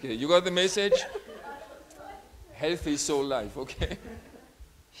 Okay, you got the message? Healthy soul life, okay?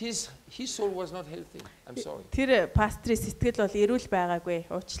 His soul was not healthy. I'm sorry. Тэр пастрын сэтгэл бол эрүүл байгаагүй.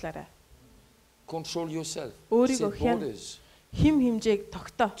 Уучлаарай. Control yourself. Өөрийгөө Set хян. borders Хим химжээг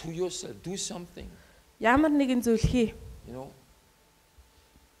тогтоо. to yourself. Do something, Ямар нэгэн зүйл хий. you know.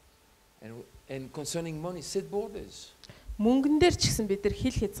 And concerning money, set borders. Мөнгөн дээр ч гэсэн бид нар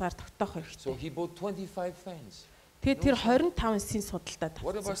хил хязгаар тогтоох So хэрэгтэй. he bought 25 fans. Тэгээд тэр 25 син судалдаа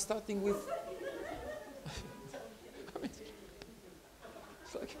What about тавьсан. starting with?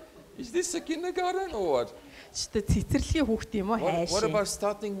 It's like, is this a kindergarten or what? Чи цэцэрлэгийн хүүхд юм уу What хайш. about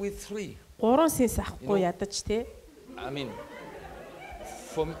starting with 3? 3 синс авахгүй You know- ядаж тий. I mean,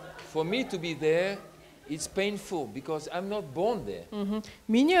 for me to be there, it's painful because I'm not born there.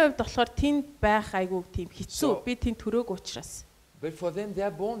 Миний хувьд болохоор тэнд байх айгүй тийм хэцүү. So- Би тэнд төрөөг учраас. But for them, they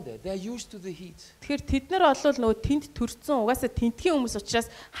are born there. They are used to the heat. Тэгэхээр тэд нар олвол нөгөө тэнд төрсөн угаасаа тентгийн хүмүүс учраас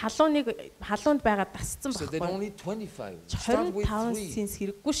халуунд байгаа тасцсан So they don't байхгүй. need 25. Start with 25 3. сенс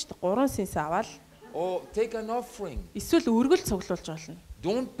хэрэггүй шүү дээ. 3 сенс аваад Or take an offering. эсвэл өргөл цуглуулж болно.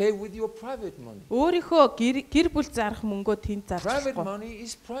 Don't pay with your private money. Өөрийнхөө гэр бүл зарах мөнгөө тэнд Private зарчихгүй. money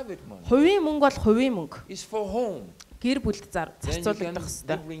is private money. Хувийн мөнгө бол хувийн мөнгө. It's for home. Гэр бүлд Then you can зарцуулагдах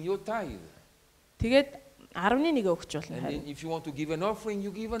ёстой. bring your tithe. Тэгээд 11 өгч болно And харин. then if you want to give an offering,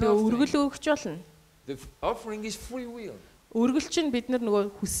 you give an Тэгээ offering. өргөл өгч болно. The offering is free will. Өргөл чинь бид нар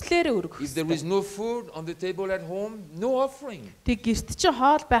нөгөө хүслээрээ өргөх If there ёстой. is no food on the table at home, no offering. Тэг гэрт чи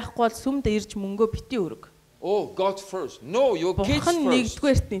хоол байхгүй бол сүмд ирж мөнгөө бити өрг. Oh, God first. No, your kids Бурхан first.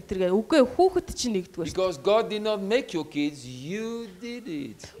 нэгдүгээрт нэтэргээ. Үгүй хүүхэд чинь нэгдүгээр. Because God did not make your kids, you did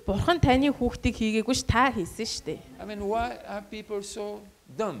it. Бурхан таны хүүхдийг хийгээгүй ш та хийсэн шүү дээ. I mean, why are people so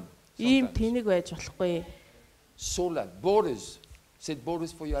dumb? Ийм sometimes? тэнэг байж болохгүй. So like borders. Set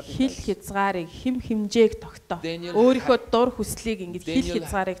borders for your Хил appetite. хязгаарыг хэм хэмжээг тогтоо. Daniel Өөрийнхөө дур хүслийг ингэж хил Daniel-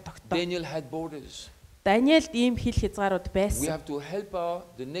 хязгаарыг тогтоо. Daniel had borders. Даниэлд ийм хил хязгаарууд We байсан. have to help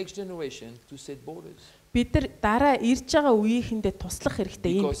the next generation to set borders. Бид нар дараа ирж байгаа үеийнхэндээ туслах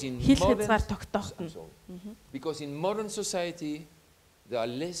хэрэгтэй. Ийм Because in хил modern- хязгаар тогтоохт нь. Because in modern society, there are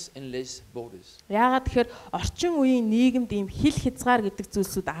less and less borders. Яагаад тэгэхээр орчин үеийн нийгэмд ийм хил хязгаар гэдэг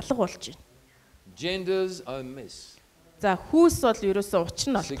зүйлсүүд алга болж байна. Genders are a mess. За хүүс бол ерөөсөө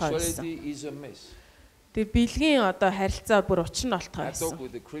учин олтгой байсан. Sexuality is a mess. Тэгээ бэлгийн одоо харилцаа бүр учин олтгой I talked байсан.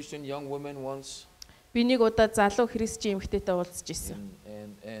 with a Christian young woman once, Би нэг удаа залуу христчийн эмэгтэйтэй уулзж ирсэн.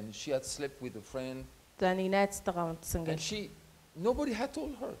 and she had slept with a friend, За нэг найзтайгаа унтсан and гэж. nobody had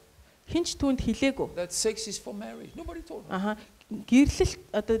told her Хинч түүнд хэлээгүй. that sex is for marriage. Nobody told her. Аха. Гэрлэлт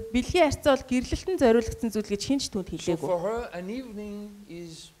одоо бэлгийн харьцаа бол гэрлэлтэн зориулагдсан зүйл гэж хинч түүнд So хэлээгүй. for her, an evening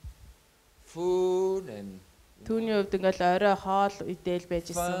is food and Түүний хувьд ингээл орой хоол идэл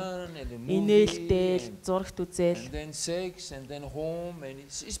байж исэн. fun and a movie Инээлтэл, зурагт үзэл. and then sex and then home, and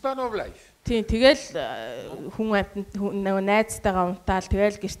it's part of life. Тийм тэгэл хүн амтнд нөгөө найзтайгаа унтаал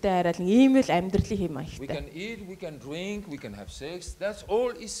тэгэл гэртээ хараад ийм л амьдралын хэм We маягтай. can eat, we can drink, we can have sex. That's all.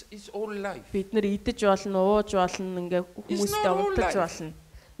 It's all life. Бид нар идэж болно, ууж болно, ингээ хүмүүстэй not all унтаж life. болно.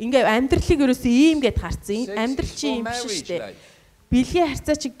 Ингээ амьдралыг ерөөсөө ийм гэд харсан. Sex Амьдрал is чи for ийм биш marriage шүү дээ. life. Бэлгийн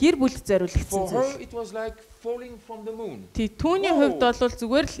харьцаа чи гэр бүлд зориулагдсан For зүйл. her, it was like falling from the moon. Тий түүний Wow. хувьд бол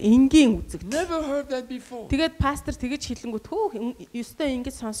зүгээр л энгийн үзэгдэл. Never heard that before. Тэгээд пастор тэгэж хэлэнгүүт хөө ёстой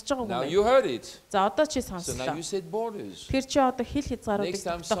ингэж сонсож байгаа Now юм you байна. heard it. За одоо чи So now сонслоо. you said borders. Тэр чи одоо хил хязгааруудыг Next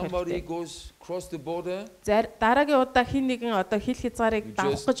time тогтоох somebody хэрэгтэй. goes cross the border, Дараагийн удаа хин нэгэн одоо хил хязгаарыг You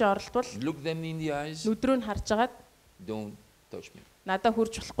давах just- гэж оролдвол look them in the eyes. нүдрөө нь харж агаад Don't touch me. надад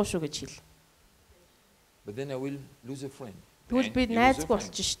хурж болохгүй шүү гэж хэл. But then I will lose a friend. Тэгвэл And би you lose a найзгүй friend.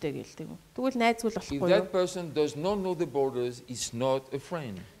 болчих штэ гэлдэг. Тэгвэл найзгүй If болохгүй юу? that person does not know the borders, is not a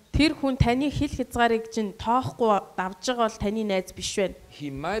friend. Тэр хүн таны хил хязгаарыг чинь тоохгүй давж байгаа бол таны найз биш байна. He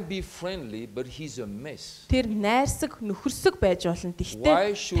might be friendly, but he's a mess. Тэр найрсаг нөхөрсөг байж болно.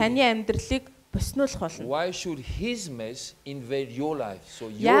 Why Гэхдээ should- таны амьдралыг боснуулах болно. Why should his mess invade your life? So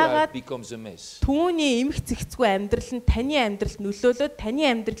your Яагаад- life becomes a mess. Түүний эмх цэгцгүй амьдрал нь таны амьдралд нөлөөлөд таны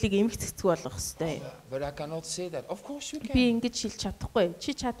амьдралыг эмх цэгцгүй болгох ёстой. But I cannot say that. Of course you Би can. ингэж хэлж чадахгүй.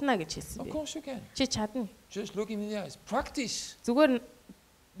 Чи чадна гэж хэлсэн Of би. course you can. Чи чадна. Just look in the eyes. Practice. Зүгээр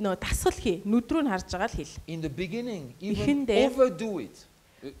нөө дасгал хий. Нүдрүү нь харж байгаа л хэл. In the beginning, Эхэндээ- even overdo it.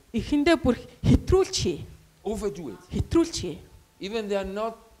 Эхэндээ бүр хэтрүүлж хий. Overdo it. Хэтрүүлж хий. Even they are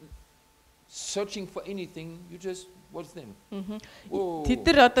not searching for anything, you just watch them. Oh, Тэд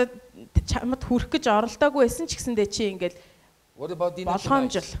нар одоо чамд хүрэх гэж оролдоогүй байсан ч гэсэндээ чи ингээл what about dinner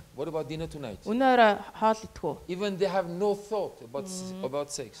болгоомжил. tonight? What about dinner tonight? өнөөрөө хоол идэхүү. Even they have no thought about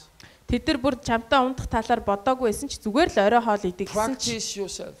sex. Тэд нар бүр чамтаа унтах талаар бодоогүй байсан ч зүгээр л орой хоол идэх гэсэн чи Practice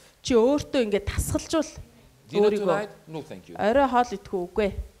yourself. чи өөртөө ингээд тасгалжуул. Dinner Өөрийгөө tonight? No, thank you. орой хоол идэхүү үгүй.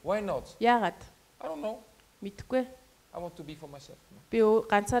 Why not? Яагаад? I don't know. Мэдхгүй. I want to be for myself. Би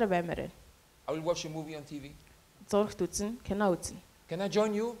ганцаараа баймаар байна. I will watch a movie on TV. Зурагт үзнэ, кино үзнэ. Can I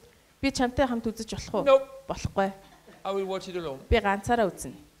join you? Би чамтай хамт үзэж болох уу? Nope. Болохгүй. I will watch it alone. Би ганцаараа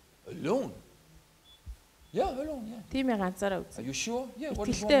үзнэ. Alone? Yeah, alone, yeah. Тийм ээ ганцаараа Are үзнэ. you sure? Yeah, what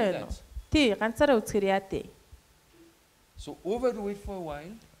is wrong Итгэлтэй with байна уу? that? Тий, ганцаараа үзэхэр яа дээ. So overdo it for a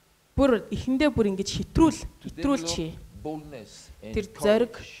while. Бүр эхэндээ бүр ингэж To хэтрүүлж хий. develop boldness and Тэр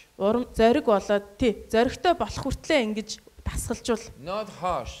зориг, courage. зориг болоод тий, зоригтой болох хүртлээр ингэж дасгалжуул. Not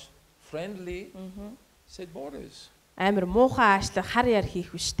harsh, friendly, set borders. Амар муухай аашлаг хар яар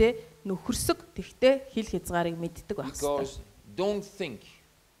хийх биш те. Нөхөрсөг тэгтээ хил хязгаарыг мэддэг байх хэрэгтэй. Because don't think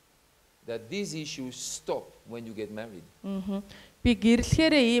that these issues stop when you get married. Би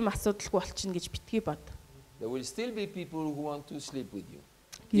гэрлэхээрээ ийм асуудалгүй болчихно гэж битгий бод. There will still be people who want to sleep with you.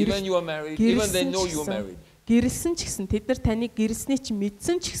 Even you are married, even they know you are married. Гэрэлсэн ч гэсэн тэд нар таныг гэрэлсний чинь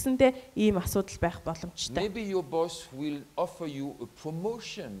мэдсэн ч гэсэндээ ийм асуудал байх боломжтой. Maybe your boss will offer you a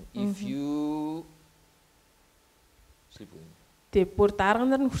promotion if you sleep with him. Тэг бүр дарга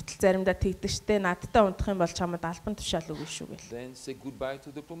нар нь хүртэл заримдаа тэгдэг штэ надтай унтах юм бол чамд албан тушаал өгнө шүү гэл. Then say goodbye to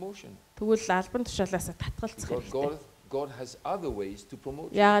the promotion. Тэгвэл албан тушаалаасаа татгалцах хэрэгтэй. God has other ways to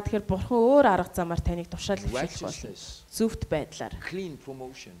promote you. Яагаад тэгэхээр бурхан өөр арга замаар таныг тушаалж хэлэх болно. Зөвхт байдлаар. Clean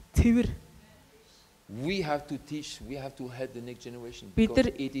promotion. Цэвэр. We have to teach, we have to help the next generation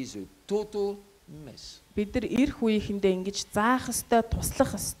because it is a total mess. Бид нар ирэх үеийнхэндээ ингэж заах ёстой,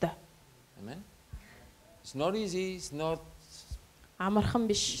 туслах ёстой. Amen. It's not easy, it's not амархан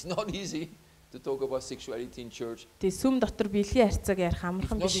биш. It's not easy to talk about sexuality in church. Тэг сүм дотор биелгийн харьцааг ярих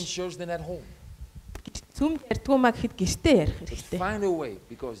амархан биш. Not in church then at home. Сүм ярьдгүй маа гэхэд гэртээ ярих хэрэгтэй. Find a way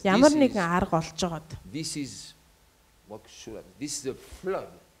because ямар нэгэн арга олж жагаад. This is what should happen. This is a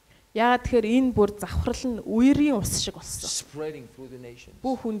flood. Яагаад тэгэхээр энэ бүр завхрал нь үерийн ус шиг болсон. Spreading through the nations.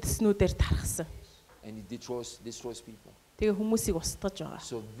 Бүх үндэснүүдээр тархсан. And it destroys people. Тэгээ хүмүүсийг устгаж байгаа.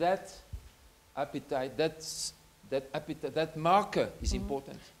 So that appetite, that marker is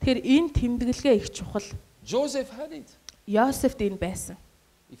important. Тэгэхээр энэ тэмдэглэгээ их чухал. Joseph had it. Йосефт энэ байсан.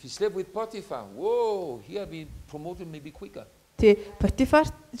 If he slept with Potiphar, whoa, he had been promoted maybe quicker. Тэ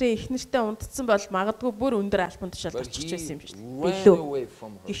Потифарын эхнэртэй унтцсан бол магадгүй бүр өндөр албан тушаалд орчих байсан юм шиг илүү.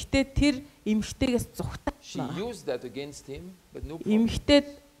 Гэхдээ тэр эмэгтэйгээс зүгтаа. She used that against him, but no problem. Эмэгтэй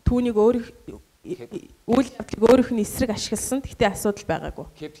түүнийг үйл явдлыг өөрийнх нь эсрэг ашигласан. Гэхдээ асуудал байгаагүй.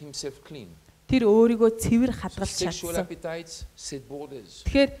 Kept himself clean. Тэр өөрийгөө цэвэр хадгалж чадсан.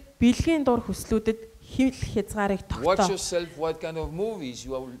 Тэгэхээр бэлгийн дур хүслүүдэд хил хязгаарыг тогтоо. Watch yourself what kind of movies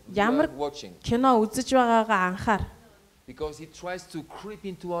you are watching. Кино үзэж байгаагаа анхаар. Because it tries to creep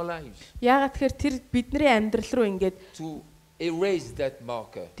into our lives. Яагаад тэгэхээр тэр бидний амьдрал руу ингээд to erase that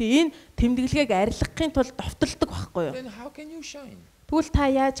marker. Тийм тэмдэглэгийг арилгахын тулд довтолдог байхгүй юу? Then how can you shine? Тэгвэл та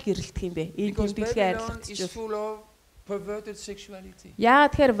яаж гэрэлтэх юм бэ? Энэ тэмдэглэгээ арилгах. Perverted sexuality.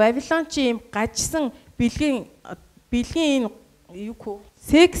 Яагаад тэгэхээр Вавилон чи ийм гажсан бэлгийн юу хөө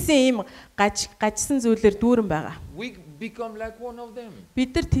сексийн ийм гажсан зүйлээр дүүрэн байгаа. We become like one of them.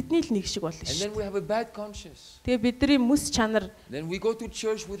 Бид нар тэдний л нэг шиг болно шүү. And then we have a bad conscience. Тэгээ бидний мэс чанар Then we go to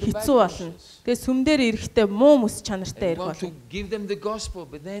church with a bad conscience. Тэгээ сүмдэр ирэхдээ муу мэс чанартай ирэх болно. We want to give them the gospel,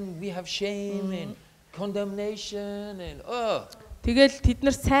 but then we have shame and condemnation and Тэгэл тэд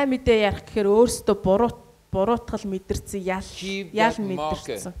нар сайн мэдээ ярих гэхээр өөрсдөө буруутгал мэдэрсэн ял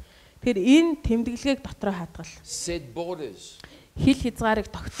мэдэрсэн. Тэгэхээр энэ тэмдэглэгийг дотроо хадгал. Set borders. Хил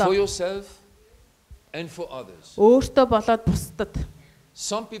хязгаарыг тогтоо. For yourself and for others. Өөртөө болоод бусдад.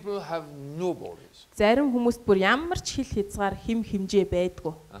 Some people have no borders. Зарим хүмүүст бүр ямар ч хил хязгаар хэмжээ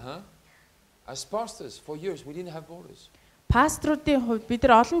байдгүй. As pastors for years we didn't have borders. Паструудын хувьд бид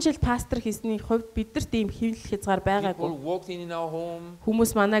нар олон жил пастор хийсний хувьд бидэрт ийм хил хязгаар байгаагүй.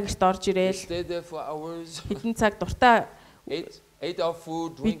 Хүмүүс манай гэрт орж ирээл. Хэдэн цаг дуртай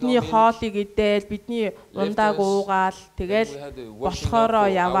бидний хоолыг идээл, бидний ундааг уугаал, тэгэл болохоороо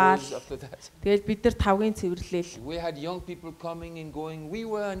яваал. Тэгэл бид нар тавгийн цэвэрлээл.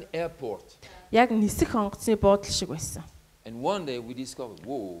 Яг нисэх онгоцны буудлын шиг байсан.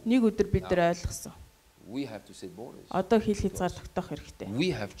 Нэг өдөр бид нар ойлгосон. We have to set borders. Одоо хил хязгаар тогтоох хэрэгтэй. We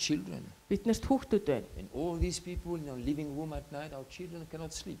have children. Биднэрт хүүхдүүд байна. And all these people in our living room at night, our children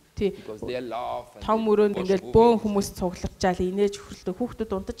cannot sleep because they laugh. Том өрөөнд ингээд бөөн хүмүүс цугларчаал инээж хөрөлдөө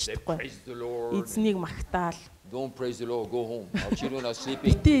хүүхдүүд унтаж чадахгүй. Эзнийг магтаал. Don't praise the Lord, go home. Our children are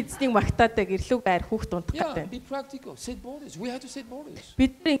sleeping. Бид эзнийг магтаадаг ирлүү байр хүүхд унтах гэдэг. Be practical. Set borders. We have to set borders.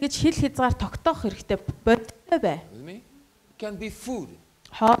 Бид ингэж хил хязгаар тогтоох хэрэгтэй бодтой бай. It can be food.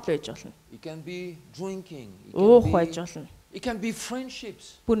 Хоол байж болно. It can be drinking. Уух байж болно. It can be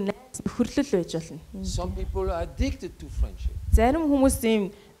friendships. Бүр найз нөхөрлөл байж болно. Some people are addicted to friendship. Зарим хүмүүс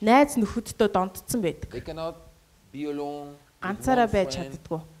ийм найз нөхөдтэй донтцсон байдаг. They cannot be alone. Ганцаараа байж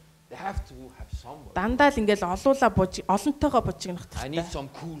чаддаггүй. They have to have someone. Дандаа л ингээл олонтойгоо бужигнах хэрэгтэй. I need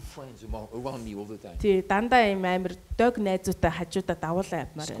some cool friends around me all the time. Тий, дандаа ийм амар дог найзуутай хажуудаа давуулаа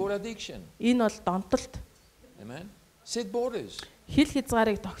явмаар байна. It's called addiction. Энэ бол донтолт. Amen. Set borders. Хил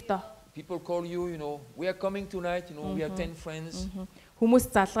хязгаарыг тогтоо. People call you, we are coming tonight, we are 10 friends.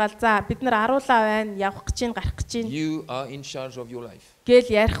 Хүмүүс залгаал. За бид нар аруулаа байна, явах гэж чинь, гарах гэж чинь. You are in charge of your life. Гэл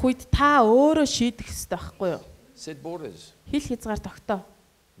ярих үед та өөрөө шийдэх ёстой байхгүй юу? Set borders. Хил хязгаар тогтоо.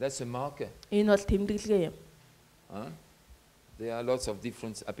 That's a marker. Энэ бол тэмдэглэгээ юм. There are lots of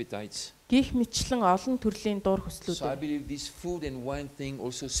different appetites. Гих мэтлэн олон төрлийн дур хүслүүд. So I believe this food and wine thing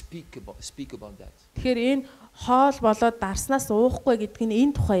also speak about that. Тэгэхээр энэ хоол болоод дарснаас уухгүй гэдг нь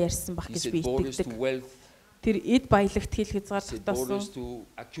энэ тухай ярьсан баг гэж би итгэдэг. Тэр эд баялагт хил хязгаар Set тогтоосон. borders to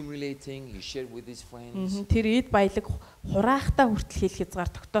accumulating. He shared with his friends. Тэр эд баялаг хураахтаа хүртэл хил хязгаар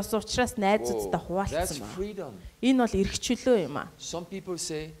тогтоосон учраас найзуудтай Whoa, that's хуваалцсан байна. freedom. Энэ бол эрх чөлөө юм аа. Some people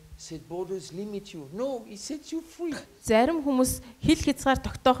say, set borders limit you. No, it sets you free. Зарим хүмүүс хил хязгаар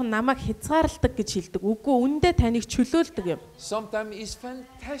тогтоох нь намайг хязгаарладаг гэж хэлдэг. Үгүй үндэ таныг чөлөөлдөг юм. Sometimes it's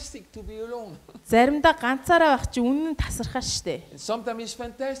fantastic to be alone. Заримдаа ганцаараа байх чи үнэн тасархаа штэ. And sometimes it's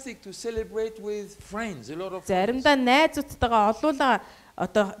fantastic to celebrate with friends, a lot of friends. Заримдаа найзуудтайгаа олуулаа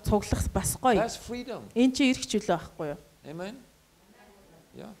одоо цуглах бас гоё. That's freedom. Энэ чи эрх чөлөө байхгүй юу? Amen.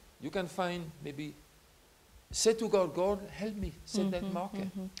 Yeah, you can find maybe say to God, God, help me set that marker.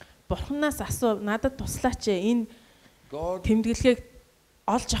 Бурханаас асуу, надад туслаач энэ God, тэмдэглэгийг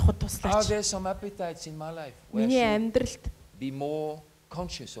олж авахд are туслаач. there some appetites in my life where I Миний should амьдралд be more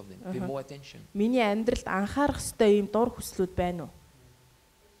conscious of them, pay more attention? миний амьдралд анхаарах ёстой ийм дур хүслүүд байна уу?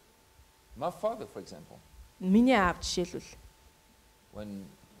 My father, for example, Миний аав жишээлбэл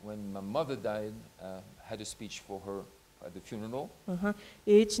when my mother died, had a speech for her at the funeral,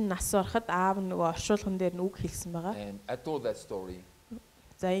 ээж нь нас ороход аав нөгөө оршуулган дээр нь үг хэлсэн байгаа. and I told that story.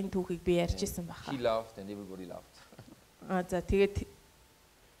 За энэ түүхийг би ярьж исэн баха. He laughed and everybody laughed. За тэгээд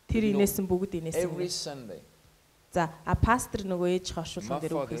тэр инээсэн бүгд инээсэн. Every Sunday, За пастор нөгөө ээж my оршуулган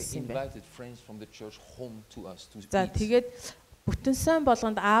дээр үг father хэлсэн байна. invited friends from the church home to us to За eat. тэгээд бүтэн сан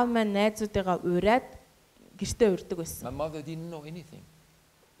болгонд аав маань найзуудыгаа ураад гэртээ урьдаг байсан. My mother didn't know anything.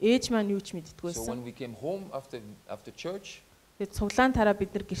 Ээж маань юу ч мэддэггүй So байсан. when we came home after church, Тэгээд цуглаан тараа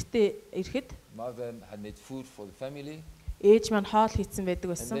бид нар гэртээ ирэхэд mother had made food for the family, ээж маань хоол хийцэн байдаг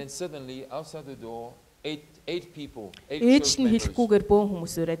and байсан. then suddenly outside the door, eight people, eight Ээж church нь members. хэлэхгүйгээр бөөн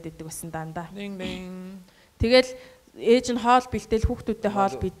хүмүүс ураад идэг байсан дандаа. Ding ding. Тэгэл ээж нь хоол бэлдээл хүүхдүүдтэй хоол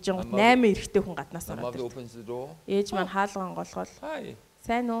Mother- бийжэн mother- 8 эрэгтэй хүн гаднаас My ороод mother ирдэг. opens the door. Ээж маань хаалган голгол Hi,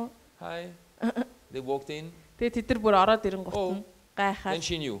 сайн уу? hi. They walked in. Тэгээд тэд нар бүр ороод ирэнгуут нь гайхаад Then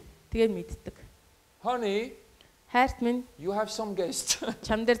she knew. тэгээд мэддэг. Honey, Хайрт минь you have some guests.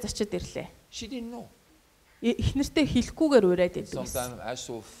 чам дээр зочид ирлээ. She didn't know. Их нэртэй хэлэхгүйгээр ураад идэг байсан. Sometimes I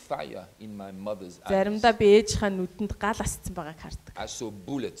saw fire in my mother's eyes. Заримдаа би ээжийнхаа нүдэнд гал асцсан байгааг хардаг. I saw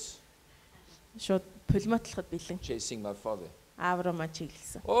bullets Шууд пулемотлоход бэлэн chasing my father. аавраа маа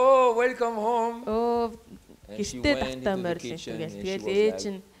чиглэлсэн. Oh, welcome home. Өө And she гэртээ went татаа into the морил kitchen тэгэл and she тэгэл was ээж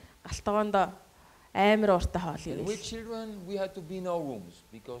like, нь галтгоондоо амар ууртай хоол and we ирэв. children, we had to be in our rooms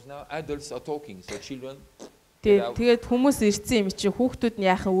because now adults are talking. So children, Тэгээд хүмүүс ирсэн юм чи хүүхдүүд нь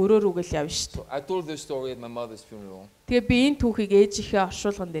яахан өрөө рүүгэл явна шүү so I told the story at my mother's funeral. дээ. Тэгээд би энэ түүхийг ээжийнхээ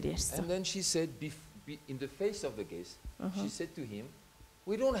оршуулган дээр ярьсан. And then she said, in the face of the guest, she said to him,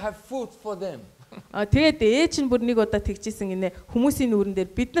 we don't have food for them. Тэгээд ээж нь бүр нэг удаа тэгжсэн гинэ хүмүүсийн нүүрэн дээр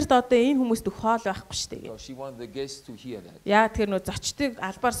бид нарт одоо энэ хүмүүст өх хоол байхгүй шүү дээ. So she wanted the guests to hear that. Яа тэгэхээр нөө зочдыг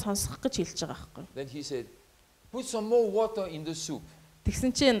албаар сонсох гэж хэлж байгаа байхгүй. Then he said, put some more water in the soup.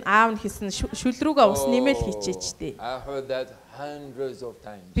 Тэгсэн чинь аав нь хэлсэн шүл рүүгээ ус нэмэл хийчээч дээ. I heard that hundreds of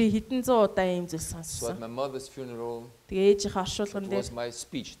times. Би хэдэн зуун удаа ийм зүйл So at сонссон. my mother's funeral, Тэгээ ээжийнхээ оршуулган it дээр was my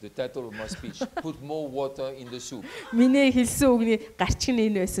speech, the title of my speech, put more water in the soup. миний хэлсэн үгний гарчиг нь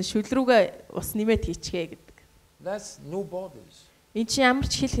энэ байсан. Шүл рүүгээ ус нэмээд хийчихээ гэдэг. That's no borders. Энд чи ямар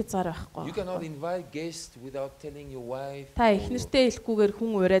ч хил хязгаар You байхгүй. cannot invite guests without telling your wife. Та or- эхнэртэй хэлэхгүйгээр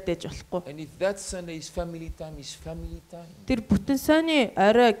хүн ураад ээж болохгүй. And if that Sunday is family time, it's family time. Тэр бүтэн сойны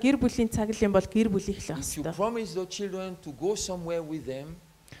орой гэр бүлийн цаглын бол гэр бүлийнх л байх If you ёстой. promise the children to go somewhere with them,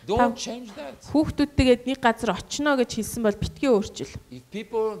 don't change that. Хүүхдүүдтэйгээд нэг газар очино гэж хэлсэн бол битгий өөрчил. If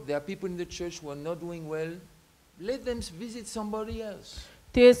there are people in the church who are not doing well, let them visit somebody else.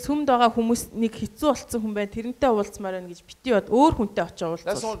 Тэгээ сүмд байгаа хүмүүс нэг хэцүү болцсон хүн байна. Тэрнтэй уулзмаар байна гэж битгий бод өөр хүнтэй очиж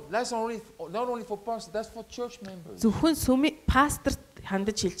уулзвал. That's not only for pastors, that's for church members. Зөвхөн сүмийн пасторт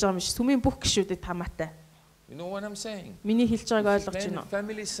хандаж хэлж байгаа юм биш. Сүмийн бүх гишүүдэд хамаатай. You know what I'm saying? Миний хэлж байгааг If you ойлгож plan байна a уу?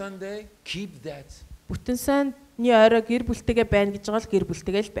 family Sunday, keep that. Бүтэн сойны орой гэр бүлтэйгээ байна гэж байгаа л гэр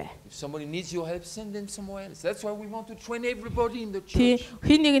бүлтэйгээ л бай. If somebody needs your help, send them somewhere else. That's why we want to train everybody in the Тий church.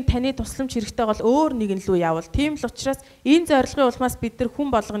 хин нэг нь таны тусламж хэрэгтэй бол өөр нэг нь лүү явал. Тийм л учраас энэ зорилгын улмаас бид нар хүн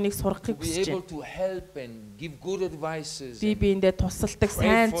болгоныг To сургахыг be хүсэж able байна. to help and give good advices. Би and биендээ тусалдаг, pray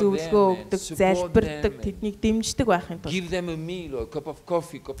сайн for зөвлөгөө them and өгдөг, support залбирдаг, them тэднийг дэмждэг байхын тулд. give them a meal or a cup of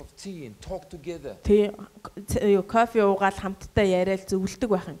coffee, cup of tea, and talk together. Тий кофе уугаал хамтдаа яриад зөвлөдөг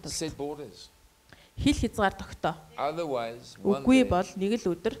байхын тулд. Set borders. Хил хязгаар тогтоо. Otherwise, one Үгүй day, бол нэг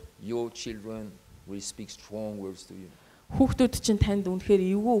л өдөр your children will speak strong words to you. хүүхдүүд чинь танд үнэхээр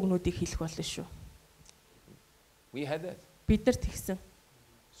эвгүй үгнүүдийг хэлэх болно шүү. We had that. Бид нар тэгсэн.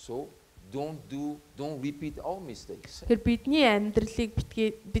 So don't repeat our mistakes. Тэр бидний амьдралыг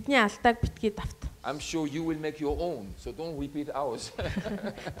бидний алдааг битгий давт. I'm sure you will make your own, so don't repeat ours.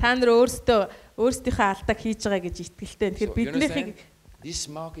 Та нар өөрсдийнхөө алдааг хийж байгаа гэж итгэлтэй. Тэгэхээр биднийхийг this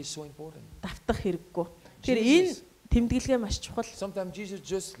mark is so important. Давтах хэрэггүй. Тэр энэ тэмдэглэгээ маш чухал. Sometimes Jesus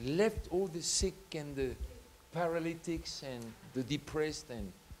just left all the sick and the paralytics and the depressed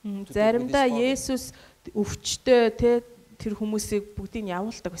and заримдаа Есүс өвчтөе тэр хүмүүсийг бүгдийг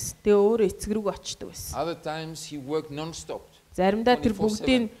явуулдаг байсан. Тэгээ өөрөө эцэг рүү очдог байсан. Other times he worked non-stop. Заримдаа тэр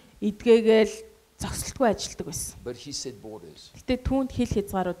бүгдийг эдгээгээл зогсолтгүй ажилладаг байсан. But he set borders. Гэтэ түүнд хил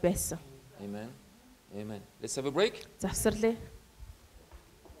хязгаарууд байсан. Amen. Amen. Let's have a break. Завсарлаа.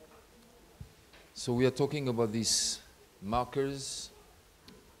 So we are talking about these markers.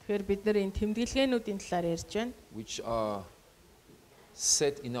 Тэгэхээр бид нар энэ тэмдэглэгээнүүдийн талаар ярьж байна. Which are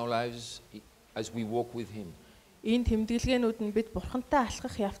set in our lives as we walk with him. Энэ тэмдэглэгээнүүд нь бид бурхантай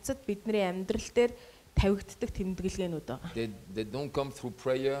алхах явцад бидний амьдрал дээр тавигддаг тэмдэглэгээнүүд байгаа. They don't come through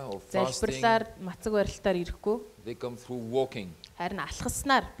prayer or fasting. Залбирлаар, мацаг барилтаар ирэхгүй. They come through walking. Харин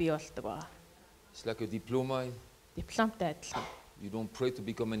алхаснаар бий болдог байгаа. It's like a diploma. Дипломтой адилхан. You don't pray to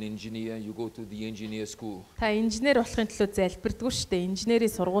become an engineer, you go to the engineer school. Та инженер болохын төлөө залбирдаггүй шүү дээ. Инженерийн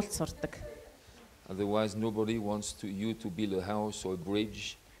сургуульд сурдаг. Otherwise nobody wants you to build a house or a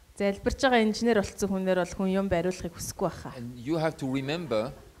bridge. Залбирж байгаа инженер болсон хүнээр бол хүн юм бариулахыг хүсэхгүй байхаа. And you have to remember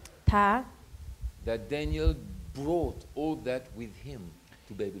that Daniel brought all that with him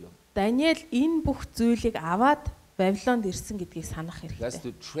to Babylon. Даниэл энэ бүх зүйлийг аваад Вавилонд ирсэн гэдгийг санах хэрэгтэй. That's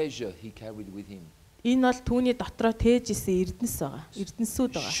the treasure he carried with him. Энэ бол түүний дотроо тээж исэн эрдэнэс байгаа.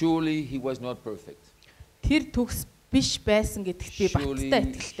 Эрдэнсүүд байгаа. Surely he was not perfect. Тэр төгс биш байсан гэдэгт би баттай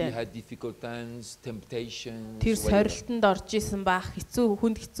итгэлтэй. He had difficult times, temptations. Тэр сорилтонд орж исэн бах,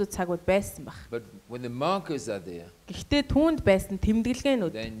 хүнд хэцүү цагууд байсан бах. But when the markers are there, гэхдээ түүнд байсан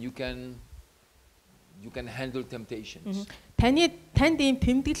тэмдэглэгээнүүд, then you can handle temptations. Танд ийм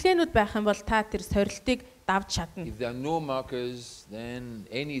тэмдэглэгээнүүд байх юм бол та тэр сорилтыг давж чадна. If there are no markers, then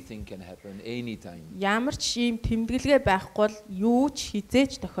anything can happen anytime. Ямар ч ийм тэмдэглэгээ байхгүй бол юу ч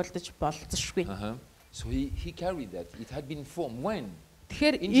хизээж тохиолдож болцсошгүй. So he carried that. It had been formed when?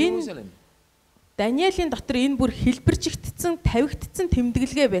 Тэгэхээр In Jerusalem. Даниэлийн дотор энэ бүр хэлбэржигдсэн, тавигдсан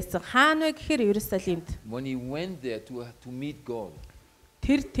тэмдэглэгээ байсан. Хаана вэ гэхээр Иерусалимд. When he went there to meet God.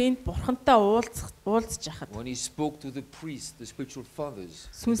 Тэр тэнд бурхантай уулзж яхад. When he spoke to the priests, the spiritual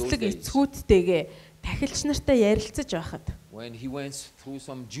fathers. Сүнслэг эцгүүдтэйгээ тахилч нартай ярилцаж байхад. When he went through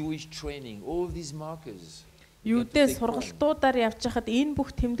some Jewish training, all these markers. Юудэ сургалтуудаар явж хахад энэ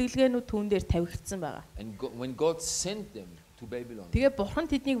бүх тэмдэглэгээнүүд түүн дээр тавигдсан байгаа. And when God sent them to Babylon. Тэгээ бурхан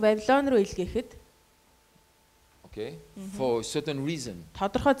тэднийг Вавилон руу илгээхэд Okay, for a certain reason.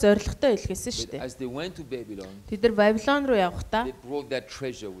 Тодорхой зорилготой илгээсэн шүү дээ. As they went to Babylon, тэд нар Вавилон руу явахдаа they brought that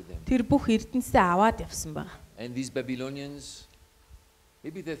treasure with them. Тэр бүх эрдэнэсээ аваад явсан байна. And these Babylonians,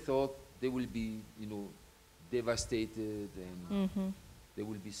 maybe they thought they will be, devastated and they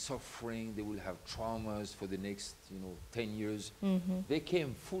will be suffering, they will have traumas for the next, 10 years. They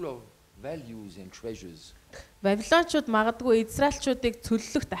came full of values and treasures. Вавилончууд магадгүй Израильчуудыг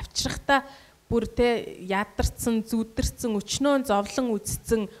цөллөгт авчрахтаа бүр ядарсан, зүдэрсэн, өчнөө зовлон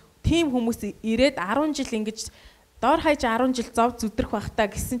үзсэн тийм хүмүүс ирээд 10 жил ингэж дор хаяж 10 жил зов зүдрэх байхдаа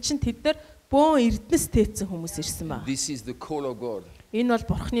гэсэн чинь тэд нар бөөн эрдэнэс тээцсэн хүмүүс ирсэн байна. This is the call of God. Энэ бол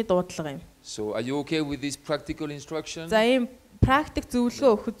бурхны дуудлага юм. So are you okay with this practical instruction? За ийм практик зөвлөгөө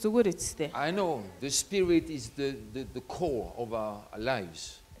өгөх зүгээр эцтэй. I know the spirit is the core of our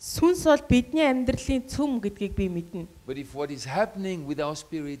lives. Сүнс бол бидний амьдралын цөм гэдгийг би мэднэ. But if what is happening with our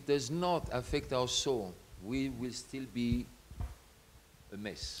spirit does not affect our soul, we will still be a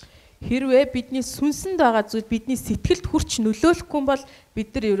mess. Хэрвээ бидний сүнсэнд байгаа зүйл бидний сэтгэлд хүрч нөлөөлөхгүй бол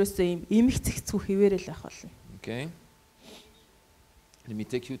бид нар ерөөсөө ийм эмх цэгцүү хിവэрэл байх болно. Okay. Let me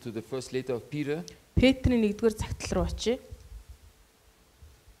take you to the first letter of Peter. Петрийн 1-р загтал руу очие.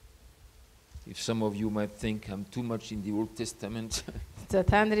 If some of you might think I'm too much in the Old Testament. За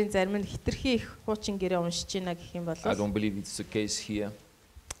та нарын зарим нь хитрхи их хуучин гэрээ уншиж байна гэх юм бол I don't believe it's the case here.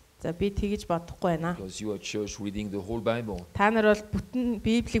 За би тэгэж бодохгүй байна. Because you are church reading the whole Bible. Та нар бол бүтэн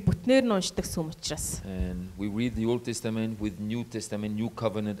Библийг бүтнээр нь уншдаг сүм учраас. And we read the Old Testament with New Testament, New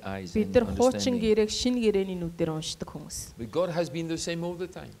Covenant eyes. Бид нар хуучин гэрээг шинэ гэрээний нүдээр уншдаг хүмүүс. But God has been the same all the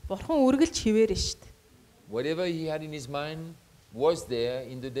time. Бурхан үргэлж хിവэрэ шүү дээ. Whatever he had in his mind was there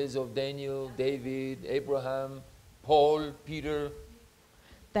in the days of Daniel, David, Abraham, Paul, Peter.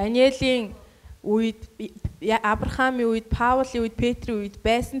 Даниэлийн үед, Авраамийн үед, Паулийн үед, Петрийн үед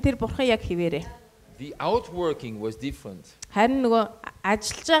байсан тэр бурхан яг хിവэрэ. The outworking was different. Харин нөгөө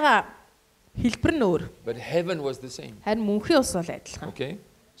ажиллаж байгаа хэлбэр нь өөр. But heaven was the same. Харин мөнхийн ус бол адилхан. Okay?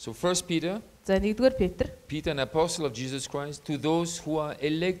 So 1 Peter, За 1-р Петр, Peter, an apostle of Jesus Christ, to those who are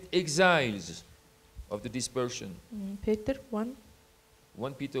elect exiles of the dispersion. Петр 1.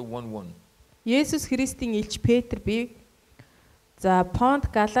 1 Peter 1:1. Есүс Христийн элч Петр би за Понт,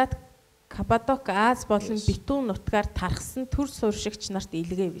 Галат, Каппадок, Аз болон Битүүн нутгаар тархсан төр суурьшигч нарт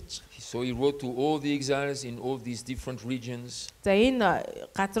илгээвэж. So he wrote to all the exiles in all these different regions. За энэ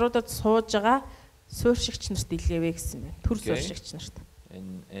газруудад сууж байгаа суурьшигч нарт илгээвэ гэсэн байна. Төр суурьшигч нарт.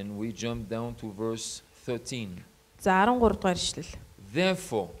 And we jump down to verse 13. За 13 дугаар ишлэл.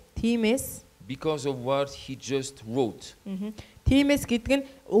 Therefore, Тиймээс because of what he just wrote, Тиймээс гэдэг нь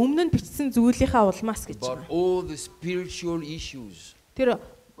өмнө нь бичсэн зүйлийнхаа улмаас гэж about байна. all the spiritual issues, Тэр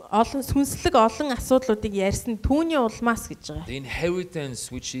олон сүнслэг олон асуудлуудыг ярьсан түүний улмаас гэж байгаа. the inheritance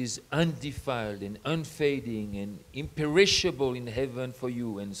which is undefiled and unfading and imperishable in heaven for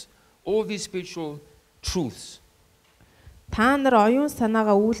you, and all these spiritual truths. Та нар оюун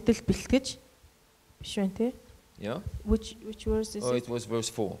санаагаа үйлдэл бэлтгэж биш байна те? Yeah? Which verse is Oh, it? it was verse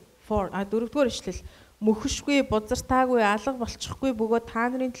 4. 4. 4-р ишлэл. Мөхөшгүй, бузартаагүй, алга болчихгүй бөгөөд та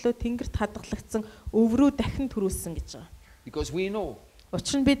нарын төлөө тэнгэрт хадгалагдсан өврөө дахин төрүүлсэн гэж байгаа. Because we know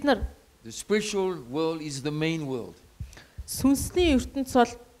Учир нь бид нар the spiritual world is the main world. сүнсний ертөнц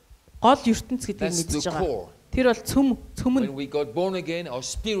бол гол ертөнц гэдгийг That's the мэдж байгаа. core. Тэр бол цөм нь. When we got born again, our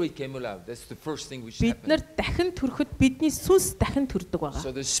spirit came alive. That's the first thing which Бид нар happened. дахин төрөхөд бидний сүнс дахин төрдөг байгаа.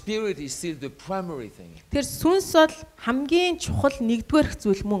 So the spirit is still the primary thing. Тэр сүнс бол хамгийн чухал нэгдүгээрх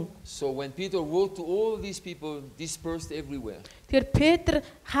зүйл мөн. So when Peter wrote to all these people dispersed everywhere, Тэгэхээр Петр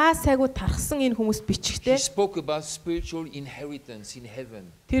хаа сайгүй тархсан энэ хүмүүст he бичгтээ spoke about spiritual inheritance in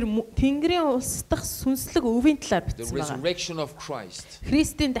heaven, тэр Тэнгэрийн улс дахь сүнслэг өвийн талаар the бичсэн байгаа. resurrection of Christ.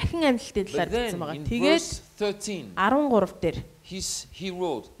 Христийн дахин амьлалтын талаар But then бичсэн байгаа. in Тэгээд verse 13, 13 дээр he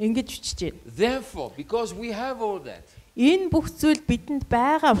wrote, ингэж бичиж байна. therefore, because we have all that, Энэ бүх зүйл бидэнд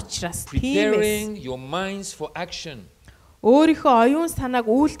байгаа учраас тиймээс preparing your minds for action, өөрийнхөө оюун санааг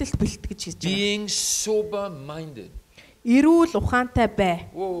үйлдэлд бэлтгэж гэж байна. being sober-minded. Эрүүл ухаантай бай.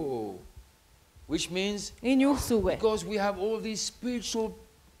 Whoa. Which means Энэ юу гэсэн үг вэ? because we have all these spiritual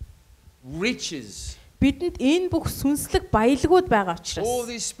riches, Бидэнд энэ бүх сүнслэг баялагууд байгаа all учраас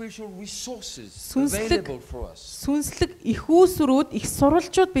these spiritual resources Сүнслэг- available for us. сүнслэг их үүсрүүд, их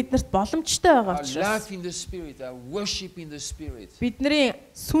сурвалжууд биднэрт боломжтой байгаа Our учраас life in the spirit, our worship in the spirit, бидний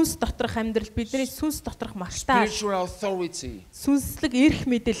сүнс доторх амьдрал, бидний сүнс доторх магтаал, spiritual authority, сүнслэг эрх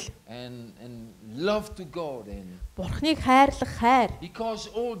мэдэл, and love to God, and Бурхныг хайрлах хайр. because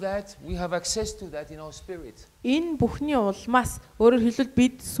all that we have access to that in our spirit. Энэ бүхний улмаас өөрөөр хэлбэл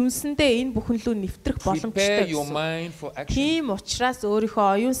бид сүнсэндээ энэ бүхэн лөө нэвтрэх Prepare боломжтой your гэсэн. mind for action Тийм учраас өөрийнхөө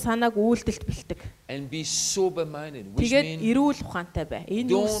оюун санааг үйлдэлд бэлтэг. and be sober-minded, which Тэгээд means эрүүл ухаантай бай. Энэ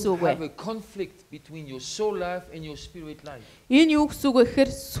юу гэсэн don't үг вэ? have a conflict between your soul life and your spirit life. Энэ юу гэсэн үг вэ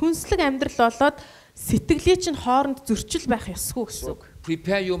гэхээр сүнслэг амьдрал болоод сэтгэлийн чинь хооронд зөрчил байх ёсгүй гэсэн So үг.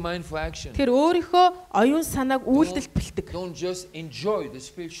 prepare your mind for action. Тэр өөрийнхөө оюун санааг үйлдэлд бэлтэг. Don't just enjoy the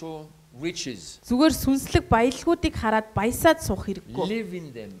spiritual riches. Зүгээр сүнслэг баялагуудыг хараад баясаад суух хэрэггүй. Live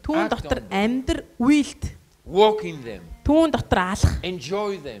in them. Түүн Act дотор on them. амьдр, үйлд, Walk in them. түүн дотор алах.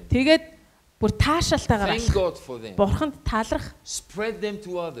 Enjoy them. Тэгээд бүр таашаалтайгаар Thank алах. God for them. Бурханд таларх, Spread them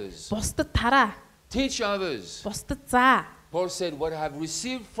to others. бусдад тараа, Teach others. бусдад заа. Paul said, what I have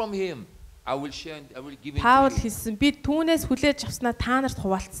received from him, I will share and I will give it Паул to you. хэлсэн би түүнээс хүлээж авснаа та нарт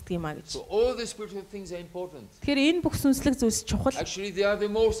хуваалцдаг юм а гэж. So all the spiritual things are important. Тэгэхээр энэ бүх сүнслэг зүйлс чухал, Actually, they are the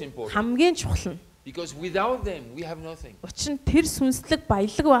most important. хамгийн чухал нь. Because without them, we have nothing. Учир нь тэр сүнслэг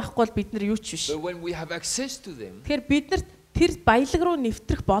баялаг байхгүй бол бид нар юу ч биш. But when we have access to them, Тэгэхээр бид нарт тэр баялаг руу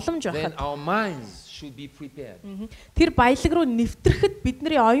нэвтрэх боломж then байхад our minds should be prepared. тэр баялаг руу нэвтрэхэд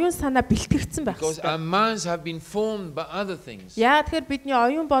бидний оюун санаа бэлтгэгдсэн байх Because хэрэгтэй. our minds have been formed by other things. Яа тэгэхээр бидний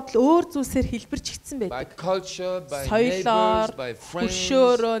оюун бодол өөр зүйлсээр хэлбэрчигдсэн By байдаг. culture, by Соёлоор, neighbors, by friends,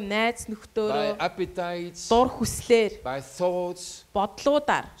 хөшөөрөө, найз by нөхдөөрөө, appetites, дур хүслээр, by thoughts.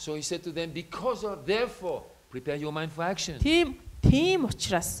 бодлуудаар. So he said to them, because of therefore, prepare your mind for action. Тийм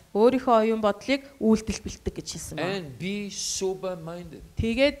учраас өөрийнхөө оюун бодлыг үйлдэл бэлтэг гэж хэлсэн байна. And be sober-minded.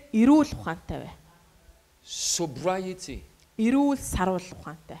 Тэгээд эрүүл ухаантай бай. Sobriety. Эрүүл сарвал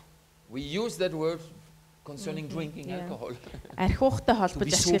ухаантай. We use that word concerning drinking Yeah. alcohol. Архиухтай холбож To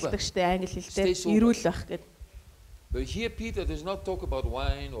be sober. ашигладаг штэ англи хэлээр Stay sober. эрүүл байх гэдэг. But here Peter does not talk about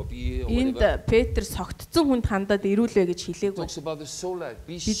wine or beer or Энд whatever. Петр согтцсон хүнд хандаад эрүүл вэ гэж He хэлээгүй. talks about the soul life.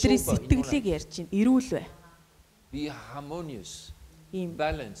 Be Бидний sober in your сэтгэлийг life. ярьж байна. Эрүүл бай. Be harmonious, Ийм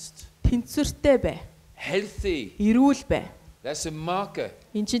balanced, тэнцвэртэй бай. healthy. Эрүүл бай. That's a marker.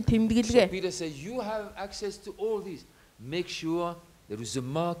 Энд чинь So тэмдэглэгээ. Peter says, you have access to all these. Make sure there is a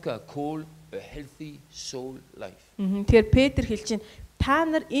marker called a healthy soul life. Тэгэхээр Петр хэлж чинь та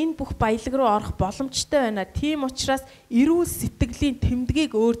нар энэ бүх баялаг руу орох боломжтой байна. Тийм учраас эрүүл сэтгэлийн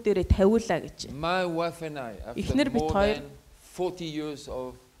тэмдгийг өөр дээрээ тавиулаа гэж. My wife and I, after more than 40 years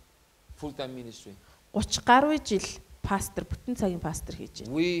of full-time ministry, 30 гаруй жил пастор, бүтэн цагийн пастор хийж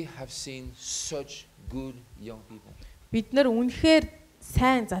байна. We have seen such good young people. Бид нар үнэхээр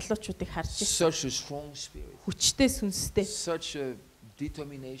сайн залуучуудыг харж байна. Such a strong spirit. Хүчтэй сүнстэй. Such a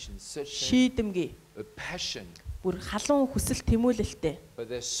determination, such шийдэмгий. A passion. Бүр халуун хүсэл тэмүүлэлтэй. But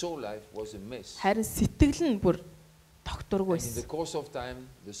their soul life was a mess. Харин сэтгэл нь бүр тогтургүй байсан. In the course of time,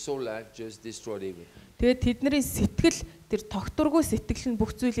 the soul life just destroyed everything. Тэгээд тэдний сэтгэл тэр тогтургүй сэтгэл нь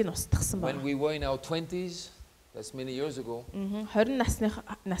бүх зүйлийг устгасан байна. When we were in our 20s, that's many years ago. 20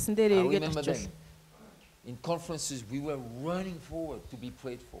 насан дээр эргээд очив. In conferences we were running forward to be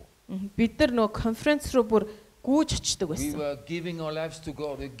prayed for. Бид нар нөгөө конференц руу бүр гүйж очдог байсан. We were giving our lives to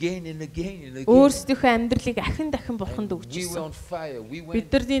God again and again and again. Өөрсдийнхөө амьдралыг ахин дахин бурханд өгч We were байсан. on fire. We went.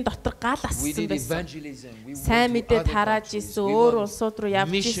 Бидний дотор гал ассан байсан. Сайн мэдээ тарааж исэн, өөр улсууд руу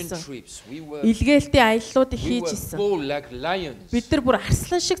явж исэн. Илгээлтийн аяллуудыг хийж исэн. Бид нар бүр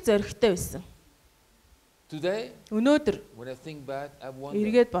арслан шиг зоригтой байсан. Өнөөдөр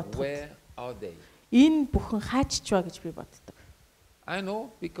эргээд бодоход энэ бүхэн хааччваа гэж би боддог. I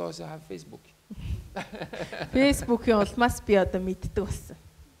know because I have Facebook. Facebook-ийн улмаас би одоо мэддэг болсон.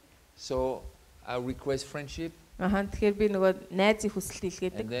 So I request friendship. Тэгэхээр би нөгөө найзын хүсэлт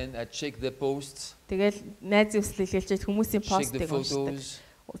илгээдэг. And then I check the posts. Тэгэл найзын хүсэл илгээлчээд хүмүүсийн постыг уншдаг.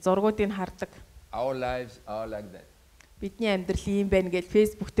 Зургуудыг хардаг. Our lives are like that. Бидний амьдрал ийм байна гэж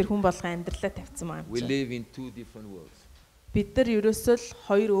Facebook дээр хүн болгон амьдралаа тавьсан маа. We live in two different worlds. Бид нар ерөөсөө л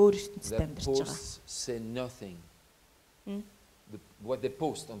хоёр өөр ертөнцид амьдарч байгаа. Posts say nothing. What they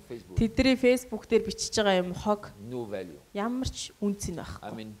post on Facebook. Тэдний Facebook дээр бичиж байгаа юм хог no value. Ямар ч үнц нь байхгүй.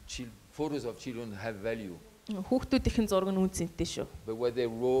 I mean, photos of children have value. Хүүхдүүдийн зураг нь үнцэнтэй шүү. But what they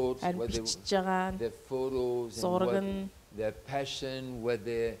wrote, what their photos, and their passion, what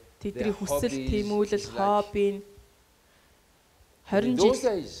their тэдний хүсэл тэмүүлэл хобби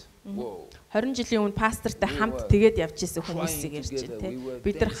 20 жилийн өмнө пастортай хамт тэгээд явж исэн хүмүүсийг ярьж байна те.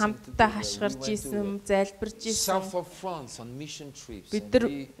 Бид нар хамтдаа хашгирж исэн, залбирж исэн. Бид нар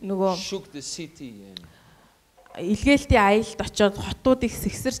нөгөө илгээлтийн аялалд очиод хотуудыг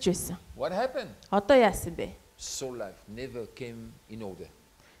сэгсэрч байсан. Одоо яасан бэ?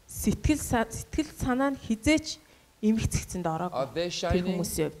 Сэтгэл санаа нь хизээч эмгцэгцэнд ороогүй. Тэр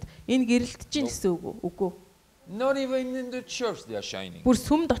хүмүүсийн хувьд энэ гэрэлтэж гин гэсэн үг үгүй. Not even in the church they are shining. Бүр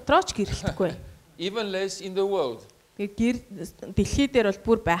сүм дотроо ч гэрэлтэхгүй. Even less in the world. Дэлхий дээр бол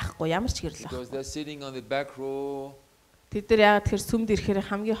бүр байхгүй, ямар ч гэрэл байхгүй. Because they're sitting on the back row. Тэд нар яагаад тэгэхээр сүмд ирэхээр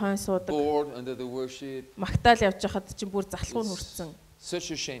хамгийн хойно суудаг. Bored under the worship. Магтаал явж байхад чинь бүр залхуу хүрсэн.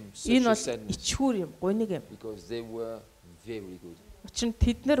 Such a shame. Энэ бол ичхүүр юм, гониг юм. Because they were very good. Учир нь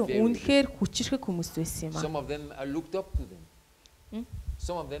тэд нар үнэхээр хүчрхэг хүмүүс байсан юм аа. Some of them I looked up to them.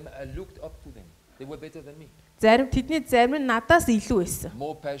 Some of them I looked up to them. They were better than me. Тэдний зарим нь надаас илүү байсан.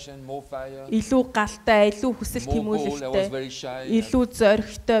 More passion, more fire. Илүү галтай, илүү хүсэл тэмүүлэлтэй. Илүү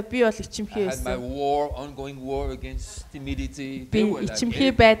зоригтой. Би бол ичимхий байсан. I had my war, ongoing war against timidity. Би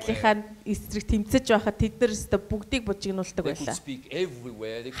ичимхий байдлынхаа эсрэг тэмцэж байхад тэд нар өстө бүгдийг бужигнуулдаг байлаа.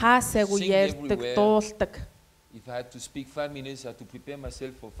 Хаасайгүй ярьдаг, дуулдаг. If I had to speak 5 minutes, I had to prepare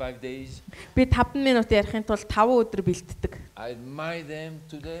myself for 5 days. Би 5 минут ярихын тулд 5 өдөр бэлддэг. I admire them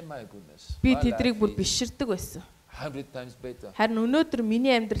today, my goodness. Би тэдрийг бүр биширдэг байсан. 100 times better. Харин өнөөдөр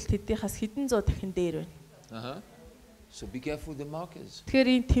миний амьдрал тэднийхээс хэдэн зуун дахин дээр байна. So be careful the markers.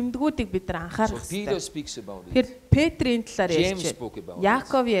 Тэгэхээр энэ тэмдгүүдийг бид нар анхаарах хэрэгтэй. So Peter speaks about it. Тэгэхээр Петр энэ талаар ярьж байна.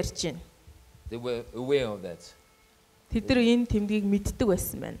 Яаков ярьж байна. They were aware of that. Тэд нар энэ тэмдгийг мэддэг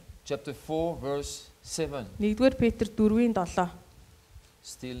байсан байна. Chapter 4 verse 7. 1-р Петр 4:7.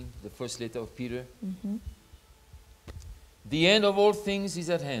 Still the first letter of Peter. The end of all things is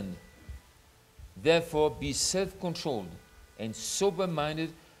at hand. Therefore be self-controlled and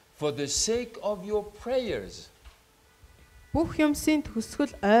sober-minded for the sake of your prayers. Бүх юмсын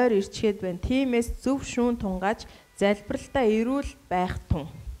төсгөл ойр ирчээд байна. Тиймээс зөв шүүн тунгааж залбиралтаа эрүүл байх тун.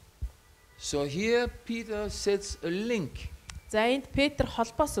 So here Peter sets a link. За энд Петр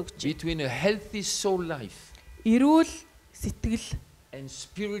холбоос өгч. Between a healthy soul life. Эрүүл сэтгэл and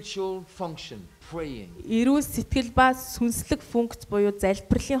spiritual function, praying. Эрүүл сэтгэл ба сүнслэг функц буюу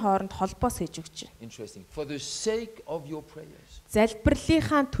залбирлын хооронд холбоос хийж өгч байна. Interesting. For the sake of your prayers.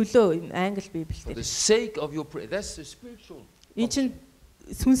 Залбирлынхаа төлөө англи библиэлд. For the sake of your prayer. That's the spiritual. Энэ чинь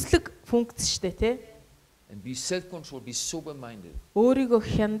сүнслэг функц шүү дээ, тэ? And be self-controlled, be sober-minded. Өөрийгөө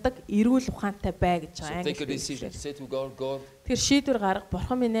хяндаг, эрүүл ухаантай бай гэж байгаа англи. So take a decision. Say to God, God. Тэр шийдвэр гарга,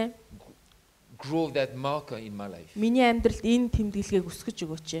 бурхан минь ээ. grow that marker in my life. Миний амьдралд энэ тэмдэглэгийг өсгөж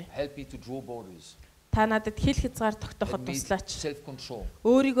өгөөч. Help me to draw borders. Та надад хил хязгаар тогтооход туслаач. Self-control.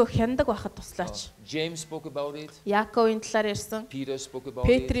 Өөрийгөө хяндаг байхад туслаач. James spoke about it. Яаковын талаар ярьсан. Peter spoke about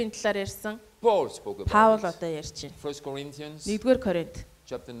it. Петрийн талаар ярьсан. Paul spoke about Паул it. одоо ярьж байна. 1 Corinthians 1-р Коринт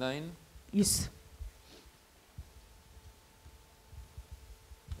chapter 9. 9.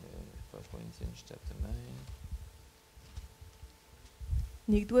 1 Corinthians chapter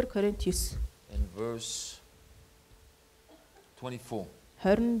 9 1-р Коринт 9. and verse 24.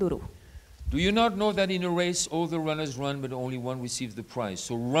 24. Do you not know that in a race all the runners run, but only one receives the prize?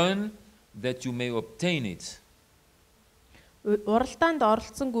 So run that you may obtain it. Уралдаанд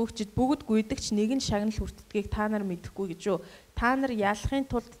оролцсон гүйгчид бүгд гүйдэгч нэг нь шагнал хүртдгийг та нар мэдэхгүй гэж юу? Та нар ялахын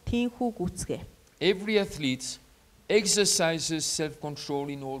тулд тийхүү гүйцгээ. Every athlete exercises self-control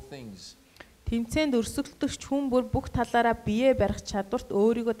in all things. Тэмцээнд өрсөлдөгч хүн бүр бүх талаараа биеэ барих чадварт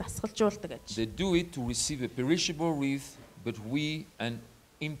өөрийгөө дасгалжуулдаг гэж. They do it to receive a perishable wreath, but we an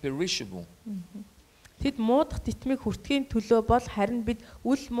imperishable. Тэд муудах титмийг хүртгэхийн төлөө бол харин бид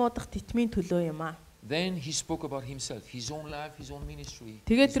үл муудах титмийн төлөө юм аа. Then he spoke about himself, his own life, his own ministry.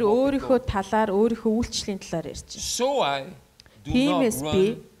 Тэгээд тэр өөрийнхөө талаар, өөрийнхөө үйлчлэлийн талаар ярьж байна. So I do not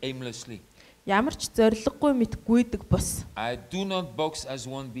run aimlessly. Ямар ч зориггүй мэт гүйдэг бус. I do not box as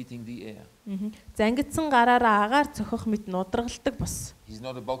one beating the air. Зангидсан гараараа агаар цохих мэт нудрагалдаг бус. He's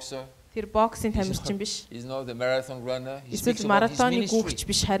not a boxer. Тэр боксing тамирчин биш. He's not a marathon runner. He Эсвэл speaks about his маратоны ministry. гүйгч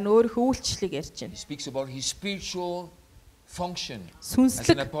биш, харин өөрийнхөө үйлчлэлийг ярьж He байна. speaks about his spiritual function as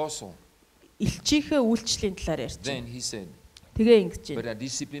Сүнслэг an apostle. элчийнхээ үйлчлэлийн талаар ярьж Then байна. he said, Тэгээ ингэж but байна. I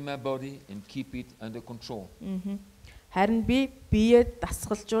discipline my body and keep it under control. Харин би биеэ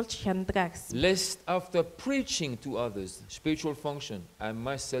дасгалжуулж хяндагаа гэсэн. Lest after preaching to others spiritual function, I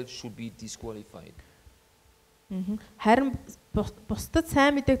myself should be disqualified. Харин бусдад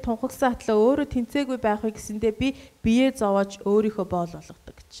сайн мэдээг тунхагсан атлаа өөрөө тэнцээгүй байхыг гэсэндээ би биеэ зовоож өөрийнхөө боол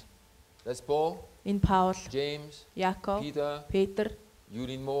болгодог гэж. That's Paul, Энэ Паул, James, Яаков, Peter. Петр You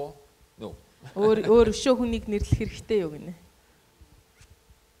need more? No. өөр өшөө хүнийг нэрлэх хэрэгтэй юу гинэ.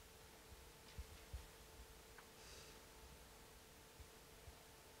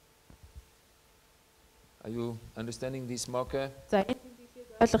 Are you understanding this marker? За энэ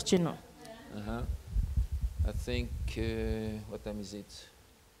ойлгож байна уу? I think, what time is it?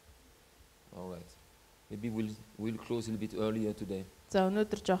 All right. Maybe we'll close a little bit earlier today. За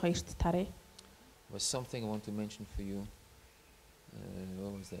өнөөдөр жоохон эрт таръя. Was something I want to mention for you.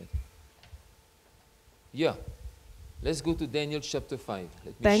 What was that? Yeah. Let's go to Daniel chapter 5.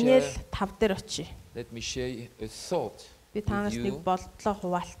 Даниэл 5 дээр очие. Let me share a thought. Би танаас with нэг you. бодлоо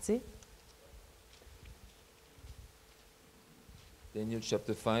хуваалцъя. Daniel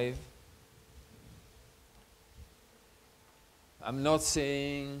chapter 5. I'm not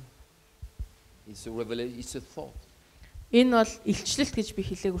saying it's a revelation, it's a thought. Энэ бол илчлэлт гэж би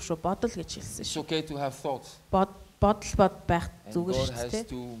хэлээгүй шүү, бодол гэж хэлсэн It's шүү. okay to have thoughts. Бодол байх And зүгээр God шүү has дээ.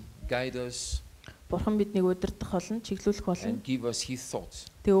 to guide us Бурхан биднийг удирдах болно, чиглүүлэх болно. and give us His thoughts.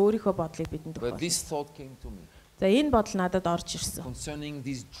 Тэгээ өөрийнхөө бодлыг бидэнд өгөх But болно. this thought came to me За энэ бодол надад орж ирсэн. concerning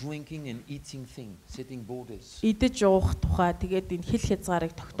this drinking and eating thing, setting borders. Идэж уух тухай, тэгээд энэ хил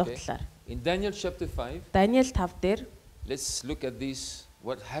хязгаарыг тогтоотлаар. In Daniel chapter 5, Даниэл 5 дээр let's look at this,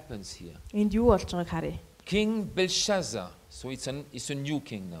 what happens here. энд юу болж байгааг харъя. King Belshazzar, so it's a new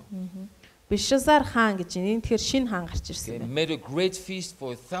king now, Бишазар хаан гэж энэ тэгэхээр шинэ хаан гарч ирсэн байна. made a great feast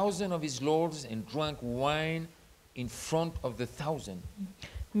for 1,000 of his lords and drank wine in front of the 1,000.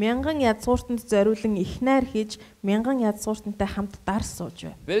 Мянган язгууртанд зориулан их найр хийж, мянган язгууртантай хамт дар сууж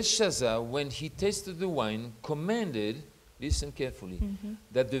байв. Belshazzar, when he tasted the wine, commanded, listen carefully,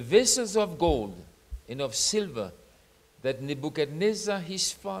 that the vessels of gold and of silver that Nebuchadnezzar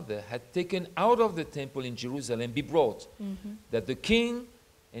his father had taken out of the temple in Jerusalem be brought, that the king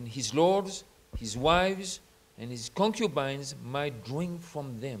and his lords, his wives, and his concubines might drink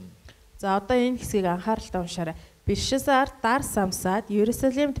from them. За одоо энэ хэсгийг анхааралтай уншаарай. Бишазар дар самсаад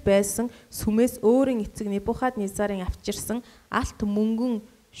Иерусалимд байсан сүмээс өөрийн эцэг Небухаднезарын авчирсан алт мөнгөн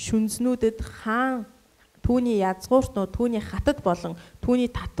шүнзнүүдэд хаан түүний язгууртнууд, түүний хатад болон түүний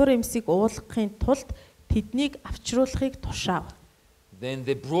татвар эмсийг уулгахын тулд тэднийг авчруулахыг тушаав. Then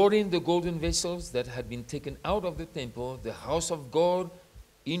they brought in the golden vessels that had been taken out of the temple, the house of God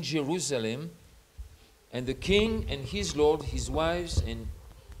in Jerusalem, and the king and his lord, his wives, and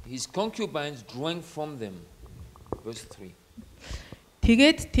his concubines drank from them. Verse 3.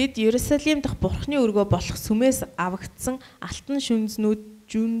 Тэгээд тэд Иерусалим дахь Бурхны өргөө болох сүмээс авагдсан алтан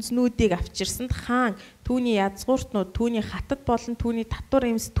шүнзнүүдийг авчирсанд хаан түүний язгууртнууд, түүний хатад болон түүний татвар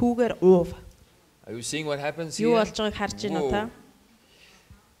эмс түүгээр уув. Are you seeing what happens Юу here? болж байгааг харж байна уу та?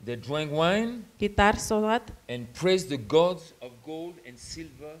 They drank wine Гитар суугаад and praised the gods of gold and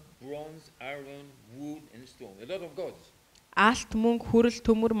silver, bronze, iron, wood, and stone. A lot of gods. Аалт мөнгө хүрэл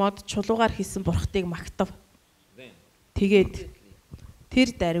төмөр мод чулуугаар хийсэн бурхтыг магтав. Then, Тэгээд тэр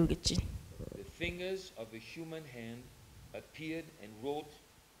даруй гэж байна. the fingers of a human hand appeared and wrote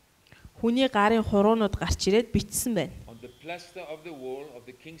Хүний гарын хуруунууд гарч ирээд бичсэн байна. on the plaster of the wall of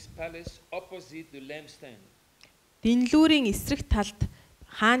the king's palace opposite the lampstand. Дэнлүүрийн эсрэг талд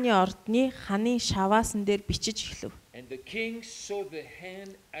хааны ордны ханын шаваасан дээр бичиж эхлэв. And the king saw the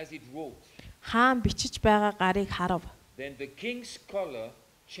hand as it wrote. Хаан бичиж байгаа гарыг харав. Then the king's color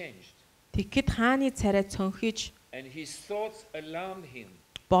changed, Тэгэхэд хааны царай цонхиж and his thoughts alarmed him.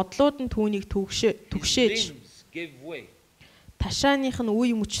 бодлууд нь түүнийг His түгшээж limbs gave way, ташааных нь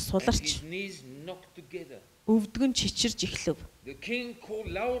үе мөч and суларч his knees knocked together. өвдгөн чичирж эхлэв. The king called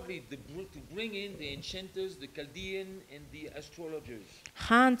loudly to bring in the enchanters, the Chaldean, and the astrologers.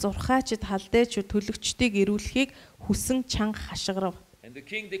 Хаан зурхаачид халдайчуд төлөгчдийг ирүүлэхийг хүсэн чанга хашгирав. And the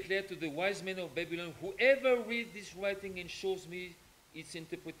king declared to the wise men of Babylon, whoever reads this writing and shows me its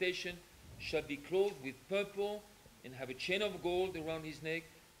interpretation shall be clothed with purple and have a chain of gold around his neck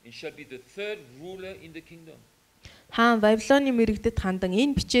and shall be the third ruler in the kingdom. Хаан Вавилоны мэрэгдэд хандан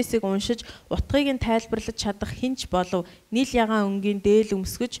энэ бичээсийг уншиж утгыг нь тайлбарлаж чадах хинч болов нийл ягаан өнгийн дээл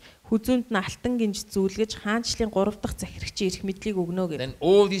өмсгөж хүзүүнд нь алтан гинж зүүлгэж хаанчлалын 3 дахь захирагчийн эрх мэдлийг өгнө гэв. Then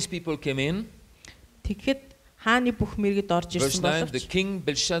all these people came in. Тэгэхэд хааны бүх мэрэгд орж Verse ирсэн 9, the боловч king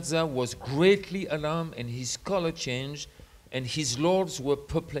Belshazzar was greatly alarmed and his color changed and his lords were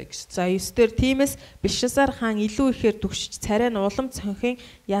perplexed. за 9 дээр тиймээс Белшазар хаан илүү ихээр түгшиж царай нь улам цонхийн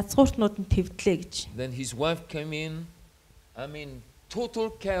язгууртнууд нь твдлээ гэж. Then his wife came in. I mean,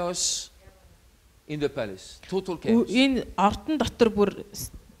 total chaos in the palace. Total chaos. Энэ ордон дотор бүр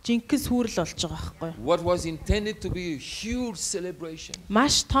жинхэнэ сүрэл болж байгаа байхгүй юу? What was intended to be a huge celebration.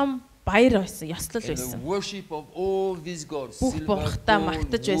 Маш том баяр байсан, ёслол And the байсан. worship of all these gods. Бүх Silver, бурхтаа gold,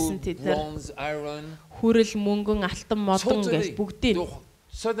 магтаж байсан wood, тэд нар. bronze, iron. Хүрэл, мөнгөн, алтан, модон Totally. гэж бүгдийг.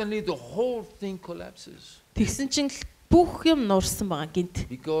 Suddenly the whole thing collapses. Тэгсэн чинь бүх юм нуурсан байгаа гинт.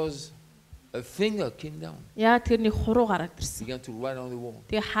 Because a finger came down. Яа тэрний хуруу гараад ирсэн. Began to write on the wall.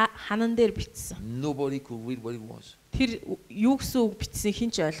 Тэгээ ханан дээр бичсэн. Nobody could read what it was. Тэр юу гэсэн үг бичсэн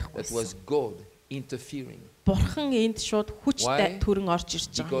хинч That was ойлгохгүйсэн. God interfering. Бурхан энд шууд хүч Why? төрөн орж ирж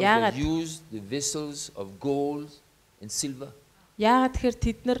байгаа. Because Яагаад? they used the vessels of gold and silver. Яагаад тэгэхээр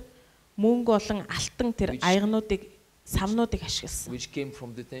тэд нар мөнгө болон алтан тэр Which- аягнуудыг савнуудыг ашигласан. Which came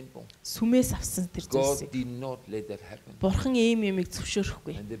from the temple. Сүмээс авсан тэр God зүйлсийг. did not let that happen. Бурхан ийм юмыг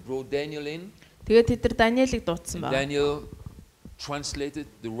зөвшөөрөхгүй. And they brought Daniel in. Тэгээд тэд нар Даниэлийг дуудсан And байна. Daniel translated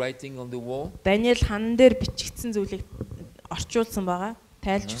the writing on the wall. Даниэл ханан дээр бичигдсэн зүйлийг орчуулсан байгаа,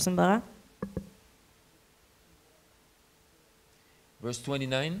 тайлж өгсөн байгаа. Verse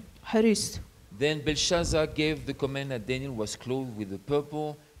 29. 29. Then Belshazzar gave the command that Daniel was clothed with a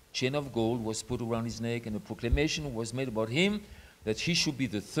purple chain of gold was put around his neck, and a proclamation was made about him that he should be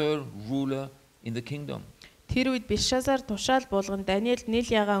the third ruler in the kingdom. Тэр үед Белшазар тушаал болгон Даниэл нийл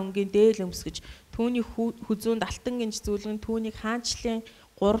ягаан өнгийн дээл өмсгөж түүний хүзүүнд алтан гинж зүүлгэн түүнийг хаанчлалын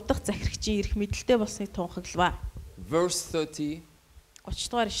 3 дахь захирагчийн эрх мэдэлтэй болсныг тунхаглава. Verse 30.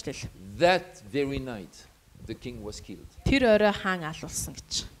 30 дугаар ишлэл. That very night the king was killed. Тэр орой хаан алуулсан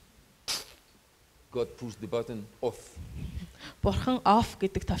гэж. God pushed the button off, Бурхан off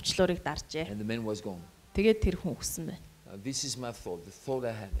гэдэг товчлуурыг даржээ. and the man was gone. Тэгээд тэр хүн өгсөн байна. Now, this is my thought, the thought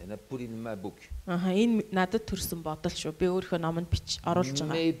I had, and I put it in my book. Энэ надад төрсэн бодол шүү. Би өөрийнхөө номонд оруулж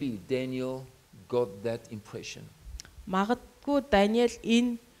байгаа. Maybe Daniel got that impression Магадгүй Даниэл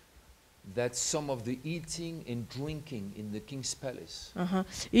энэ that some of the eating and drinking in the king's palace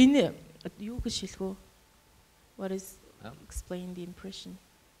энэ юу гэж хэлэх вэ? What is Huh? explain the impression?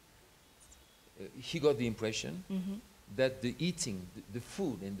 he got the impression that the eating, the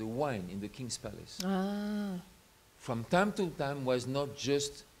food and the wine in the king's palace from time to time was not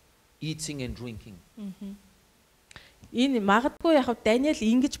just eating and drinking. Энэ магадгүй яг Даниэл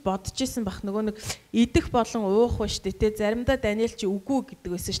ингэж бодож исэн бах нөгөө нэг идэх болон уух ба штэ тэ заримдаа Даниэл чи үгүй гэдэг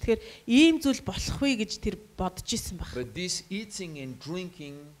байсан ш. Тэгэхээр ийм зүйл болохгүй гэж тэр бодож исэн бах. But this eating and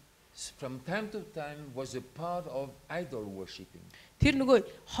drinking from time to time was a part of idol worshipping. Тэр нөгөө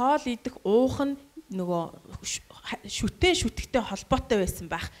хоол идэх уух нь нөгөө шүтгэхтэй холбоотой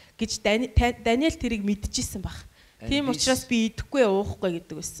байсан бах гэж Даниэл тэрийг мэдчихсэн бах. Тийм учраас би идэхгүй уухгүй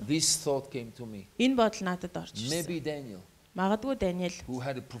гэдэг байсан. This thought came to me. Энэ бодол надад орж Maybe ирсэн. Daniel, Магадгүй Даниэл who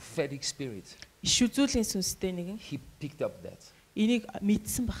had a prophetic spirit, иш үзүүлийн сүнстэй нэгэн he picked up that. энийг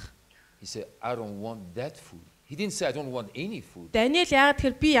мэдсэн бах. He said, I don't want that food He didn't say I don't want any food. Даниэл яагаад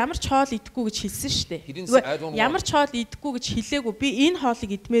тэгэхээр би ямар ч хоол идэхгүй гэж хэлсэн шүү дээ. Ямар ч хоол идэхгүй гэж хэлээгүй. Би энэ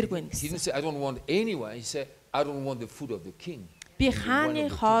хоолыг идмээргүй байна He гэсэн. didn't say I don't want anyone. He said I don't want the food of the king. Би хааны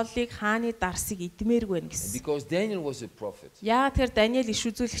хоолыг, хааны дарсыг идмээргүй байна гэсэн. Because Daniel was a prophet. Яагаад тэгэхээр Даниэл иш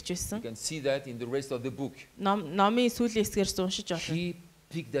үзүүлэгч байсан. You can see that in the rest of the book. Номын сүүлийн хэсгээрс уншиж болно. He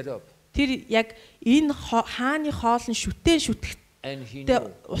picked that up. Тэр яг энэ хааны хоол нь шүтэх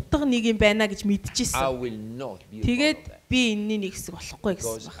утга нэг юм байна гэж мэдчихсэн. Тэгээд би энэний нэг хэсэг болохгүй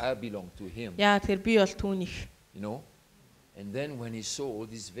гэсэн байна. Яа тэгэхээр би бол түүнийх. You know? And then when he saw all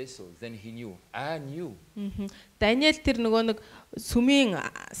these vessels, then he knew. I knew. Даниэл тэр нөгөө нэг сүмийн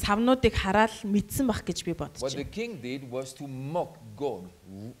савнуудыг хараад мэдсэн байх гэж би бодчих. What the king did was to mock God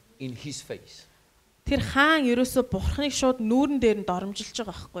in his face. Тэр хаан ерөөсө бурхныг шууд нүүрэн дээр нь доромжилж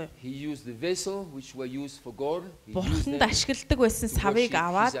байгаа байхгүй юу? He used the vessel which were used for God. Бурханд ашигладаг байсан савыг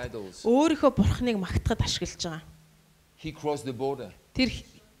аваад өөрийнхөө бурхныг магтахад ашиглаж байгаа. He crossed the border. Тэр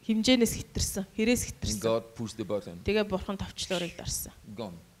хэмжээнээс хитэрсэн, хэрээс хитэрсэн. God pushed the button. Тэгээ бурхан товчлоорыг дарсан.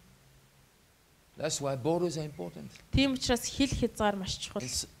 Gone. That's why borders are important. Тийм учраас хил хязгаар маш чухал.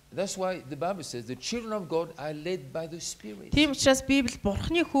 That's why the Bible says the children of God are led by the Spirit. Тийм учраас Библи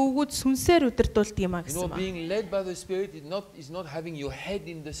бурхны хөвгүүд сүнсээр удирдуулдаг юм а гэсэн байна. Being led by the Spirit is not having your head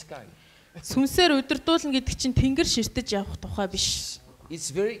in the sky. Сүнсээр удирдуулна гэдэг чинь тэнгэр ширтэж явах тухай биш.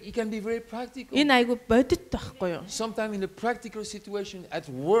 It can be very practical. Энэ айгу бодит байхгүй юу? Sometimes in a practical situation at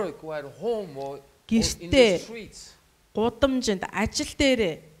work or at home or in the streets. Гудамжинд ажил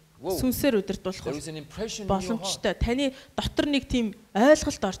дээрээ сүнсээр удирдуулах боломжтой. Таны дотор нэг тийм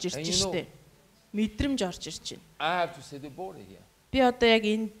ойлголт орж ирж штэ. Мэдрэмж орж ирж байна. Би одоо яг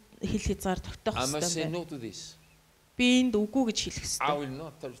энэ хил хязгаар тогтоох хэрэгтэй байна. Би энд үгүй гэж хэлэх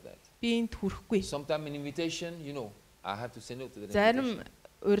хэрэгтэй. Би энд хүрэхгүй. Зарим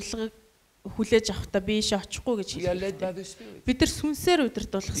урилгыг хүлээж авахдаа би ийшээ очихгүй гэж хэлээ. Бид нар сүнсээр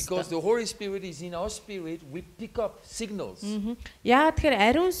удирдуулах Because the Holy Spirit is in our spirit, we pick up signals. Яагаад тэгэхээр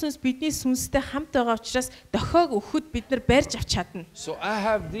ариун сүнс бидний сүнстэй хамт байгаа учраас дохиог өгөхөд бид нар барьж авч чадна. So I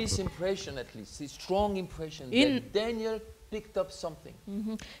have this impression at least, this strong impression that Daniel picked up something.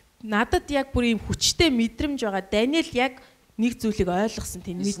 Надад яг бүр ийм хүчтэй мэдрэмж байгаа. Даниэл яг нэг зүйлийг ойлгосон,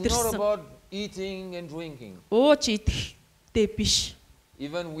 тийм мэдэрсэн. It's not about eating and drinking. Ууж идэхтэй биш.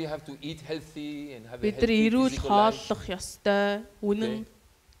 Even we have to eat healthy and have a healthy physical life. Хооллох ёстой, үнэн.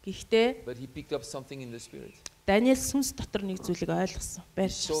 Гэхдээ But he picked up something in the spirit. Даниэл сүнс дотор нэг зүйлийг ойлгосон,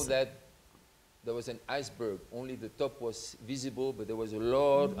 барьж авсан. So that there was an iceberg, only the top was visible, but there was a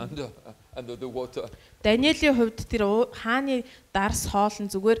lot under the water. Даниэлийн хувьд тэр хааны дарс хоол нь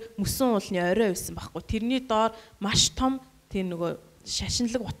зүгээр мөсөн уулны орой байсан байхгүй. Тэрний доор маш том тэр нөгөө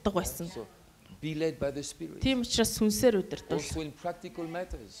шашинлаг утга байсан. Be led by the Spirit. Тийм учраас сүнсээр удирдуул. Also in practical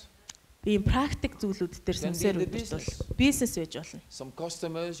matters. Би практик зүйлүүд дээр сүнсээр удирдуул. Бизнес байж болно. Some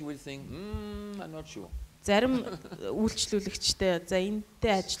customers you will think, I'm not sure. Зарим үйлчлүүлэгчтэй за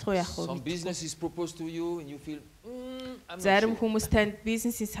энэтэй ажиллах уу яах вэ? Some business is proposed to you and you feel, I'm not sure. Зарим хүмүүс танд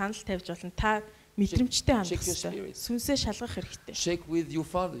бизнесийн санал тавьж болно. Та мэдрэмжтэй хандах хэрэгтэй. Сүнсээ шалгах хэрэгтэй. Check with your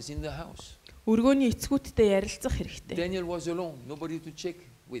fathers in the house. Өргөөний эцгүүдтэй ярилцах хэрэгтэй. Daniel was alone, nobody to check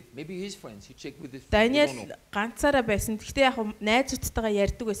with. Maybe his friends, he checked with his friends. Даниэл ганцаараа байсан. Гэхдээ яг найзуудтайгаа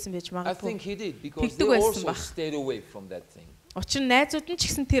ярьдаг байсан байж магадгүй. I think he did because they also stayed away from that thing. Учир нь найзууд нь ч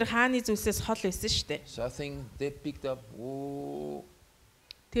гэсэн тэр хааны зүйлсээс хол байсан шүү дээ. So I think they picked up.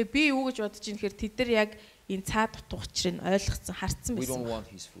 Тэгээ би юу гэж бодож ийн гэхээр тэд нар яг энэ цаад дутуу учрыг ойлгоцсон, харцсан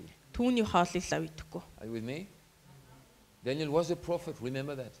байсан. Түүний хоолыг л авъдаггүй. Are you with me? Daniel was a prophet,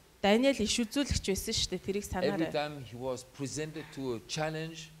 remember that. Даниэл иш үзүүлэгч байсан шүү дээ. Тэрийг санаарай. Every time he was presented to a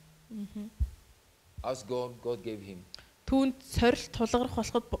challenge, ask God, God gave him. Түүнд сорилт тулгарх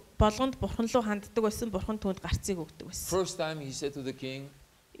болгонд бурхан руу ханддаг байсан, бурхан түүнд гарцыг өгдөг байсан. First time he said to the king,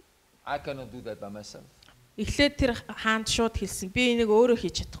 I cannot do that by myself. Эхлээд тэр хаанд шууд хэлсэн. Би энийг өөрөө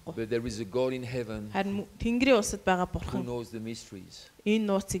хийж чадахгүй. But there is a God in heaven. Харин Тэнгэрийн улсад байгаа бурхан who knows the mysteries. Энэ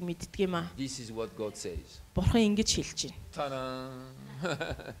нууцыг мэддэг юм аа. This is what God says. Бурхан ингэж хэлж байна.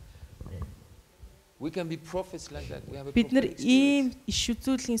 We can be prophets like that. We have a Бид нар ийм иш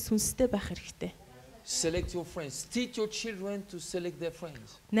үзүүлгийн сүнстэй байх хэрэгтэй. Select your friends. Teach your children to select their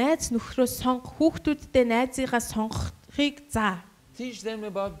friends. Найз нөхрөө сонго, хүүхдүүдтэй найзыгаа сонгохыг заа. Teach them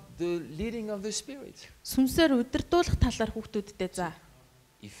about the leading of the Spirit. Сүнсээр удирдуулах талаар хүүхдүүдтэй заа.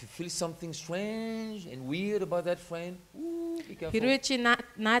 If you feel something strange and weird about that friend, be careful. Хэрвээ чи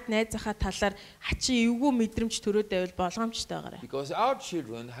наад найзынхаа талаар хачин эвгүй мэдрэмж төрөөд байвал болгоомжтой байгаарай. Because our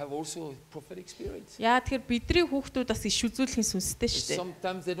children have also prophetic spirits. Яа тэгэхээр бидний хүүхдүүд бас иш үзүүлэхийн сүнстэй шүү дээ.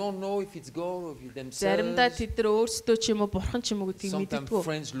 Sometimes they don't know if it's God or if it's themselves. Заримдаа тэд нар өөрсдөө ч юм уу бурхан ч юм уу гэдгийг мэддэггүй. Sometimes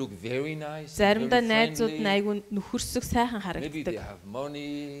friends look very nice. Заримдаа найзууд нь айгүй нөхөрсөг сайхан Maybe they харагддаг. have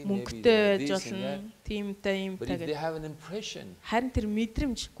money, maybe Мөнгөтэй they have байж this and that. болно. Тиймтэй юм But if they тагээд. have an impression, Харин тэр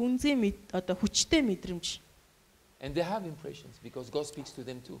мэдрэмж, гүнзгий одоо хүчтэй мэдрэмж, and they have impressions because God speaks to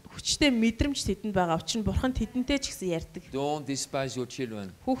them too. хүчтэй мэдрэмж тэдэнд байгаа учраас бурхан тэдэнтэй ч гэсэн ярьдаг. Don't despise your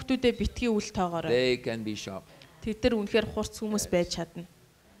children. Хүүхдүүдээ битгий үл тоогоорой. They can be sharp. Тэд нар үнэхээр хурц хүмүүс байж чадна.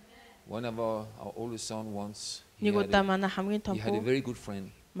 One of our oldest son once, Нэг удаа манай хамгийн том he had a хүү very good friend.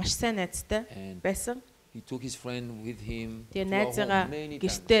 маш сайн найзтай And байсан. he took his friend with him Тэгээ to our найзаагаа home many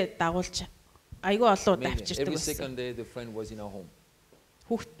times. гэртээ дагуулж айгүй олон удаа авчирдаг Every байсан. second day the friend was in our home.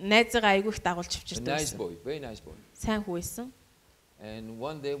 Найзаагаа айгүй их дагуулж A авчирдаг nice байсан. boy, very nice boy. Сайн хүү байсан. And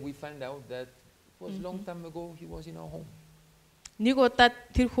one day we found out that it was a long time ago he was in our home. Нэг удаа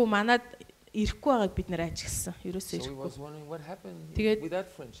тэр хүү манад ирэхгүй байгааг бид нэр ажигласан. Ерөөсөө So he ирэхгүй. was wondering what happened Тэгээд- with that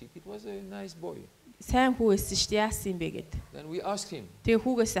friendship. It was a nice boy. Сайн хүү байсан шүү дээ. Яасан юм бэ гэд. Then we asked him, Тэгээ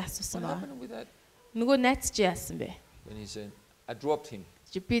хүүгээс what асуусан баа. happened with that? Нөгөө найз чи яасан бэ? Then he said, I dropped him.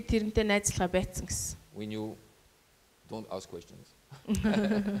 Чи би тэрнтэй найзлахаа байцсан гэсэн. We knew, don't ask questions.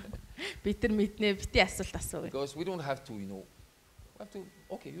 Би тэр мэднэ бити асуулт асуу. Because we don't have to, we have to,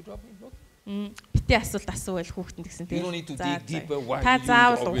 okay, you drop him, look. Бити асуулт асуувал хүүхдэнд гэсэн. You don't need to dig deeper. Why Та did you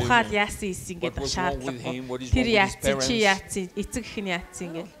заавал drop him? ухаал яасан ийсэн What гэдэг was wrong with шаардлагагүй. him? What is Тэр wrong with his яасан чи parents? яасан эцэг их нь яасан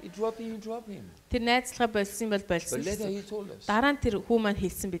No, гэл. you drop him. Тэр найзлахаа болсон бол болсон But later гэсэн. he told us Дараа нь тэр хүү маань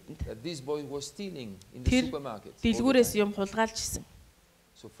хэлсэн бидэнд. that this boy was stealing in the Тэр supermarket. all the дэлгүүрээс time. юм хулгайлж исэн.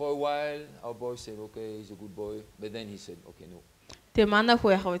 So for a while, our boy said, okay, he's a good boy. But then he said, okay, no. Тэгээ манай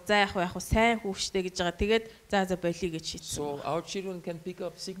хүү яах вэ сайн хүү штэ гэж байгаа. Тэгээд за болиё гэж шийдсэн. So our children can pick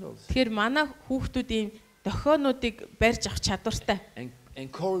up signals Тэгэхээр манай хүүхдүүдийн дохионуудыг барьж авах чадвартай. and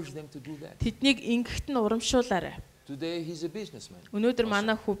encourage them to do that. Тэднийг ингэхт нь урамшуулаарай. Today he's a businessman. Өнөөдөр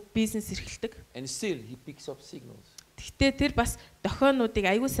манай хүү бизнес эрхэлдэг. And still he picks up signals. Гэхдээ тэр бас дохионуудыг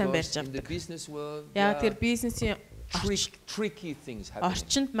аюул сайн барьж Because in the авдаг. business world, Яа there тэр бизнесийн are tricky things happening.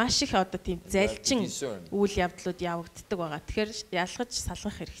 орчинд маш их одоо тийм You have to залжин discern. үйл явдлууд явагддаг байгаа. Тэгэхээр ялгаж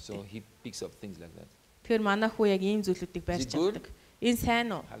салгах хэрэгтэй. So he picks up things like that. Тэгэхээр манай хүү яг ийм зүйлүүдийг барьж Is it good? авдаг. Энэ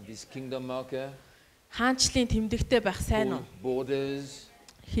сайн уу? Have this kingdom marker, Хаанчлалын тэмдэгтэй байх сайн уу? borders,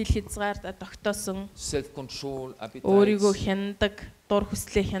 Хил хязгаар тогтоосон, self-control, өөрийгөө appetites. хяндаг, дур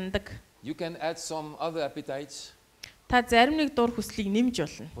хүслээ хяндаг. You can add some other appetites. Та зарим нэг дур хүслийг нэмж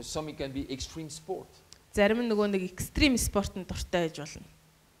болно. For some it can be extreme sport. Зарим нь нөгөө нэг экстрим спортод дуртай байж болно.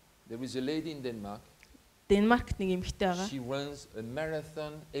 There is a lady in Denmark. Денмаркт нэг эмэгтэй байгаа. She runs a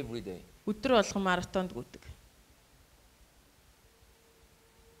marathon every day. Өдөр болгон маратонд гүйдэг.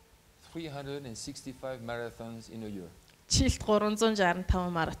 365 marathons in a year. Жилд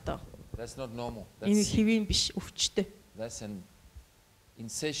 365 маратон. That's not normal. Энэ хэвийн биш, өвчтэй. That's an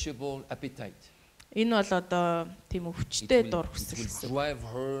insatiable appetite. Энэ бол одоо тийм өвчтэй дур хүсэл will гэсэн. drive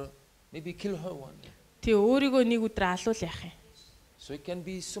her, maybe kill her one day. Тэг өөрийгөө нэг өдөр алуул яах юм. So it can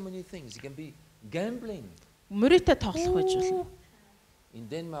be so many things. It can be gambling. Мөрөөдө тоглох байж болно. In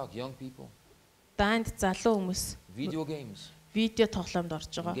Denmark, young people, Данд залуу хүмүүс video games, видео тоглоомд орж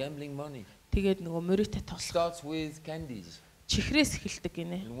байгаа. gambling money. Тэгээд нөгөө мөрөөдө тоглох. Starts with candies. Чихрээс эхэлдэг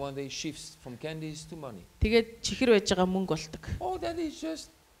гинэ. And one day shifts from candies to money. Тэгээд чихэр байж байгаа мөнгө болдог. Oh, that is just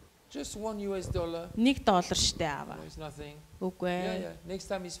 $1 US. $1 штэ аваа. No, it's nothing. Үгүй Yeah, ээ. yeah. Next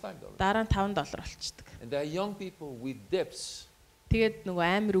time is $5. Дараа нь $5 болчихдог. And there are young people with debts Тэгээд нөгөө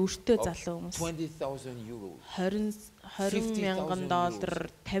амар өртөө of залуу хүмүүс 20,000 euros. 20 мянган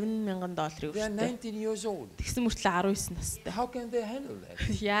доллар, 50 мянган долларын They are өртөө. 19 years old. Тэгсэн мөртлөө 19 настай. How can they handle that?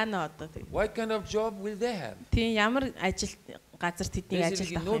 Яана одоо тийм. What kind of job will they have? Тийм ямар ажил газар тэдний ажил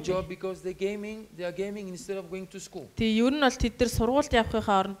Basically, авах no юм job бэ? because they are gaming instead of going to school. Тийм ер нь бол тэд нар сургуульд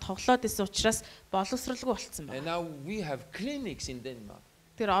явахын оронд тоглоод исэн учраас боловсралгүй болцсон And байна. now we have clinics in Denmark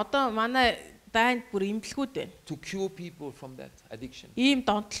Тэр одоо манай дайнд бүр имлгүүд байна. to cure people from that addiction. Ийм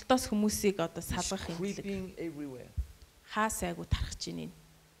донтолтоос хүмүүсийг одоо It's салгах имлэг. creeping everywhere. Хаа сайгүй тархаж ийн.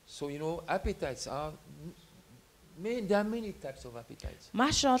 So appetites are there are many types of appetites.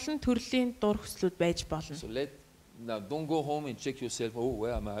 Маш олон төрлийн дур хүслүүд байж болно. So now don't go home and check yourself. Oh,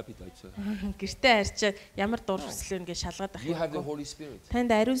 where are my appetites? Гэртээ харьчаад ямар дур хүсэл вэ гэж шалгаад You have the авах юм. Holy Spirit.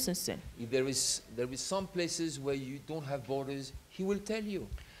 Танд ариун сүнс байна. If there is some places where you don't have borders, He will tell you.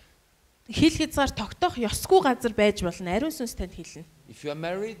 Хил хязгаар тогтоох ёсгүй газар байж болно. Ариун сүнс танд хэлнэ. If you are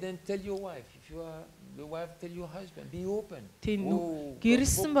married, then tell your wife. If you are the wife tell your husband, be open.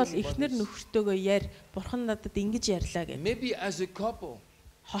 Гэрэлсэн бол эхнэр нөхөртөөгөө яар. Бурхан надад ингэж ярьлаа гэдэг. Maybe as a couple,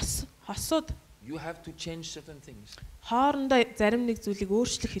 хосууд you have to change certain things. Хоорондоо зарим нэг зүйлийг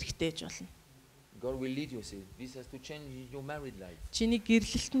өөрчлөх хэрэгтэй гэж болно. God will lead you, say, this has to change your married life. Чиний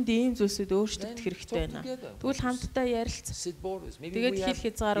гэрлэлтэнд ийм зүйлсүүд өөрчлөгдөх хэрэгтэй байна. Тэгвэл хамтдаа ярилцсан. Тэгээд хил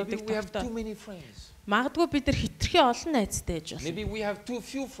хязгааруудыг тогтоо. Магадгүй бид нар хитрхи олон найзтай гэж болно. Maybe we have too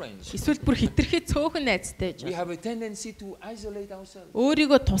few friends. Эсвэл бүр хитрхи цөөхөн найзтай гэж. We have a tendency to isolate ourselves.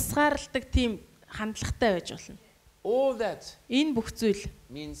 Өөрийгөө тусгаарладаг тийм хандлагатай байж болно. All that энэ бүх зүйл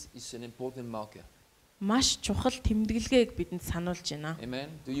means it's an important marker. Маш чухал тэмдэглэгийг бидэнд сануулж байна. Amen.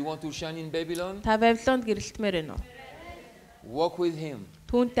 Do you want to shine in Babylon? Та Вавилонд гэрэлтмээр байна уу? Walk with him.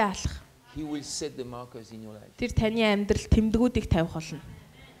 Түүнтэй алхах. He will set the markers in your life. Тэр таны амьдрал тэмдгүүдийг тавих болно.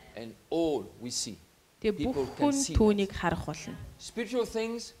 And all we see. Тэгээ бүх хүн түүнийг харах болно. Spiritual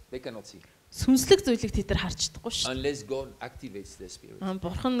things they cannot see. Сүнслэг зүйлийг тэд нар харж чадахгүй шүү. Unless God activates their spirit.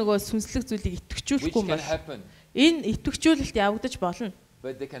 Бурхан нөгөө сүнслэг зүйлийг итгэжүүлэхгүй бол энэ итгэжүүлэлт явагдаж болно.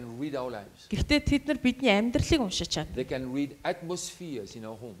 But they can read our lives. Гэхдээ тэд нар бидний амьдралыг уншиж чадна. They can read atmospheres in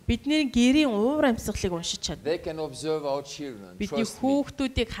our home. Бидний гэрийн уур амьсгалыг уншиж чадна. They can observe our children. Бидний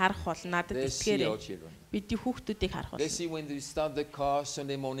хүүхдүүдийг харах болно. Надад итгээрэй. Бидний хүүхдүүдийг харах болно. They see when they start the car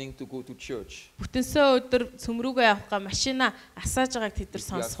Sunday morning to go to church. Бүтэнсөө өдөр цөмрүүгээ явах га машина асааж байгааг тэд нар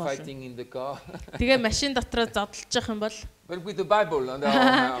сонсох болно. Тэгээ машин дотроо зодолж явах юм бол But with the Bible and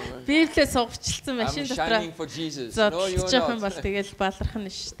Библиэд сургацлсан машин дотроо зодолж явах юм бол тэгэл балархна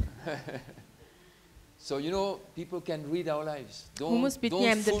шүү дээ. So you know people can read our lives. Хүмүүс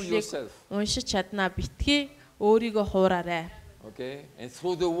бидний амьдралыг уншиж чаднаа битгий өөрийгөө хуураарай. Okay? And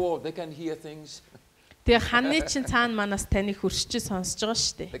through the word they can hear things. Тэгээ ханы чин цаана манаас таны хөрсч сонсож байгаа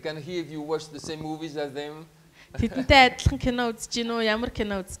шүү дээ. They can hear if you watch the same movies as them. Тэдэнтэй адилхан кино үзэж гин үү, ямар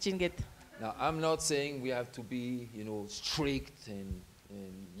кино үзэж гин гэд. Now I'm not saying we have to be, strict and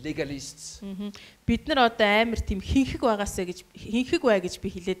legalists. Бид нар одоо амар тийм хинхэг байгаасаа гэж хинхэг бай гэж би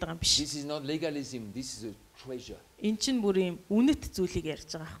хэлээд байгаа юм биш. This is not legalism, this is a treasure. Энд чинь бүр юм үнэт зүйлийг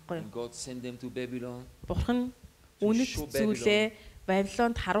ярьж байгаа байхгүй юу? God send them to Babylon. Бурхан үнэт зүйлээ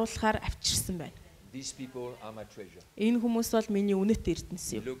Вавилонд харуулахаар авчирсан байна. These people are my treasure. Энэ хүмүүс бол миний үнэт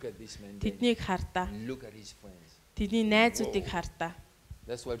эрдэнэс юм. Look at this man. Тэднийг хартаа. Look at his friends. Тэдний найзуудыг хартаа.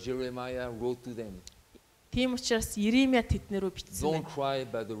 That's why Jeremiah wrote to them. Тийм учраас Иремья тэднэрүү бичсэн байна. Don't cry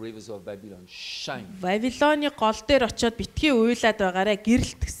by the rivers of Babylon. Shine. Вавилоны гол дээр очиод битгий уйлаад байгаарэ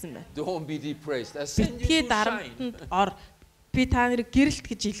гэрэлт гэсэн байна. Don't be depressed. I send you to битгий дарамтанд ор. Би та нарыг гэрэлт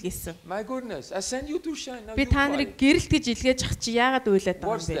гэж илгээсэн. My goodness, I send you to shine. Би та нарыг гэрэлт гэж илгээж ах чи яагаад уйлаад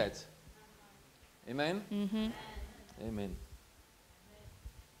байгаа юм бэ? What's that? Amen? Amen.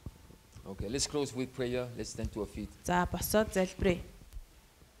 Okay, let's close with prayer. Let's stand to our feet. За босоод залбирая.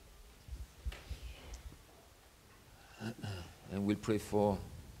 And we'll pray for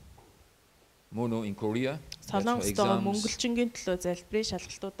Mono in Korea. Солонгост байгаа мөнгөлчингийн төлөө залбирая,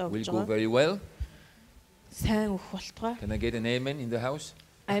 шалгалтуудаа өгч байгаа. Will go very well. Сайн өгөх болтугай. Can I get an amen in the house?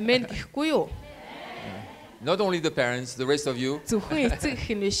 Амен гэхгүй юу? Not only the parents, the rest of you. Зөвхөн эцэг гэх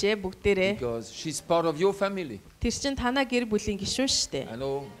юм бишээ бүгдээрээ. Because she's part of your family. Тэр чинь танаа гэр бүлийн гишүүн шүү дээ. I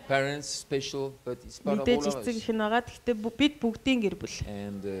know parents special, but it's part of all of us. Мэдээж эцэг гэх нь байгаа. Гэхдээ бид бүгдийн гэр бүл.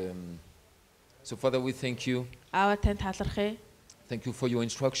 And so Father, we thank you. Аава тань талархъя. Thank you for your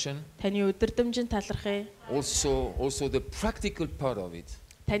instruction. Таны өдөрдөмжөнд талархъя. Also the practical part of it.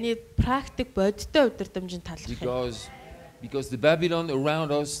 Таны практик бодиттой өдөрдөмжөнд талархъя. Because the Babylon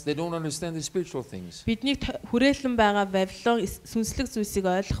around us, they don't understand the spiritual things. Биднийг хүрээлэн байгаа Вавилон сүнслэг зүйлсийг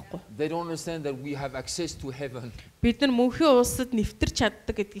ойлгохгүй. They don't understand that we have access to heaven. Бид нар мөнхийн улсад нэвтэрч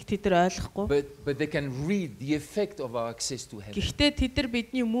чаддаг гэдгийг тэд нар ойлгохгүй. But they can read the effect of our access to heaven. Гэхдээ тэд нар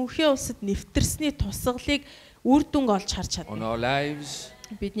бидний мөнхийн улсад нэвтэрсний тусгалыг үр дүнг олж харж чадна. On our lives.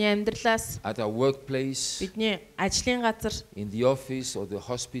 Бидний амьдралаас. At our workplace. Бидний ажлын газар. In the office or the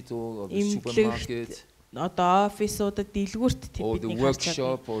hospital or the supermarket. Одоо офисуудад дэлгүүрт бидний харж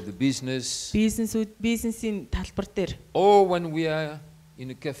чадна. Or the business. Бизнесийн талбар дээр. Or when we are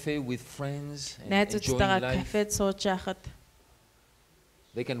in a cafe with friends and enjoying life. Кафед сууж байхад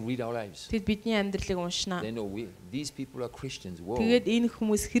they can read our lives. Тэд бидний амьдралыг уншнаа. They know these people are Christians. Тэгээд энэ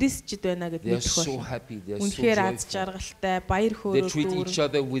хүмүүс христчд байна гэдээ мэдэх байна. They are so happy. They are so үнэхээр аз жаргалтай, баяр хөөрөөр. They treat each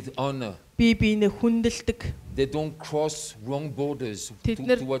other with honor. Биенээ хүндэлдэг. They don't cross wrong borders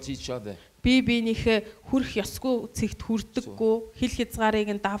towards each other. Биенийхээ хүрх ёсгүй цэгт хүрдэггүй, хил хязгаарыг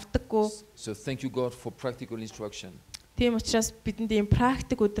нь давдаггүй. So thank you God for practical instruction. Тийм учраас бидэнд ийм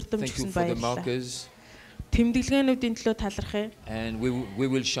практик өдөрдөмж өгсөн баярлалаа. Тэмдэглээнүүдийн төлөө талархъя. And we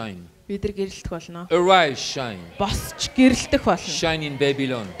will shine. Бид нар гэрэлтэх болно. Arise, shine. Босч гэрэлтэх болно. Shine in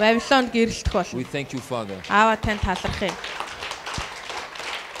Babylon. Вавилонд гэрэлтэх болно. We thank you, Father. Аава танд талархъя.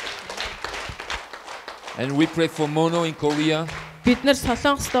 And we pray for Mono in Korea. Бид нар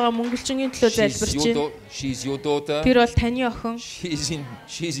Солонгост байгаа мөнгөлчингийн төлөө залбирч байна. She's your daughter. Тэр бол таны охин.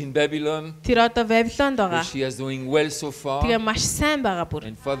 She's in Babylon. Тэр одоо Вавилонд байгаа. She is doing well so far. Тэгээ маш сайн байгаа бүр.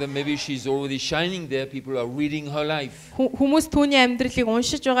 And Father, maybe she's already shining there. People are reading her life. Хүмүүс түүний амьдралыг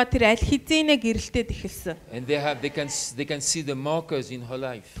уншиж байгаа тэр аль хэзээ гэрэлтээд эхэлсэн. And they can see the markers in her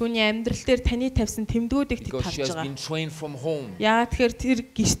life. Түүний амьдрал дээр таны тавьсан тэмдгүүдийг Because харж she has байгаа. been trained from home. Яагаад тэгэхээр тэр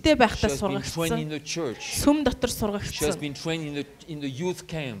гэртээ байхдаа She has been trained in сургагдсан. the church. Сүм дотор She has сургагдсан. been trained in the youth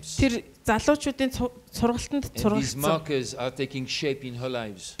camps. Тэр залуучуудын сургалтанд And these сургагдсан. markers are taking shape in her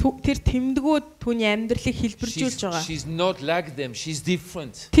lives. Тэр тэмдгүүд түүний амьдралыг хэлбэржүүлж байгаа. She's not like them. She's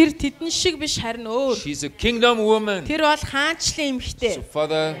different. Тэр тэдэн шиг биш харин өөр. She's a kingdom woman. Тэр бол хаанчлын эмэгтэй. So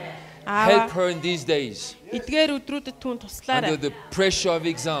Father, help her in these days. Эдгээр өдрүүдэд түүн Under туслаарай. the pressure of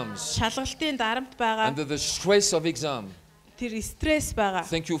exams. Шалгалтын дарамт байгаа. Under the stress of exam. Тэр стресс байгаа.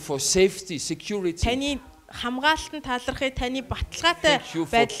 Thank you for safety, security. Таны хамгаалтанд талархъя, таны баталгаатай Thank you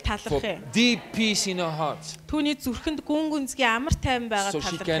байдал for талархъя. deep peace in her heart. Түүний зүрхэнд гүн гүнзгий амар тайван байгаа So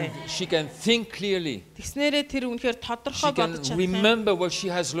талархъя. she can think clearly. Тэгснээрээ тэр үнэхээр She тодорхой can бодож чадна. remember what she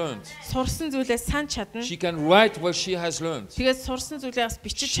has learned. Сурсан зүйлээ санаж чадна. She can write what she has learned. Тэгээд сурсан зүйлээ бас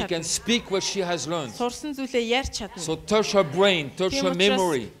бичиж She can чадна. speak what she has learned. Сурсан зүйлээ ярьж чадна. So touch her brain, touch her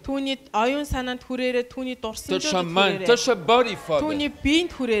memory, Түүний оюун санаанд хүрээрээ, түүний touch her дурсамжуудад mind, хүрээрээ. touch her body, Father. Түүний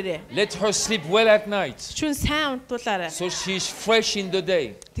биед хүрээрээ. Let her sleep well at night. Чүн сайн унтуулаарай. So she's fresh in the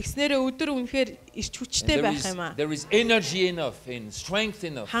day. Тэгснээрээ өдөр үнэхээр ирч And хүчтэй байх юм аа. there is energy enough and strength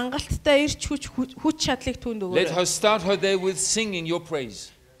enough. Хангалттай ирч хүч чадлыг түүнд Let өгөөрэй. her start her day with singing your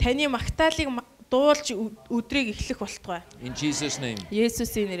praise. Таны магтаалыг дуулж өдрийг эхлэх болтугай. In Jesus' name.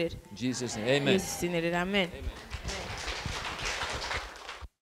 Есүсийн нэрээр. In Jesus' name. Amen. Есүсийн нэрээр. Амен.